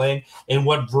army I'm playing and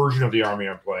what version of the army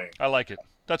I'm playing. I like it.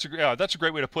 That's a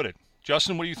great way to put it.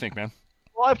 Justin, what do you think, man?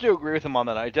 Well, I have to agree with him on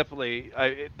that.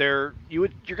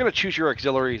 You're going to choose your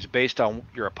auxiliaries based on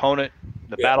your opponent,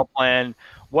 the battle plan,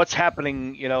 what's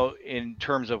happening, in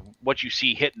terms of what you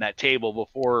see hitting that table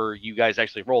before you guys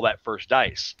actually roll that first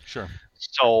dice. Sure.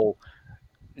 So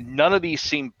none of these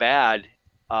seem bad.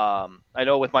 I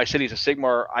know with my Cities of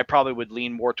Sigmar, I probably would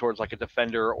lean more towards like a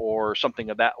defender or something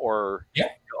of that, or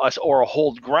a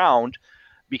hold ground,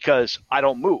 because I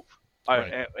don't move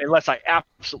unless I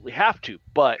absolutely have to.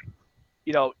 But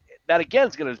that again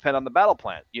is going to depend on the battle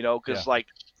plan. Because like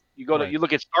you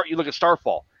look at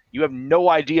Starfall, you have no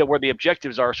idea where the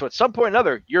objectives are. So at some point or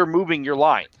another, you're moving your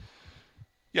line.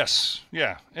 Yes,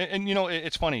 yeah, and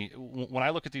it's funny when I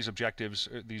look at these objectives,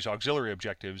 these auxiliary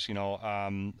objectives.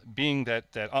 Being that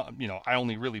I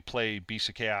only really play Beasts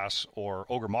of Chaos or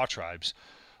Ogre Maw tribes.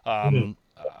 I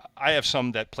have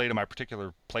some that play to my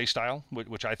particular play style,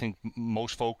 which I think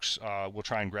most folks will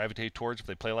try and gravitate towards if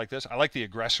they play like this. I like the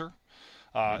aggressor.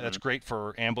 That's great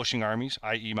for ambushing armies,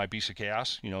 i.e. my Beasts of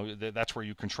Chaos. That's where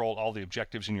you control all the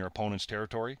objectives in your opponent's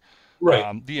territory.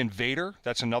 Right. The invader,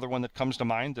 that's another one that comes to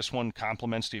mind. This one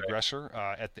complements the aggressor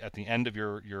at the end of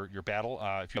your battle.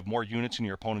 If you have more units in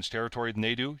your opponent's territory than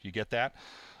they do, you get that.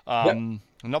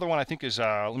 Another one I think is,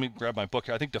 let me grab my book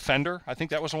here. I think Defender. I think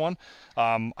that was the one.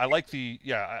 I like the,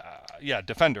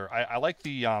 Defender. I like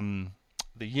the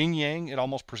yin yang it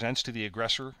almost presents to the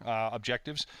aggressor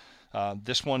objectives.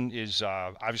 This one is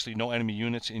obviously no enemy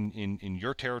units in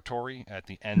your territory at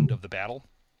the end of the battle.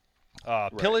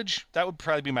 Pillage, that would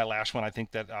probably be my last one. I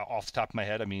think that off the top of my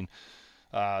head. I mean,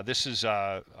 this is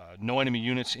no enemy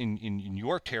units in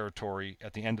your territory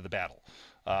at the end of the battle.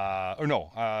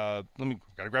 Gotta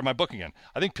grab my book again.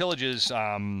 I think Pillage is.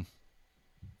 All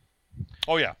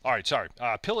right, sorry.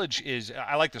 Pillage is.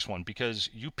 I like this one because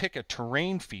you pick a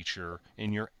terrain feature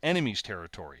in your enemy's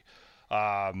territory,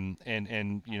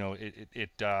 it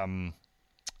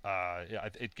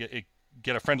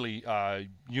get a friendly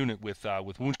unit with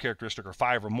wounds characteristic or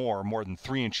 5 or more than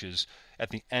 3 inches at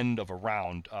the end of a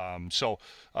round. So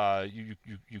you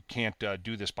can't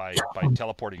do this by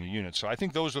teleporting a unit. So I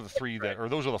think those are the 4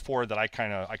 that I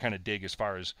kind of dig as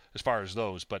far as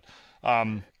those. But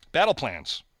battle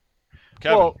plans,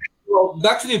 Kevin. Well,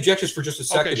 back to the objectives for just a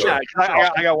second. Okay, sure.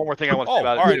 I got one more thing I want to say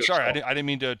about it. All right, sorry, I didn't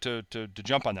mean to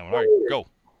jump on that one. All right, go.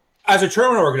 As a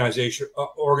tournament organizer,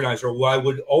 what I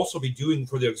would also be doing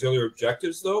for the auxiliary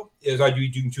objectives, though, is I'd be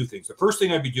doing 2 things. The first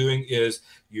thing I'd be doing is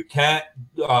you can't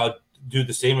do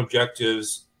the same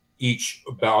objectives each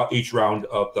round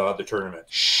of the tournament.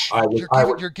 Shh,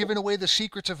 you're giving away the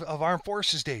secrets of Armed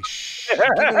Forces Day. Shh,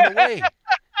 you're giving it away.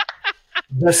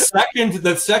 The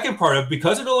second part of,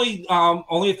 because it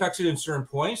only affects it in certain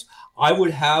points, I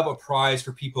would have a prize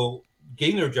for people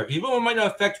getting their objective. Even though it might not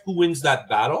affect who wins that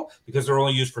battle, because they're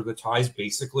only used for the ties,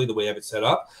 basically, the way I have it set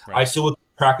up. Right. I still would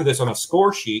track of this on a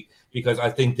score sheet, because I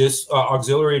think this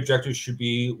auxiliary objective should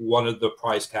be one of the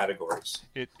prize categories.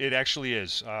 It actually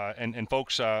is. And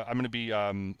folks, I'm going to be,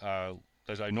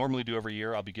 as I normally do every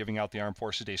year, I'll be giving out the Armed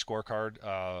Forces Day scorecard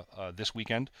this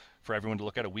weekend for everyone to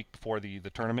look at a week before the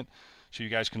tournament, so you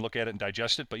guys can look at it and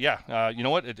digest it. But yeah, you know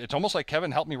what? It's almost like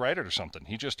Kevin helped me write it or something.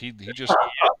 He just Yep.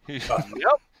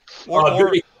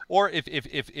 Or if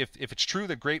it's true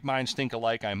that great minds think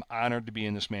alike, I'm honored to be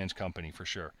in this man's company for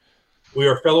sure. We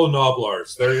are fellow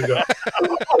Noblars. There you go.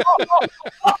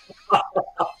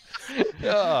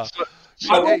 Yeah.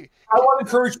 I want to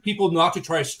encourage people not to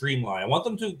try to streamline. I want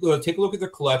them to take a look at their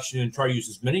collection and try to use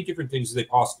as many different things as they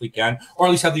possibly can, or at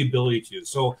least have the ability to.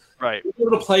 So, right, being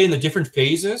able to play in the different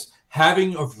phases,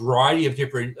 having a variety of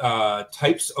different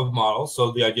types of models.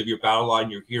 So the idea of your battle line,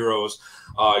 your heroes,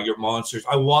 your monsters.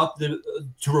 I want them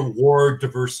to reward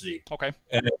diversity. Okay.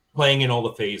 And playing in all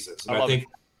the phases. And I think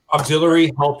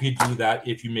auxiliary help you do that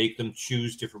if you make them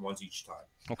choose different ones each time.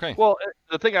 Okay. Well,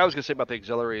 the thing I was going to say about the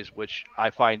auxiliaries, which I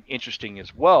find interesting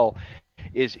as well,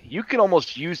 is you can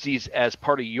almost use these as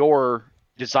part of your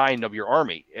design of your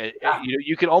army.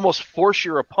 You can almost force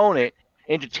your opponent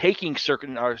into taking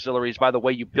certain auxiliaries by the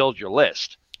way you build your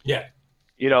list. Yeah.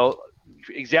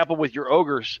 Example with your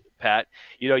ogres, Pat.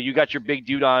 You got your big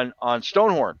dude on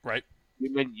Stonehorn. Right.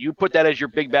 You put that as your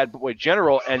big bad boy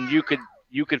general, and you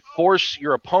could force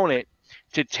your opponent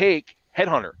to take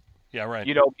Headhunter. Yeah, right.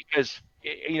 Because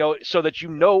so that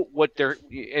what they're, and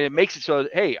it makes it so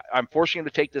that, hey, I'm forcing him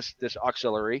to take this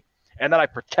auxiliary, and then I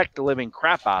protect the living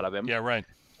crap out of him. Yeah, right.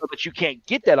 So that you can't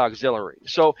get that auxiliary.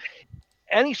 So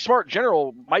any smart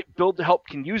general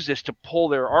can use this to pull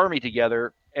their army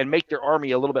together and make their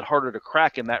army a little bit harder to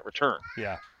crack in that return.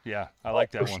 Yeah, I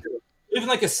like that one. Even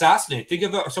like Assassinate. Think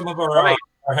of some of our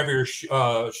heavier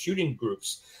shooting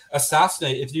groups.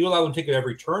 Assassinate, if you allow them to take it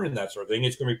every turn and that sort of thing,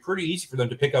 it's going to be pretty easy for them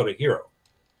to pick out a hero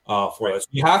for us.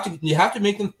 You have to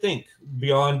make them think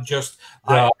beyond just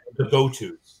the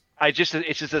go-tos. It's just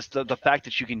the fact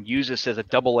that you can use this as a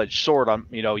double-edged sword.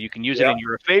 You can use it in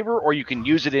your favor, or you can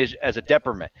use it as a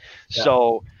detriment. Yeah.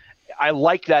 So I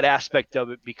like that aspect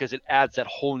of it, because it adds that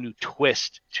whole new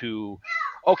twist to,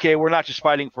 okay, we're not just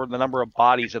fighting for the number of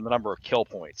bodies and the number of kill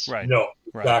points. Right. No,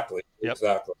 exactly. Right. Yep.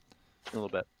 Exactly. A little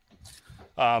bit.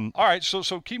 All right, so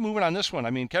keep moving on this one.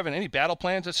 I mean, Kevin, any battle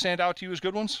plans that stand out to you as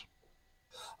good ones?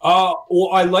 Well,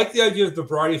 I like the idea of the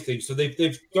variety of things. So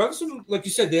they've done some, like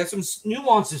you said, they have some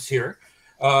nuances here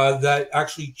that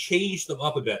actually change them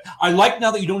up a bit. I like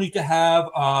now that you don't need to have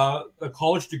a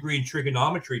college degree in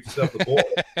trigonometry to set up the board.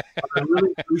 I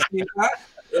really appreciate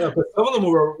that. But some of them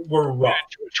were rough.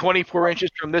 24 inches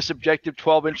from this objective,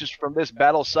 12 inches from this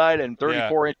battle side, and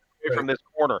 34 inches from this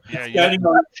corner. Standing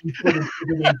on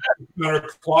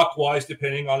clockwise,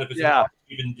 depending on if it's an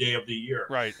even day of the year.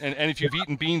 Right, and if you've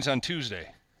eaten beans on Tuesday.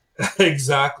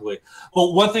 Exactly.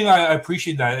 Well, one thing I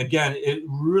appreciate that, again, it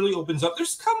really opens up.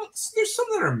 There's some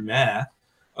that are meh,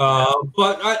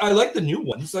 but I like the new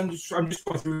ones. I'm just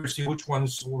going through to see which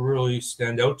ones will really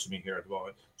stand out to me here at the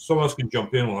moment. Someone else can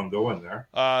jump in while I'm going there.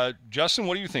 Justin,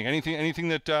 what do you think? Anything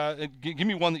that give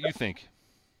me one that you think.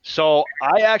 So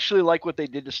I actually like what they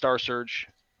did to Star Surge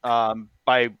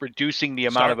by reducing the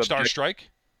amount of Star Strike.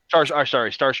 Star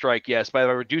Strike. Yes, by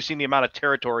reducing the amount of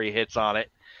territory hits on it,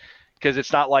 because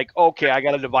it's not like, okay, I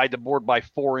got to divide the board by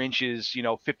 4 inches,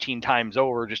 15 times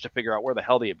over just to figure out where the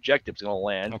hell the objective's going to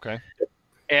land. Okay.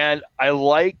 And I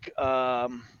like, I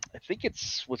think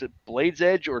was it Blade's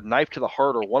Edge or Knife to the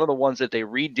Heart, or one of the ones that they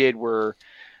redid where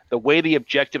the way the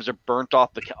objectives are burnt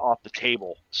off the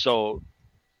table. So.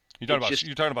 You're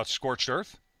talking about Scorched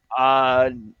Earth? I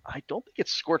don't think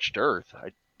it's Scorched Earth.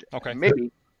 Okay.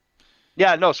 Maybe.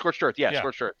 Yeah, no, Scorched Earth. Yeah,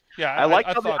 Scorched Earth. Yeah, I like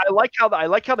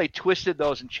how they twisted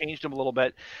those and changed them a little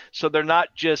bit, so they're not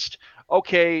just,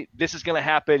 okay, this is going to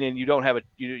happen and you don't have it.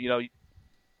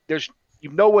 There's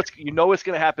what's going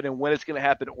to happen and when it's going to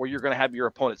happen, or you're going to have your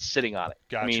opponent sitting on it.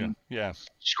 Gotcha. I mean, yeah.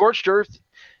 Scorched Earth,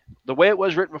 the way it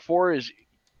was written before is,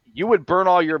 you would burn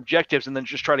all your objectives and then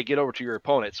just try to get over to your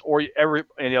opponents, or I think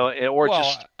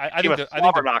the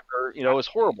knocker, is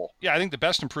horrible. Yeah, I think the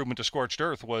best improvement to Scorched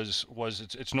Earth was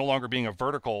it's no longer being a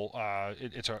vertical.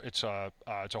 It's a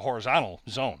horizontal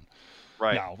zone.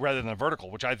 Right now, rather than a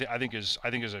vertical, which I think is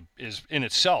in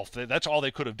itself, that's all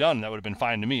they could have done. That would have been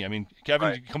fine to me. I mean,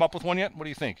 Kevin, did you come up with one yet? What do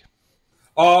you think?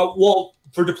 Well,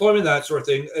 for deployment, that sort of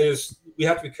thing is we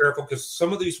have to be careful because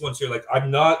some of these ones here, like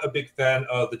I'm not a big fan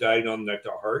of the diagonal neck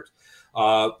to heart.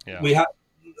 We have.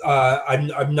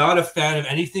 I'm not a fan of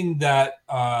anything that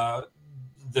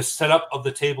the setup of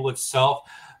the table itself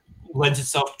lends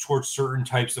itself towards certain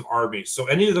types of armies. So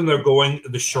any of them that are going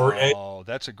the short edge. Oh,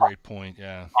 that's a great point.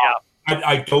 Yeah.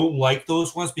 I don't like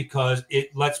those ones because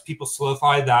it lets people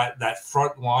solidify that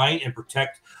front line and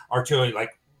protect artillery.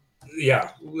 Like,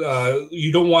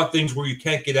 you don't want things where you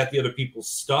can't get at the other people's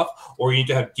stuff, or you need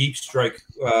to have deep strike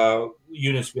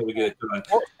units to be able to get it done.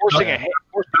 Forcing a hand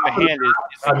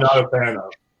is I'm not a fan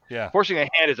of. Yeah. Forcing a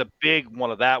hand is a big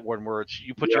one of that one, where it's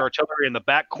you put your artillery in the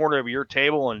back corner of your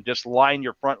table and just line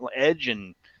your front edge,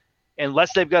 and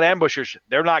unless they've got ambushers,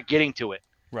 they're not getting to it.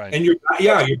 Right. And your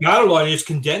battle line is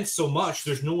condensed so much.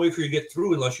 There's no way for you to get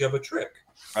through unless you have a trick.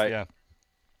 Right.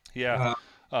 Yeah.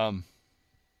 I'm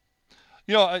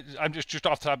just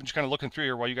off the top and just kind of looking through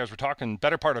here while you guys were talking.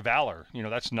 Better Part of Valor.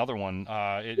 That's another one.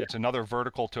 It's another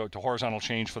vertical to horizontal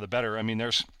change for the better. I mean,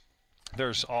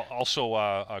 there's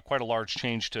also quite a large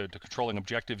change to controlling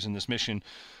objectives in this mission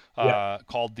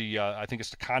called I think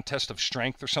it's the Contest of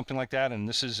Strength or something like that. And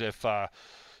this is if a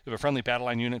friendly battle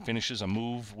line unit finishes a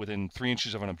move within 3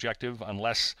 inches of an objective,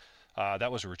 unless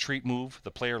that was a retreat move,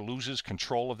 the player loses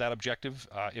control of that objective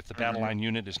if the battle line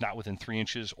unit is not within 3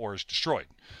 inches or is destroyed.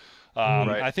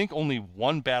 I think only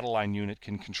one battle line unit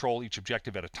can control each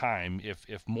objective at a time.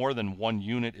 If more than one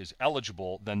unit is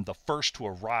eligible, then the first to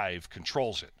arrive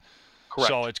controls it. Correct.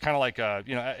 So it's kind of like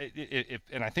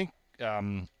and I think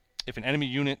if an enemy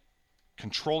unit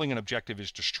controlling an objective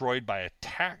is destroyed by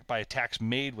attacks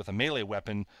made with a melee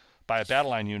weapon by a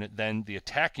battle line unit, then the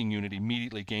attacking unit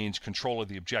immediately gains control of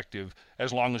the objective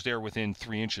as long as they're within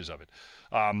 3 inches of it.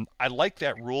 I like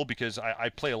that rule because I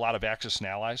play a lot of Axis and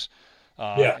Allies.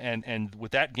 And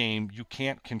with that game, you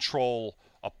can't control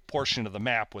a portion of the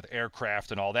map with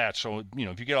aircraft and all that. So,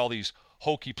 if you get all these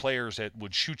hokey players that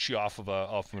would shoot you off of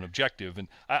an objective, and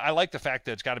I like the fact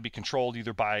that it's got to be controlled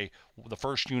either by the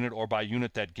first unit or by a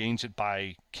unit that gains it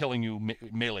by killing you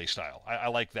melee style. I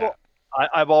like that. Well,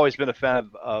 I've always been a fan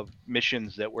of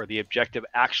missions where the objective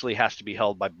actually has to be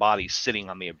held by bodies sitting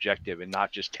on the objective and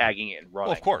not just tagging it and running.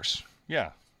 Well, of course.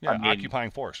 Yeah. Yeah,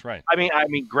 occupying force, right. I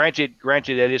mean, granted,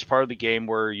 it is part of the game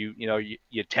where you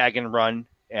tag and run,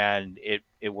 and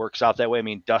it works out that way. I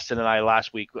mean, Dustin and I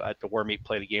last week at the War Meet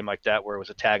played a game like that where it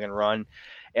was a tag and run,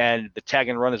 and the tag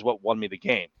and run is what won me the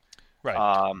game. Right.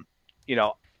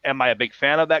 Am I a big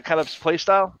fan of that kind of play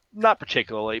style? Not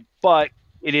particularly, but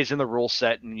it is in the rule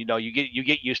set, and you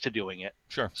get used to doing it.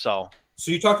 Sure. So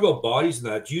you talked about bodies and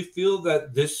that. Do you feel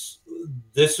that this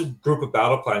group of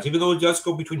battle plans, even though it does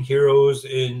go between heroes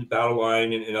in battle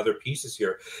line and other pieces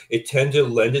here, it tend to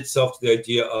lend itself to the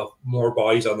idea of more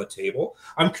bodies on the table?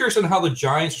 I'm curious on how the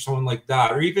Giants or someone like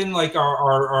that, or even like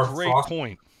our great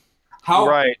point. How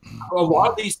a lot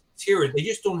of these here, they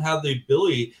just don't have the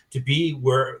ability to be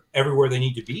everywhere they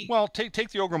need to be. Well, take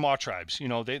the Ogre-Maw tribes.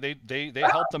 They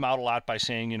help them out a lot by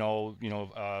saying, a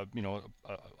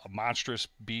monstrous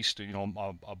beast,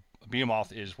 a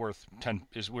behemoth is worth 10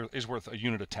 is worth a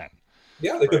unit of 10.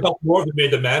 Yeah, they could help more if they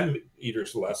made the man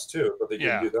eaters less too, but they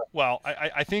didn't do that. Well,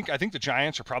 I think the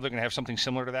Giants are probably going to have something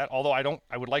similar to that. Although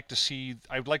I would like to see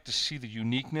the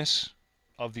uniqueness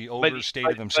of the ogres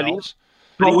stated themselves.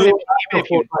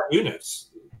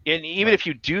 Even if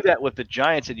you do that with the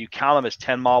Giants and you count them as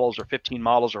 10 models or 15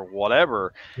 models or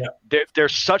whatever, they're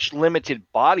such limited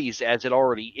bodies as it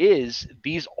already is.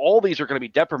 All these are going to be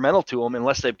detrimental to them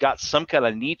unless they've got some kind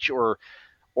of niche or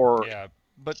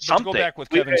But to go back with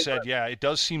Kevin said, it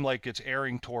does seem like it's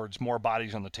erring towards more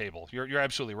bodies on the table. You're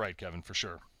absolutely right, Kevin, for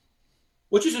sure.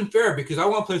 Which isn't fair because I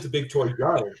want to play with the big toy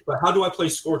Giants, but how do I play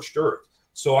Scorched Earth?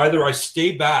 So either I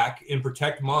stay back and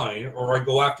protect mine, or I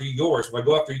go after yours. If I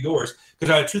go after yours, because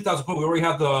I had 2,000 points, we already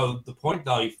have the point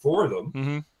value for them.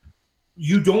 Mm-hmm.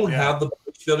 You don't have the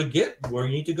skill to get where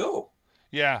you need to go.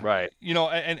 Yeah, right.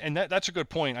 And that's a good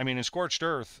point. I mean, in Scorched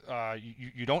Earth,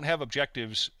 you don't have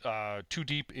objectives too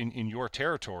deep in your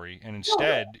territory, and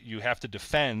instead you have to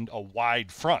defend a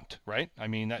wide front, right? I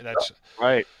mean, that's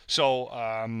right. So,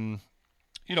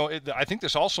 I think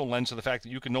this also lends to the fact that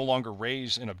you can no longer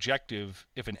raise an objective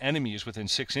if an enemy is within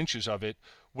 6 inches of it,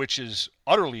 which is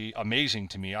utterly amazing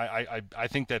to me. I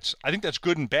think that's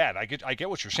good and bad. I get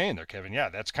what you're saying there, Kevin. Yeah,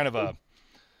 that's kind of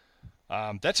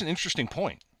that's an interesting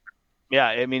point. Yeah,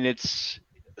 I mean,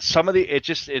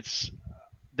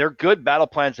 they're good battle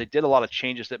plans. They did a lot of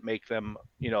changes that make them,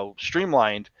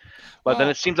 streamlined, but then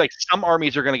it seems like some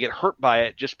armies are going to get hurt by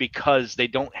it just because they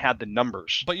don't have the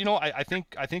numbers. But I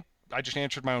think I just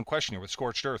answered my own question here with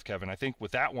Scorched Earth, Kevin. I think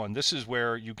with that one, this is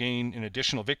where you gain an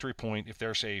additional victory point if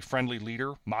there's a friendly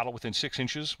leader model within 6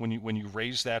 inches when you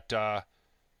raise that.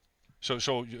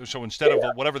 So instead of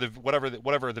whatever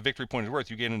the victory point is worth,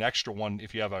 you gain an extra one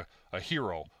if you have a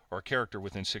hero or a character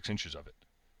within 6 inches of it.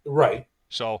 Right.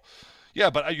 So, yeah,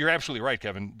 but you're absolutely right,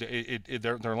 Kevin.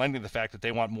 They're lending the fact that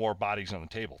they want more bodies on the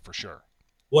table for sure.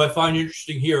 What I find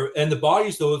interesting here, and the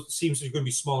bodies, though, seems to be going to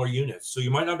be smaller units. So you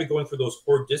might not be going for those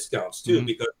horde discounts, too,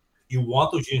 because you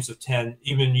want those units of 10,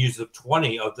 even units of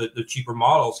 20 of the cheaper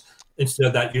models instead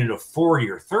of that unit of 40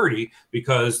 or 30,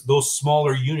 because those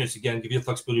smaller units, again, give you the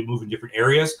flexibility to move in different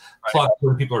areas. Right. Plus,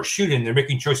 when people are shooting, they're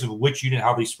making choices of which unit,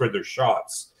 how they spread their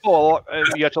shots. Well,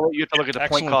 you have to look at the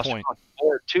point cost across the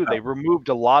board, too. They removed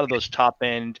a lot of those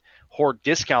top-end horde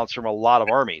discounts from a lot of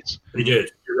armies. They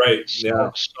did. You're right.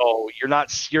 So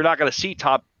you're not going to see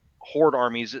top horde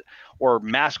armies or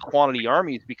mass quantity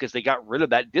armies because they got rid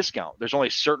of that discount. There's only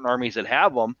certain armies that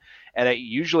have them, and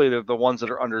usually they're the ones that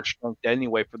are under strength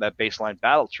anyway for that baseline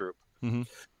battle troop. Mm-hmm.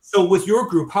 So with your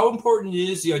group, how important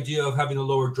is the idea of having the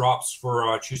lower drops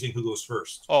for choosing who goes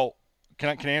first? Oh, can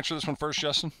I answer this one first,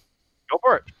 Justin? Go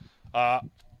for it.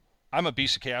 I'm a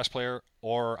Beast of Chaos player,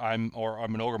 or I'm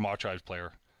an Ogre Mawchives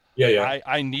player. Yeah.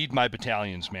 I need my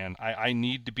battalions, man. I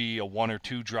need to be a 1 or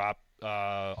 2 drop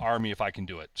army if I can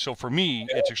do it. So for me,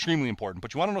 it's extremely important.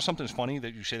 But you want to know something that's funny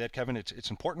that you say that, Kevin? It's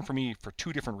important for me for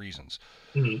 2 different reasons.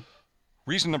 Mm-hmm.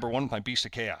 Reason number 1, my Beast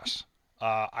of Chaos.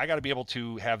 I got to be able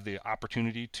to have the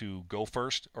opportunity to go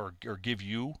first or give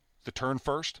you the turn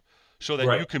first so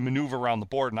that you can maneuver around the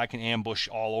board and I can ambush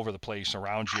all over the place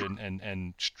around you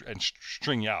and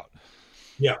string you out.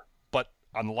 Yeah.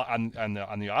 On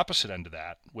the opposite end of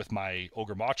that, with my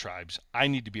Ogre Mawtribes, I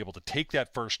need to be able to take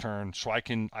that first turn so I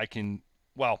can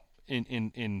well,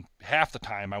 in half the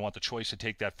time I want the choice to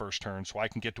take that first turn so I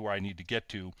can get to where I need to get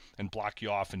to and block you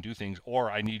off and do things,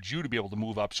 or I need you to be able to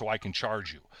move up so I can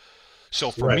charge you. So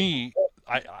for me,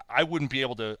 I wouldn't be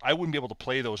able to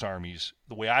play those armies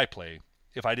the way I play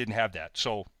if I didn't have that.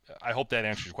 So I hope that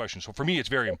answers your question. So for me, it's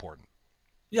very important.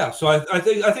 Yeah, so I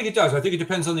think it does. I think it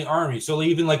depends on the army. So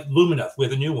even like Lumineth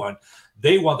with a new one,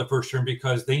 they want the first turn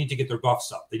because they need to get their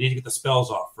buffs up. They need to get the spells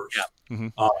off first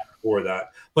for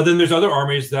that. But then there's other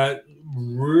armies that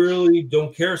really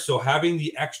don't care. So having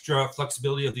the extra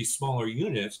flexibility of these smaller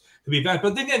units could be bad.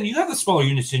 But then again, you have the smaller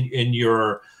units in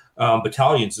your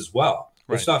battalions as well.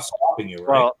 Right. It's not stopping you,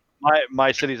 right? Well,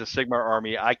 my city's a Sigmar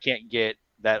army. I can't get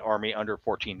that army under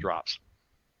 14 drops.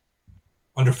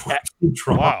 Under 14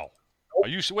 drops? Wow.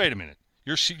 Wait a minute.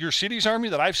 Your city's army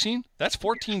that I've seen, that's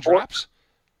 14 drops?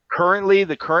 Currently,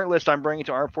 the current list I'm bringing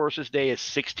to Armed Forces Day is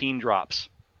 16 drops.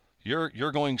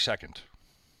 You're going second.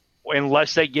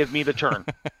 Unless they give me the turn.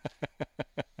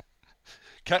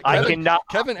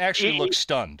 Kevin actually looks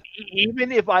stunned.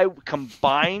 Even if I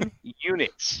combine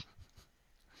units,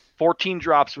 14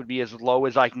 drops would be as low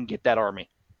as I can get that army.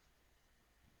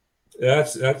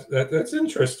 That's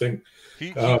interesting.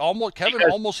 Kevin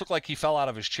almost looked like he fell out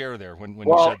of his chair there when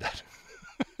you said that.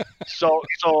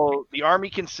 so the army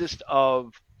consists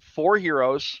of 4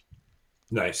 heroes.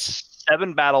 Nice.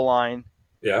 7 battle line.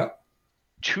 Yeah.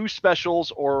 2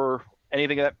 specials or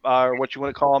anything that what you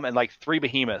want to call them, and like 3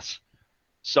 behemoths.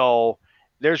 So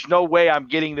there's no way I'm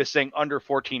getting this thing under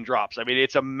 14 drops. I mean,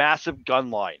 it's a massive gun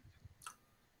line.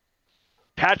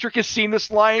 Patrick has seen this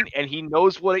line and he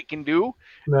knows what it can do,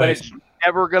 but it's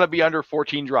never going to be under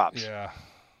 14 drops. Yeah.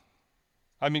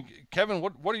 I mean, Kevin,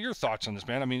 what are your thoughts on this,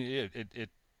 man? I mean,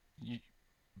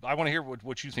 I want to hear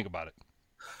what you think about it.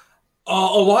 A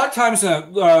lot of times, so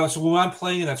when I'm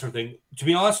playing and that sort of thing, to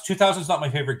be honest, 2000 is not my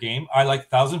favorite game. I like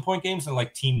 1,000-point games and I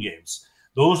like team games.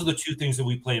 Those are the 2 things that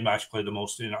we play in match play the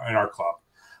most in our club.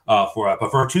 But for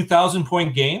a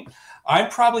 2,000-point game, I'm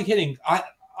probably hitting.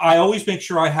 I always make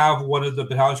sure I have one of the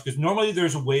battalions because normally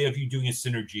there's a way of you doing a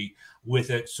synergy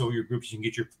with it so your groups can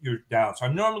get your down. So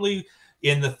I'm normally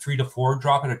in the 3 to 4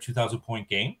 drop in a 2,000-point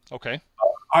game. Okay.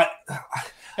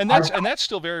 That's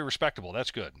still very respectable. That's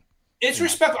good. It's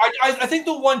respectable. I think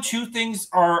the 1-2 things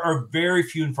are very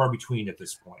few and far between at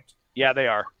this point. Yeah, they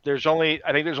are. I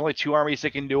think there's only 2 armies that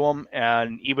can do them,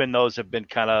 and even those have been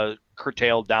kind of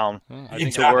curtailed down.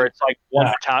 To where it's like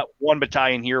one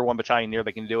battalion here, 1 battalion there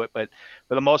that can do it. But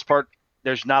for the most part,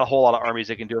 there's not a whole lot of armies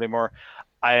that can do it anymore.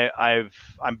 I'm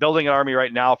building an army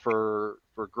right now for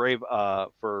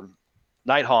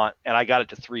Night Haunt, and I got it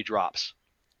to 3 drops.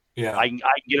 Yeah, I can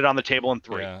get it on the table in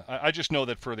 3. Yeah, I just know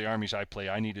that for the armies I play,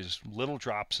 I need as little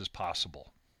drops as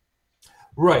possible.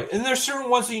 Right, and there's certain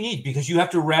ones that you need because you have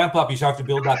to ramp up. You have to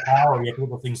build that power. You have to get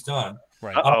the things done.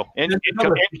 Right.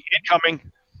 Incoming.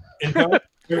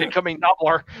 incoming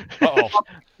Nobbler.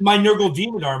 My Nurgle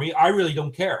Demon Army, I really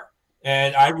don't care.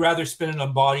 And I'd rather spend it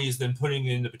on bodies than putting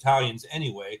it in the battalions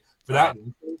anyway. For that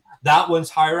one. That one's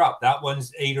higher up. That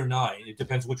one's 8 or 9. It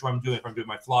depends which one I'm doing. If I'm doing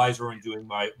my flies or I'm doing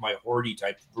my Horde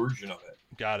type version of it.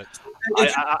 Got it.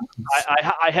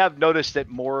 I have noticed that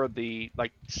more of the,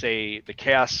 like, say, the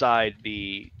chaos side,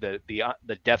 the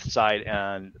death side,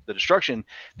 and the destruction,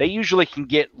 they usually can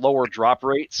get lower drop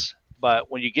rates. But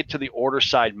when you get to the order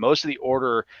side, most of the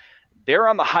order, they're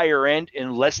on the higher end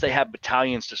unless they have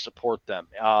battalions to support them.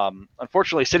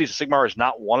 Unfortunately, Cities of Sigmar is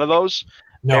not one of those.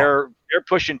 No. They're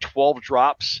pushing 12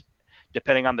 drops,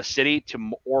 depending on the city,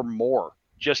 or more,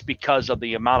 just because of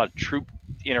the amount of troop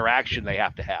interaction they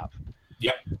have to have.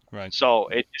 Yep. Right. So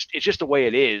it's just the way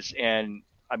it is. And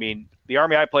I mean, the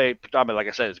army I play predominantly,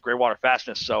 like I said, is Greywater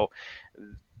Fastness. So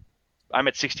I'm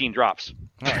at 16 drops.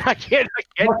 Right. I can't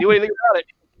do anything about it.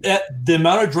 The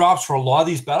amount of drops for a lot of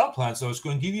these battle plans, though, is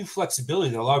going to give you flexibility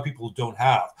that a lot of people don't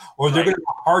have, or they're going to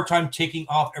have a hard time taking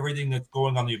off everything that's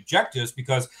going on the objectives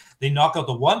because they knock out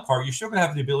the one part. You're still going to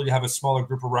have the ability to have a smaller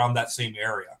group around that same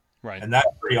area, right? And that's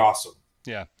pretty awesome.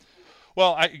 Yeah.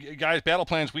 Well, guys, battle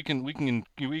plans. We can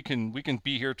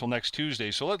be here till next Tuesday.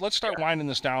 So let's start winding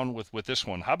this down with this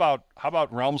one. How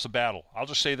about Realms of Battle? I'll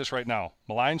just say this right now: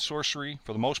 malign sorcery,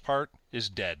 for the most part, is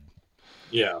dead.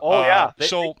 Yeah. Oh yeah. They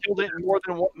killed it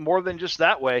more than just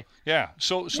that way. Yeah.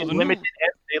 So they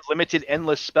limited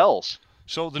endless spells.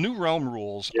 So the new realm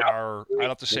rules are, I'd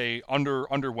have to say,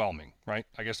 underwhelming, right?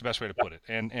 I guess the best way to put it.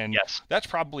 And yes, that's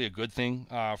probably a good thing.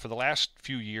 For the last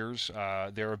few years,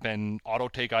 there have been auto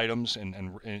take items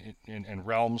and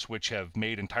realms which have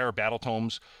made entire battle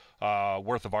tomes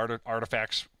worth of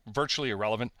artifacts virtually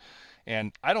irrelevant.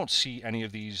 And I don't see any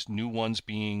of these new ones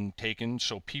being taken,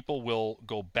 so people will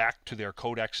go back to their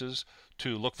codexes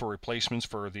to look for replacements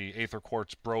for the Aether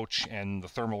Quartz brooch and the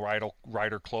Thermal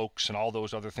Rider cloaks and all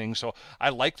those other things. So I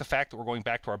like the fact that we're going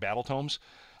back to our battle tomes.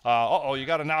 You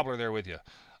got a Nobbler there with you.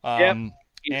 And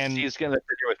he's going to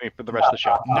sit here with me for the rest of the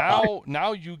show.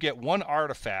 Now you get one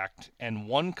artifact and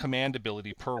one command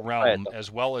ability per realm,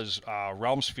 as well as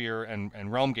Realm Sphere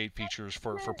and Realm Gate features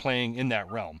for playing in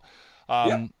that realm.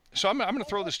 So I'm going to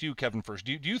throw this to you, Kevin, first.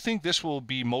 Do you think this will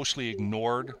be mostly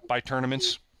ignored by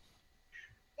tournaments?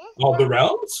 All the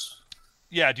realms?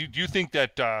 Yeah. Do you think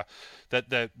that the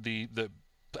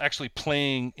actually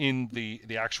playing in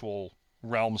the actual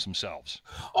realms themselves?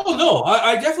 Oh no,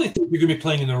 I definitely think you're going to be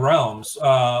playing in the realms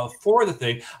for the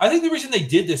thing. I think the reason they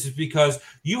did this is because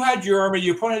you had your army,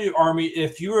 your opponent had your army.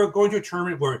 If you were going to a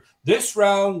tournament where this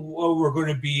round we're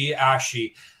going to be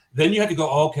Ashy. Then you had to go,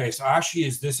 okay, so Ashy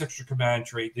is this extra command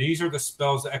trait. These are the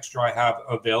spells the extra I have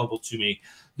available to me.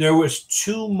 There was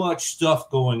too much stuff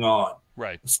going on.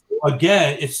 Right. So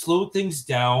again, it slowed things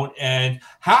down, and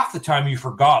half the time you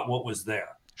forgot what was there.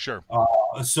 Sure.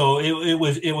 So it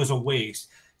was a waste.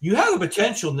 You have the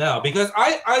potential now, because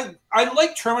I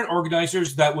like tournament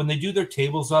organizers that when they do their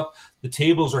tables up, the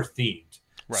tables are themed.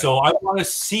 Right. So I want to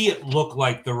see it look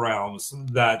like the realms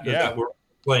that we're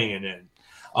playing it in.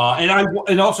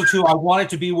 And also too, I want it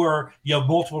to be where you have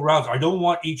multiple rounds. I don't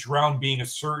want each round being a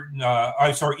certain.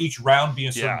 Each round being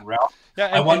a certain round. Yeah,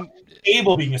 I want the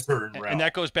table being a certain round. And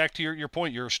that goes back to your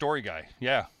point. You're a story guy.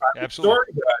 Yeah, absolutely. Story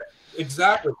guy,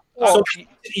 exactly. So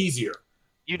it's easier.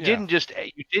 You didn't just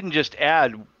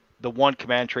add the one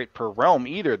command trait per realm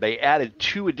either. They added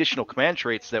 2 additional command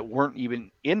traits that weren't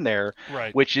even in there,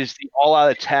 right? Which is the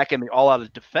all-out attack and the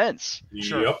all-out defense.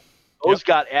 Sure. Yep. Those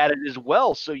got added as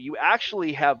well, so you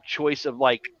actually have choice of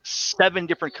like 7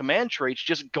 different command traits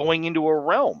just going into a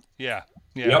realm. Yeah.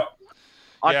 Yep.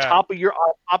 On top of your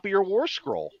war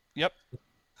scroll. Yep.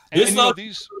 This allows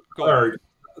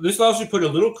you to put a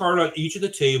little card on each of the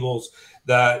tables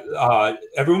that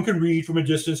everyone can read from a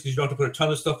distance, because you don't have to put a ton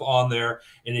of stuff on there,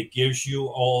 and it gives you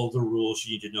all the rules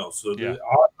you need to know. So the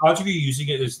odds of you using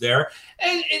it is there,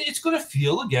 and it's going to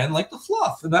feel again like the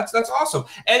fluff, and that's awesome.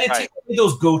 And it's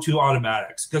those go-to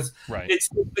automatics, because it's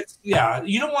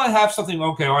you don't want to have something.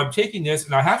 Okay, well, I'm taking this,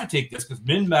 and I have to take this because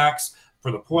min-max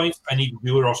for the points. I need to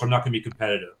do it, or else I'm not going to be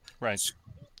competitive. Right.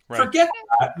 Forget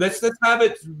that. Let's have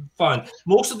it fun.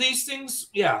 Most of these things,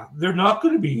 they're not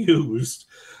going to be used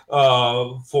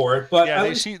for it.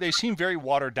 But they seem very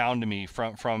watered down to me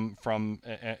from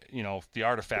the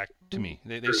artifact to me.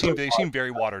 They seem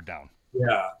very watered down.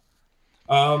 Yeah.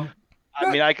 I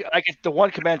mean, I could the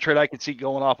one command trait I could see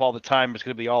going off all the time is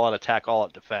going to be all out attack, all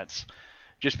out defense,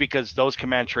 just because those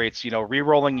command traits,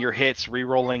 re-rolling your hits,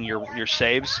 re-rolling your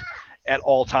saves at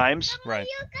all times. Right.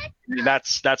 I mean,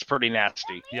 that's pretty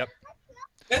nasty. Yep.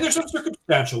 And there's some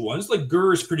circumstantial ones, like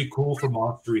Gur is pretty cool for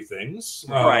monstery things.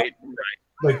 Right.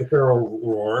 Like the Feral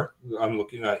Roar I'm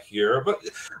looking at here. But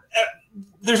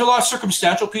there's a lot of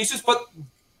circumstantial pieces, but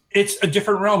it's a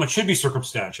different realm. It should be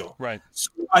circumstantial. Right. So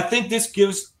I think this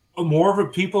gives more of a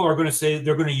people are going to say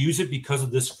they're going to use it because of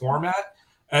this format,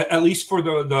 at least for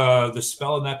the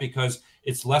spell and that, because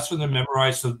it's less for them to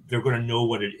memorize, so they're going to know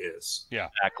what it is. Yeah.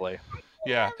 Exactly.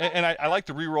 Yeah, and I like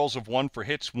the rerolls of 1 for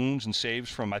hits, wounds, and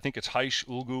saves from, I think it's Haish,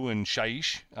 Ulgu, and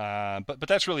Shaish. But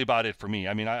that's really about it for me.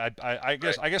 I mean, I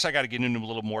guess I got to get into a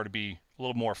little more to be a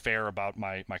little more fair about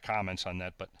my comments on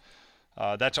that. But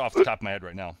that's off the top of my head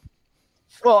right now.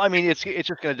 Well, I mean, it's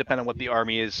just going to depend on what the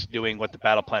army is doing, what the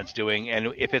battle plan's doing,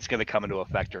 and if it's going to come into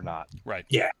effect or not. Right.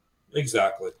 Yeah,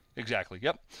 exactly.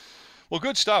 Yep. Well,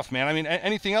 good stuff, man. I mean,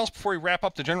 anything else before we wrap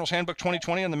up the General's Handbook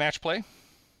 2020 on the match play?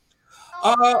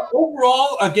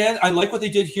 Overall, again, I like what they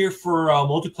did here for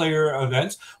multiplayer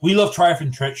events. We love Triumph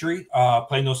and Treachery,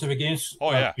 playing those type of games.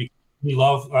 Oh, yeah. We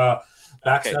love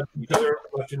backstabbing each other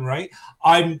left and right.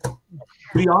 To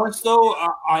be honest, though,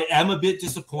 I am a bit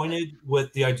disappointed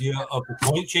with the idea of the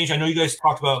point change. I know you guys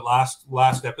talked about it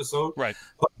last episode. Right.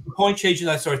 But the point change and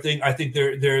that sort of thing, I think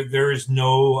there is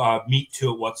no meat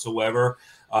to it whatsoever.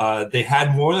 They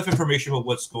had more enough information about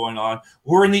what's going on.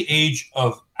 We're in the age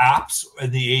of apps,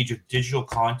 in the age of digital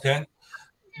content.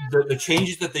 The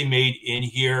changes that they made in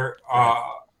here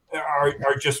are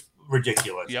just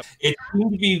ridiculous. Yep. It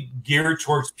seemed to be geared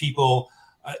towards people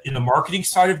in the marketing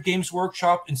side of Games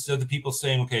Workshop instead of the people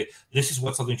saying, okay, this is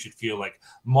what something should feel like.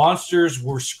 Monsters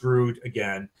were screwed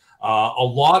again. A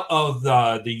lot of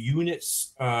the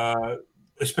units,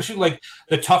 especially like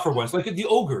the tougher ones, like the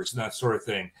ogres and that sort of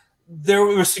thing, there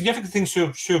were significant things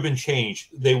should have been changed.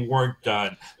 They weren't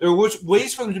done. There was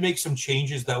ways for them to make some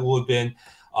changes that would have been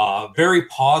very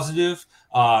positive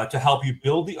to help you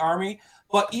build the army.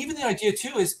 But even the idea,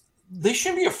 too, is they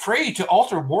shouldn't be afraid to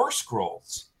alter war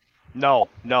scrolls. No,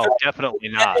 definitely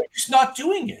not. They're just not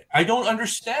doing it. I don't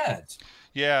understand.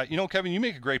 Yeah, Kevin, you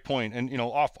make a great point. And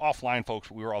offline, folks,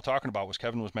 what we were all talking about was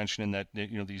Kevin was mentioning that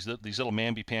these little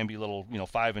mamby-pamby little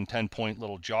 5 and 10 point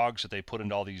little jogs that they put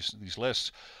into all these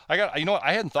lists. I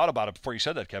hadn't thought about it before you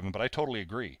said that, Kevin, but I totally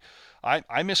agree.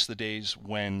 I miss the days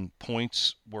when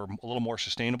points were a little more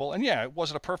sustainable. And yeah,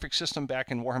 was it a perfect system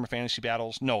back in Warhammer Fantasy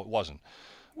Battles? No, it wasn't.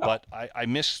 But I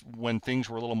miss when things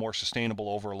were a little more sustainable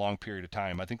over a long period of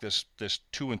time. I think this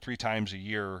 2 and 3 times a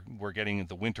year we're getting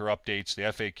the winter updates, the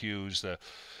FAQs, the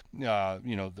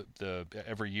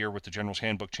every year with the General's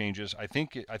Handbook changes. I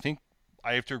think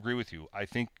I have to agree with you. I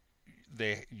think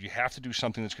you have to do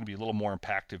something that's going to be a little more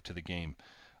impactful to the game.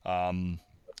 But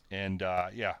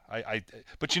that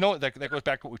goes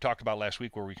back to what we talked about last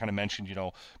week, where we kind of mentioned,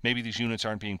 maybe these units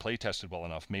aren't being play tested well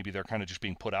enough. Maybe they're kind of just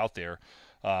being put out there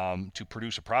to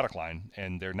produce a product line,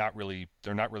 and they're not really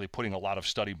putting a lot of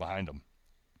study behind them.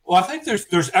 Well, I think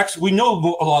we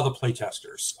know a lot of the play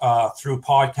testers through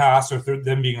podcasts or through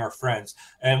them being our friends,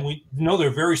 and we know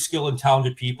they're very skilled and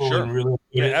talented people. Sure. And really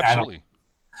absolutely.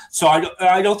 So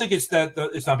I don't think it's that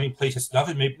it's not being play tested enough.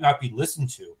 It may not be listened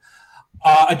to.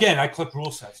 Again, I click rule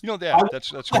sets.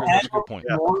 That's a good point.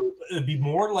 It'd be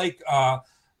more like,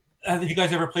 have you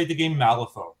guys ever played the game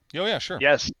Malifaux? Oh, yeah, sure.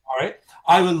 Yes. All right.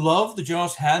 I would love the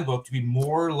General's Handbook to be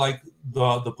more like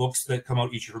the books that come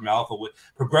out each year for Malifaux. It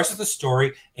progresses the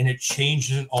story, and it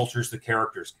changes and alters the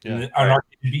characters and our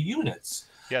units.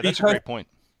 Yeah, that's a great point.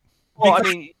 Well, I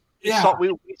mean, we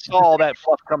saw all that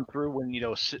fluff come through when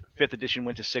 5th edition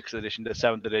went to 6th edition to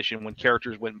 7th edition, when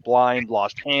characters went blind,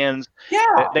 lost hands.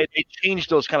 Yeah, they changed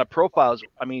those kind of profiles.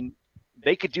 I mean,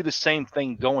 they could do the same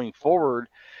thing going forward.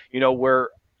 Where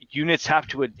units have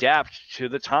to adapt to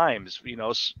the times.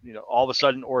 All of a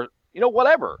sudden, or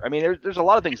whatever. I mean, there's a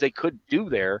lot of things they could do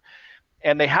there,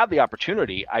 and they have the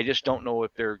opportunity. I just don't know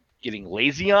if they're getting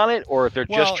lazy on it, or if they're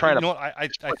just trying to. I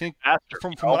think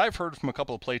from what I've heard from a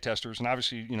couple of play testers, and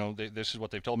obviously, this is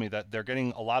what they've told me, that they're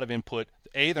getting a lot of input.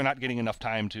 They're not getting enough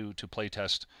time to play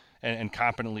test and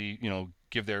competently,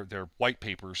 give their white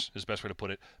papers, is the best way to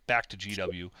put it, back to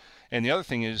GW. And the other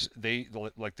thing is, they,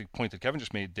 like the point that Kevin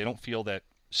just made, they don't feel that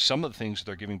some of the things that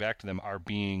they're giving back to them are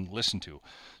being listened to.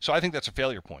 So I think that's a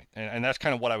failure point. And that's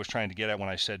kind of what I was trying to get at when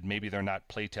I said maybe they're not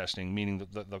play testing, meaning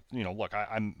look,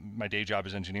 my day job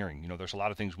is engineering. There's a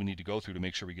lot of things we need to go through to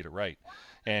make sure we get it right.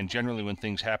 And generally when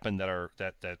things happen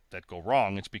that go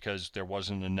wrong, it's because there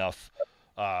wasn't enough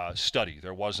study.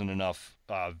 There wasn't enough,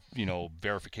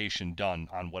 verification done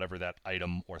on whatever that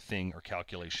item or thing or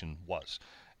calculation was.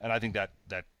 And I think that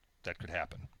could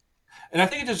happen. And I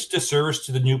think it does disservice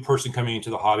to the new person coming into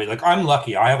the hobby. Like, I'm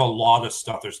lucky; I have a lot of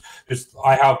stuff.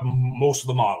 I have most of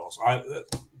the models.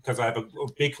 Because I have a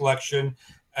big collection,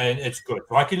 and it's good.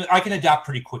 So I can adapt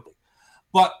pretty quickly.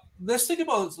 But let's think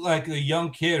about like a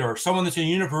young kid or someone that's in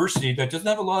university that doesn't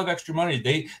have a lot of extra money.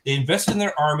 They invest in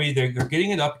their army. They're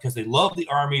getting it up because they love the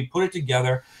army, put it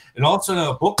together, and all of a sudden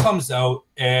a book comes out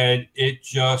and it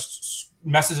just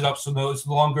messes it up. So it's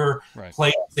no longer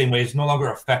played the same way. It's no longer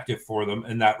effective for them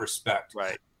in that respect.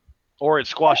 Right. Or it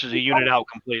squashes a unit out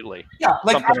completely. Yeah,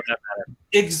 like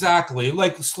exactly.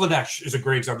 Like Slanesh is a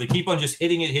great example. They keep on just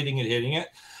hitting it.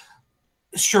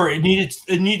 Sure, it needed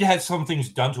to have some things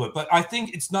done to it, but I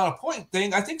think it's not a point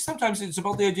thing. I think sometimes it's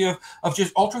about the idea of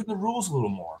just altering the rules a little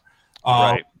more.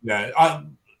 Right. Yeah.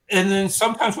 And then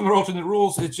sometimes when they're altering the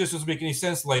rules, it just doesn't make any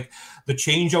sense. Like the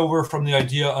changeover from the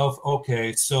idea of,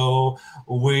 okay, so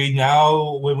we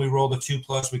now, when we roll the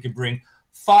 2+, we can bring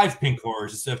 5 pink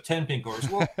horrors instead of 10 pink horrors.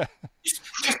 Well, just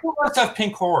let's have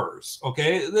pink horrors,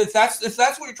 okay? If that's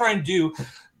what you're trying to do,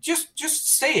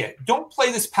 just say it. Don't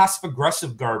play this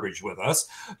passive-aggressive garbage with us.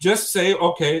 Just say,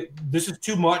 okay, this is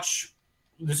too much.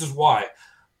 This is why.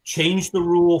 Change the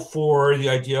rule for the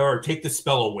idea or take the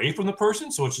spell away from the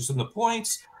person so it's just in the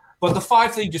points. But the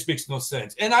 5 thing just makes no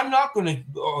sense. And I'm not going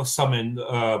to summon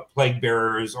Plague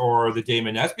Bearers or the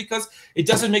Daemoness because it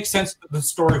doesn't make sense to the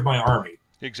story of my army.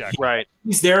 Exactly. Right.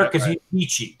 He's there because he's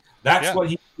peachy. That's what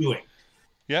he's doing.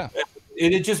 Yeah.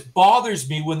 And it just bothers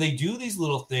me when they do these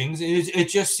little things. It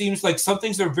just seems like some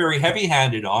things they're very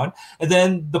heavy-handed on, and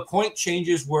then the point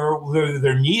changes where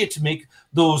they're needed to make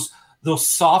those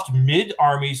soft mid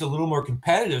armies a little more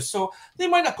competitive. So they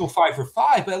might not go 5 for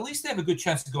 5, but at least they have a good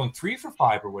chance of going 3 for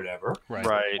 5 or whatever.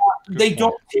 Right. They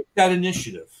don't take that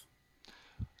initiative.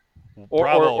 Or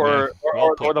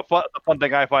the fun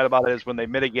thing I find about it is when they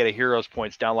mitigate a hero's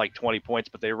points down like 20 points,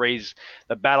 but they raise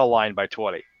the battle line by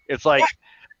 20. It's like,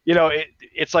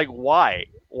 it's like why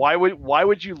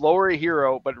would you lower a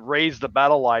hero but raise the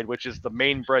battle line, which is the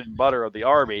main bread and butter of the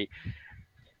army?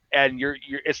 And you're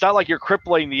it's not like you're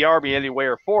crippling the army any way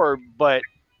or form, but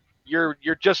you're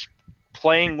just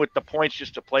playing with the points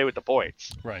just to play with the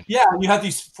points. Right. Yeah, and you have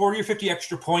these 40 or 50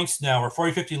 extra points now, or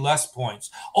 40, 50 less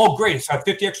points. Oh, great. So I have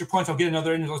 50 extra points. I'll get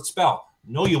another inlet spell.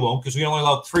 No, you won't, because we only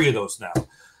allow 3 of those now.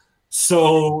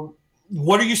 So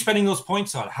what are you spending those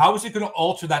points on? How is it going to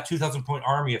alter that 2,000-point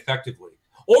army effectively?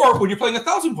 Or when you're playing a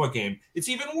 1,000-point game, it's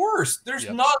even worse. There's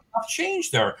not enough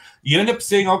change there. You end up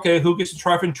saying, okay, who gets to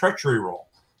try and treachery roll?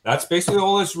 That's basically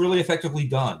all that's really effectively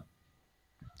done.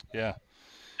 Yeah.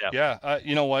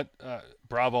 You know what?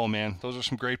 Bravo, man. Those are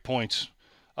some great points.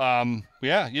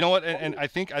 Yeah, you know what? And I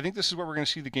think this is where we're going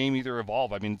to see the game either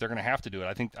evolve. I mean, they're going to have to do it.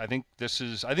 I think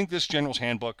this General's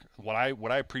Handbook. What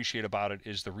I appreciate about it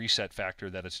is the reset factor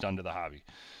that it's done to the hobby.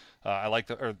 I like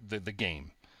the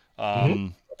game.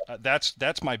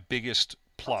 That's my biggest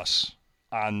plus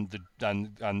on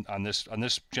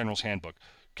this General's Handbook.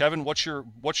 Kevin, what's your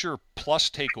plus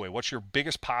takeaway? What's your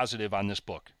biggest positive on this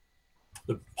book?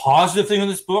 The positive thing in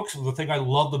this book, the thing I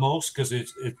love the most, because it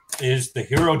is the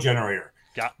hero generator.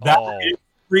 That is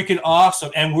freaking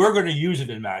awesome, and we're going to use it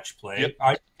in match play. Yep. I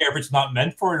don't care if it's not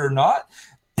meant for it or not.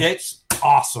 It's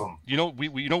awesome.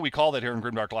 We call that here in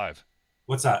Grimdark Live.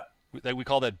 What's that? We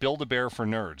call that Build a Bear for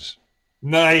nerds.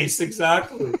 Nice,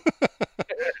 exactly.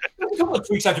 A couple of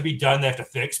tweaks have to be done. They have to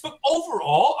fix, but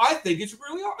overall, I think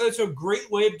it's a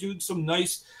great way of doing some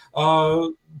nice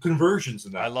conversions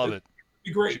in that. I love it.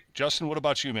 Be great. Justin, what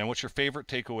about you, man? What's your favorite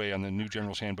takeaway on the new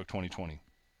General's Handbook 2020?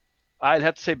 I'd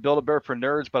have to say Build a Bear for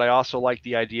nerds, but I also like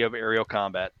the idea of aerial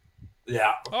combat.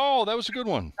 Yeah. Oh, that was a good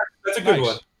one. That's a good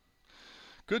one.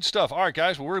 Good stuff. All right,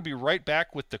 guys. Well, we're going to be right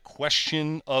back with the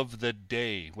question of the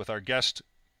day with our guest,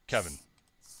 Kevin.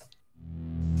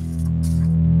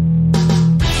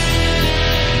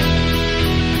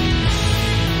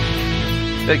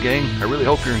 Hey, gang. I really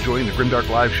hope you're enjoying the Grimdark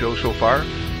Live show so far.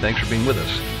 Thanks for being with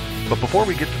us. But before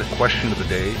we get to the question of the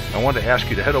day, I want to ask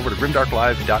you to head over to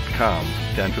grimdarklive.com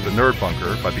to enter the Nerd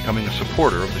Bunker by becoming a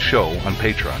supporter of the show on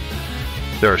Patreon.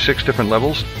 There are 6 different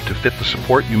levels to fit the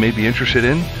support you may be interested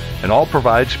in, and all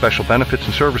provide special benefits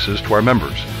and services to our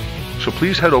members. So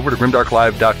please head over to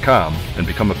grimdarklive.com and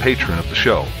become a patron of the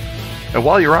show. And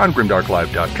while you're on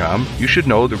grimdarklive.com, you should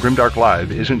know that Grimdark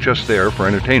Live isn't just there for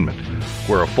entertainment.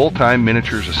 We're a full-time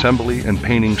miniatures assembly and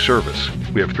painting service.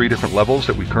 We have 3 different levels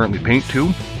that we currently paint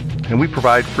to, and we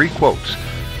provide free quotes.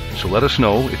 So let us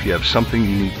know if you have something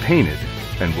you need painted,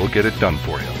 and we'll get it done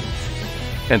for you.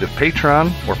 And if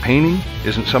Patreon or painting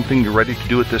isn't something you're ready to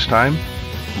do at this time,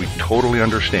 we totally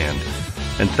understand.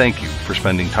 And thank you for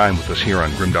spending time with us here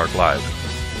on Grimdark Live.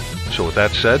 So with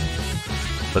that said,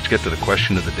 let's get to the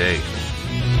question of the day.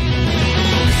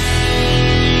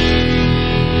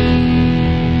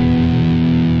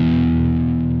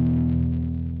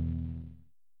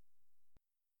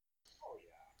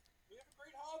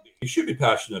 You should be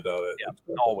passionate about it.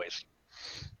 Yeah, always.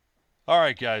 All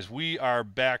right, guys, we are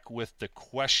back with the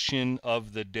question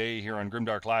of the day here on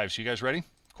Grimdark Live. So you guys ready?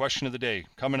 Question of the day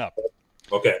coming up.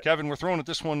 Okay. Kevin, we're throwing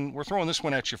this one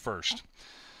at you first.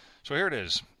 So here it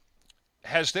is.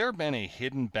 Has there been a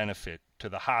hidden benefit to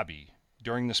the hobby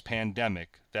during this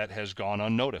pandemic that has gone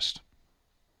unnoticed?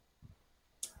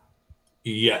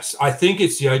 Yes, I think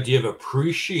it's the idea of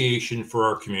appreciation for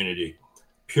our community.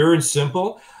 Pure and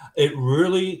simple.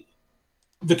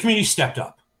 The community stepped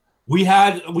up. We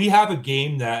have a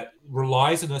game that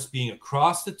relies on us being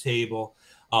across the table,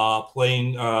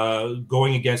 playing,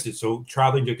 going against it. So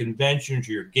traveling to conventions,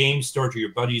 to your game store, to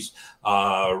your buddy's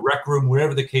rec room,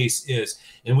 whatever the case is.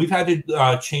 And we've had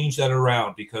to change that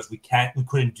around because we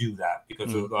couldn't do that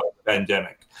because of the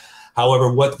pandemic.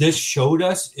 However, what this showed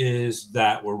us is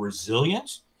that we're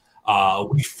resilient.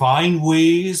 We find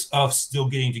ways of still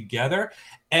getting together,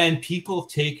 and people have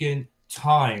taken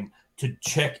time to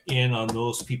check in on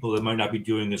those people that might not be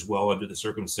doing as well under the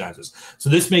circumstances.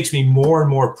 So this makes me more and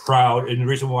more proud, and the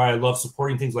reason why I love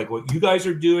supporting things like what you guys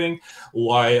are doing,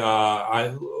 why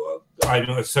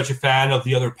I'm such a fan of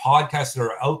the other podcasts that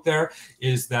are out there,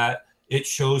 is that it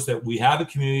shows that we have a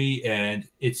community and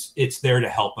it's there to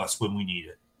help us when we need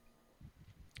it.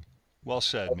 Well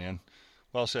said, man.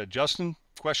 Well said. Justin,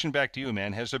 question back to you,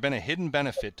 man. Has there been a hidden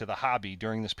benefit to the hobby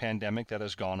during this pandemic that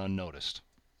has gone unnoticed?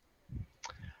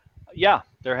 Yeah,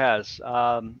 there has.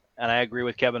 And I agree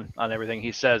with Kevin on everything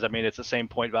he says. I mean, it's the same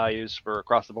point values for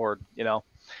across the board. You know,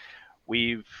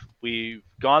 we've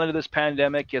gone into this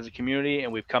pandemic as a community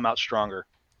and we've come out stronger.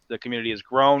 The community has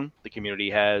grown. The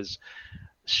community has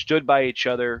stood by each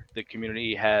other. The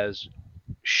community has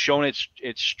shown its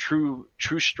true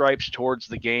stripes towards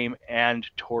the game and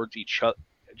towards each other,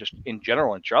 just in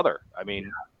general, each other. I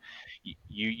mean,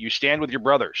 you stand with your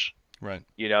brothers. Right.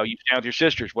 You know, you stand with your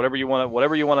sisters, whatever you want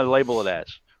to label it as.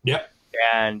 Yep.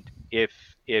 And if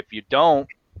you don't,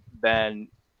 then,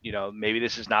 you know, maybe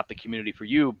this is not the community for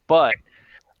you. But,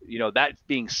 you know, that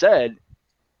being said,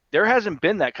 there hasn't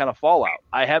been that kind of fallout.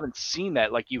 I haven't seen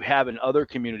that like you have in other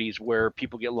communities where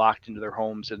people get locked into their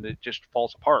homes and it just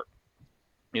falls apart.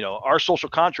 You know, our social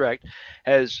contract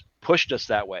has pushed us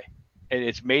that way, and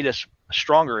it's made us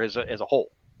stronger as a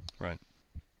whole. Right.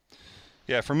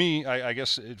 Yeah, for me, I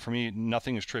guess for me,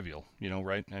 nothing is trivial, you know,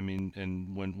 right? I mean,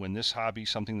 and when this hobby,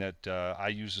 something that I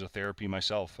use as a therapy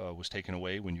myself, was taken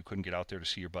away when you couldn't get out there to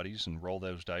see your buddies and roll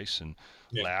those dice and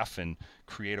laugh and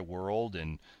create a world,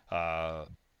 and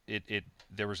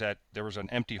there was an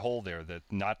empty hole there that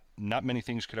not many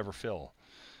things could ever fill.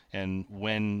 And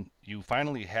when you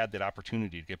finally had that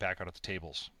opportunity to get back out at the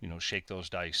tables, you know, shake those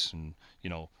dice and, you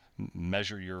know,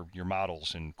 measure your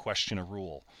models and question a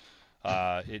rule,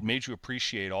 it made you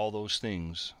appreciate all those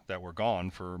things that were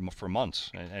gone for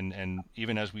months. And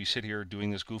even as we sit here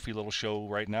doing this goofy little show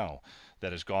right now,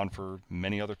 that is gone for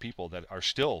many other people that are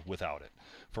still without it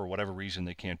for whatever reason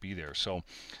they can't be there. So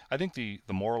I think the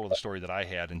moral of the story that I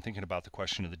had in thinking about the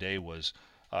question of the day was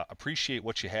appreciate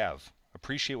what you have.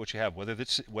 Appreciate what you have,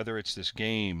 whether it's this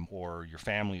game or your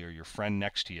family or your friend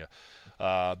next to you.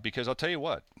 Because I'll tell you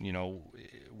what, you know,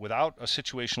 without a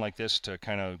situation like this to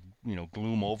kind of, you know,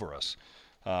 gloom over us,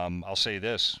 I'll say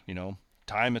this, you know,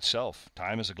 time itself,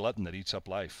 time is a glutton that eats up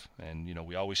life. And, you know,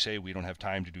 we always say we don't have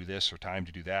time to do this or time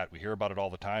to do that. We hear about it all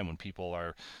the time when people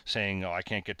are saying, oh, I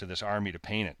can't get to this army to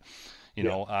paint it. You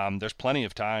know, there's plenty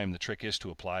of time. The trick is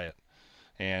to apply it.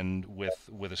 And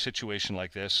with a situation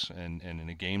like this, and in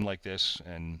a game like this,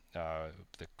 and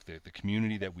the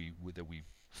community that we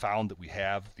found that we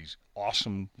have, these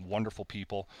awesome, wonderful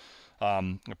people,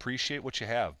 appreciate what you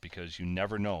have, because you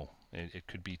never know. It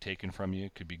could be taken from you.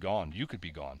 It could be gone. You could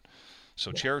be gone.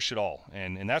 So cherish it all,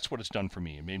 and that's what it's done for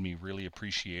me. It made me really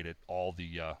appreciate it all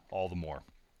the more.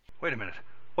 Wait a minute.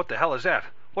 What the hell is that?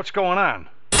 What's going on?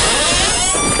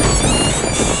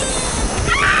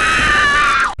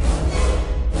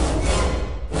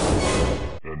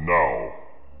 And now,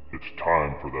 it's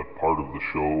time for that part of the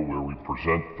show where we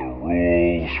present the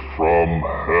rules from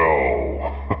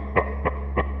hell.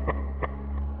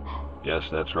 Yes,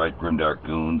 that's right, Grimdark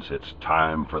Goons. It's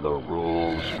time for the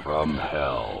rules from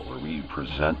hell, where we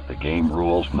present the game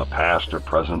rules from the past or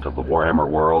present of the Warhammer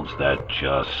worlds that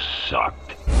just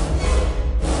sucked.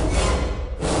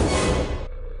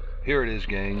 Here it is,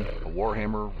 gang. A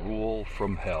Warhammer rule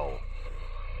from hell.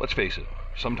 Let's face it,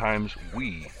 sometimes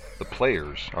we, the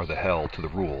players, are the hell to the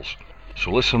rules.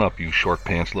 So listen up, you short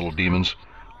pants little demons.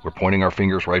 We're pointing our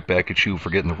fingers right back at you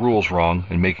for getting the rules wrong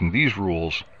and making these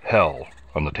rules hell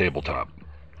on the tabletop.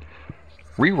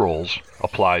 Rerolls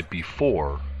apply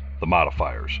before the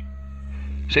modifiers.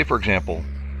 Say, for example,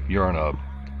 you're on a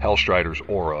Hellstrider's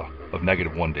aura of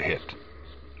 -1 to hit.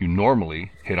 You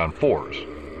normally hit on 4s,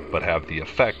 but have the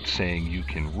effect saying you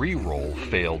can re-roll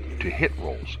failed to hit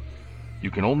rolls. You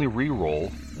can only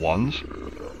re-roll 1s,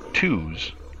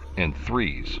 2s, and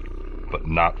 3s, but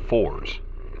not 4s,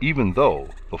 even though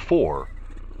the 4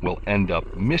 will end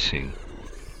up missing.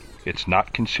 It's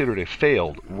not considered a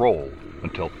failed roll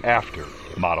until after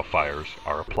modifiers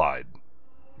are applied.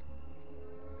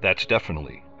 That's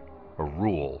definitely a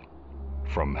rule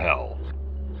from hell.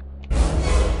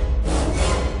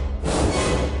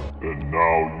 And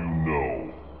now you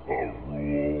know a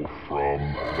rule from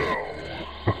hell.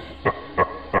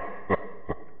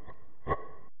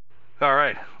 All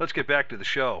right, let's get back to the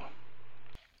show.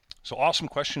 So awesome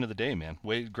question of the day, man.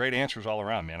 Great answers all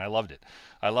around, man. I loved it.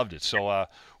 So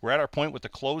we're at our point with the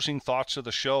closing thoughts of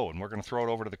the show, and we're going to throw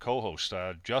it over to the co-host.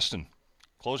 Justin,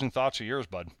 closing thoughts are yours,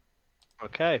 bud.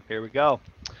 Okay, here we go.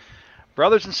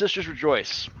 Brothers and sisters,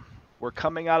 rejoice. We're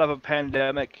coming out of a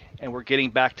pandemic, and we're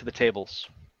getting back to the tables.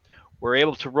 We're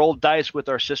able to roll dice with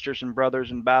our sisters and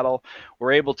brothers in battle.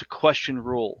 We're able to question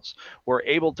rules. We're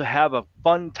able to have a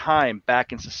fun time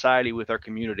back in society with our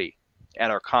community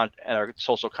and our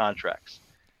social contracts.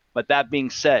 But that being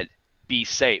said, be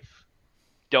safe.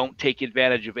 Don't take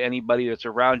advantage of anybody that's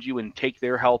around you and take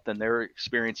their health and their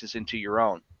experiences into your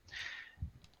own.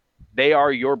 They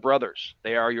are your brothers.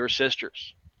 They are your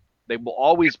sisters. They will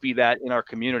always be that in our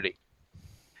community.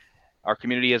 Our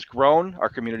community has grown, our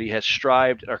community has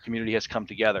strived, our community has come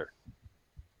together.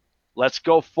 Let's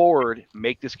go forward,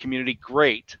 make this community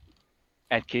great,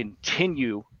 and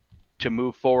continue to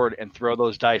move forward and throw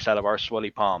those dice out of our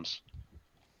sweaty palms.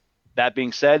 That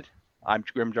being said, I'm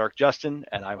Grimdark Justin,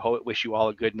 and I wish you all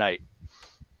a good night.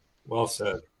 Well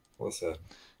said. Well said.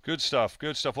 Good stuff.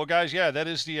 Well, guys, yeah,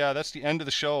 that's the end of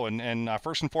the show. And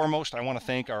first and foremost, I want to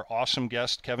thank our awesome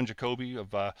guest, Kevin Jacoby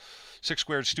of 6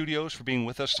 Squared Studios, for being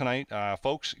with us tonight.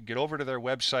 Folks, get over to their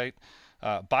website,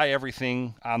 buy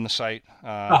everything on the site,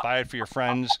 buy it for your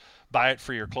friends, buy it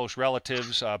for your close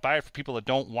relatives, buy it for people that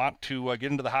don't want to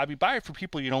get into the hobby, buy it for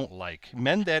people you don't like.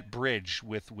 Mend that bridge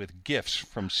with gifts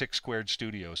from 6 Squared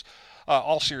Studios.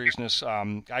 All seriousness,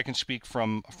 I can speak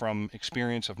from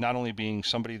experience of not only being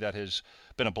somebody that has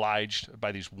been obliged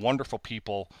by these wonderful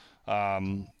people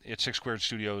at 6 Squared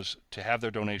Studios to have their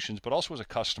donations, but also as a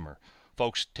customer.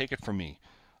 Folks, take it from me.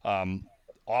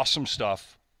 Awesome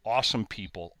stuff, awesome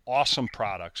people, awesome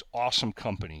products, awesome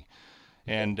company.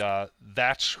 And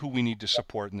that's who we need to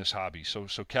support in this hobby. So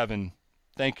Kevin,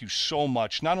 thank you so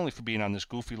much, not only for being on this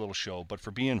goofy little show, but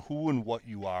for being who and what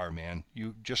you are, man.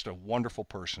 You're just a wonderful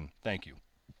person. Thank you.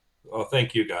 Well,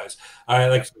 thank you, guys.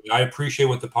 I appreciate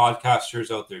what the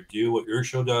podcasters out there do, what your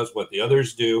show does, what the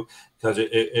others do, because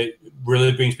it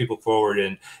really brings people forward.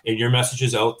 And your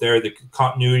messages out there, the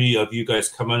continuity of you guys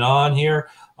coming on here,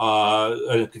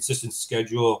 a consistent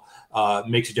schedule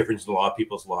makes a difference in a lot of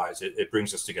people's lives. It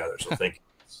brings us together. So thank you.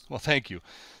 Well, thank you.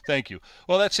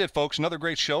 Well, that's it, folks. Another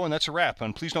great show, and that's a wrap.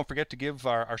 And please don't forget to give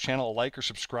our channel a like or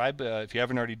subscribe if you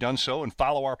haven't already done so, and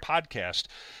follow our podcast.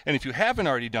 And if you haven't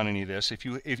already done any of this, if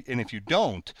you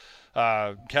don't,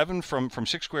 Kevin from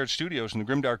 6 Squared Studios and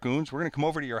the Grimdark Goons, we're going to come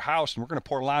over to your house, and we're going to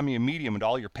pour Lamia Medium into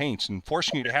all your paints and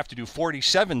forcing you to have to do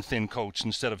 47 thin coats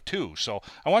instead of 2. So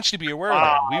I want you to be aware of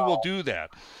that.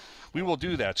 We will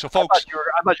do that. So, folks, I thought you were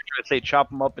going to say chop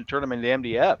them up and turn them into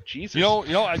MDF. Jesus.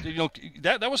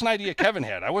 That was an idea Kevin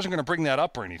had. I wasn't going to bring that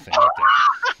up or anything like that.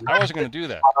 I wasn't going to do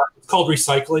that. It's called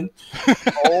recycling.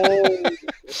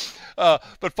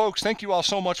 But folks, thank you all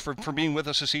so much for being with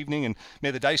us this evening, and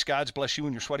may the dice gods bless you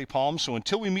in your sweaty palms. So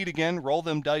until we meet again, roll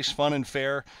them dice fun and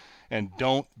fair, and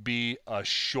don't be a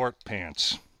short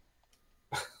pants.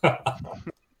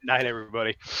 Night,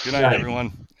 everybody. Good night,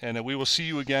 everyone. And we will see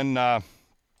you again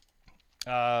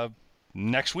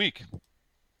next week.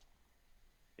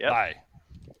 Yep. Bye.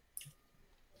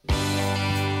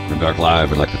 Grimdark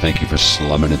Live would like to thank you for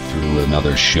slumming it through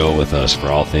another show with us for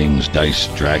all things dice,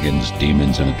 dragons,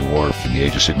 demons, and a dwarf in the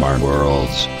Age of Sigmar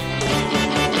worlds.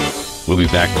 We'll be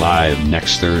back live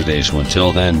next Thursday, so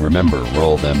until then, remember,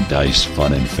 roll them dice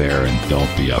fun and fair, and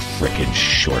don't be a frickin'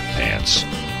 short pants.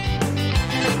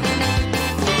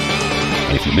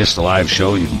 And if you missed the live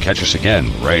show, you can catch us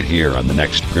again right here on the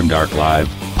next Grimdark Live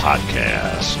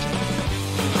podcast.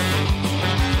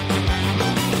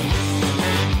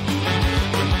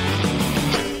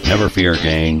 Never fear,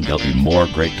 gang. There'll be more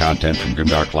great content from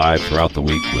Grimdark Live throughout the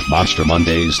week with Monster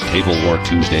Mondays, Table War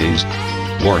Tuesdays,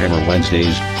 Warhammer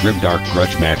Wednesdays, Grimdark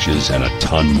Grudge matches, and a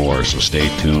ton more. So stay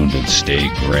tuned and stay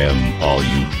grim, all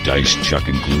you dice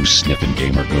chucking, glue sniffing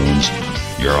gamer goons.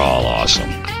 You're all awesome.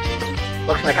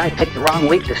 Looks like I picked the wrong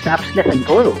week to stop sniffing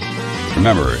glue.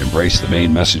 Remember, embrace the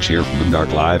main message here from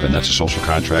Grimdark Live, and that's a social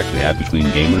contract we have between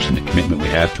gamers and the commitment we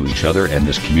have to each other and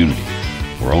this community.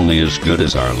 We're only as good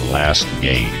as our last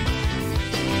game.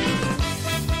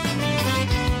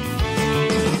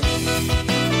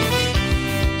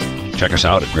 Check us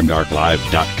out at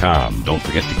grimdarklive.com. Don't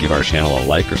forget to give our channel a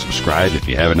like or subscribe if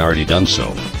you haven't already done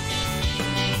so.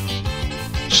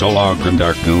 So long,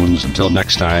 Grimdark Goons. Until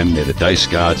next time, may the dice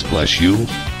gods bless you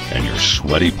and your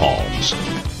sweaty palms.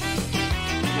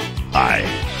 Bye.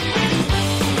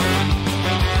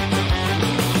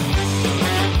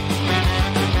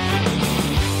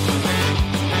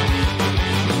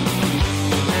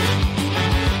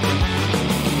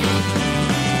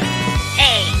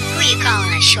 Hey, who you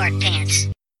calling a short pants?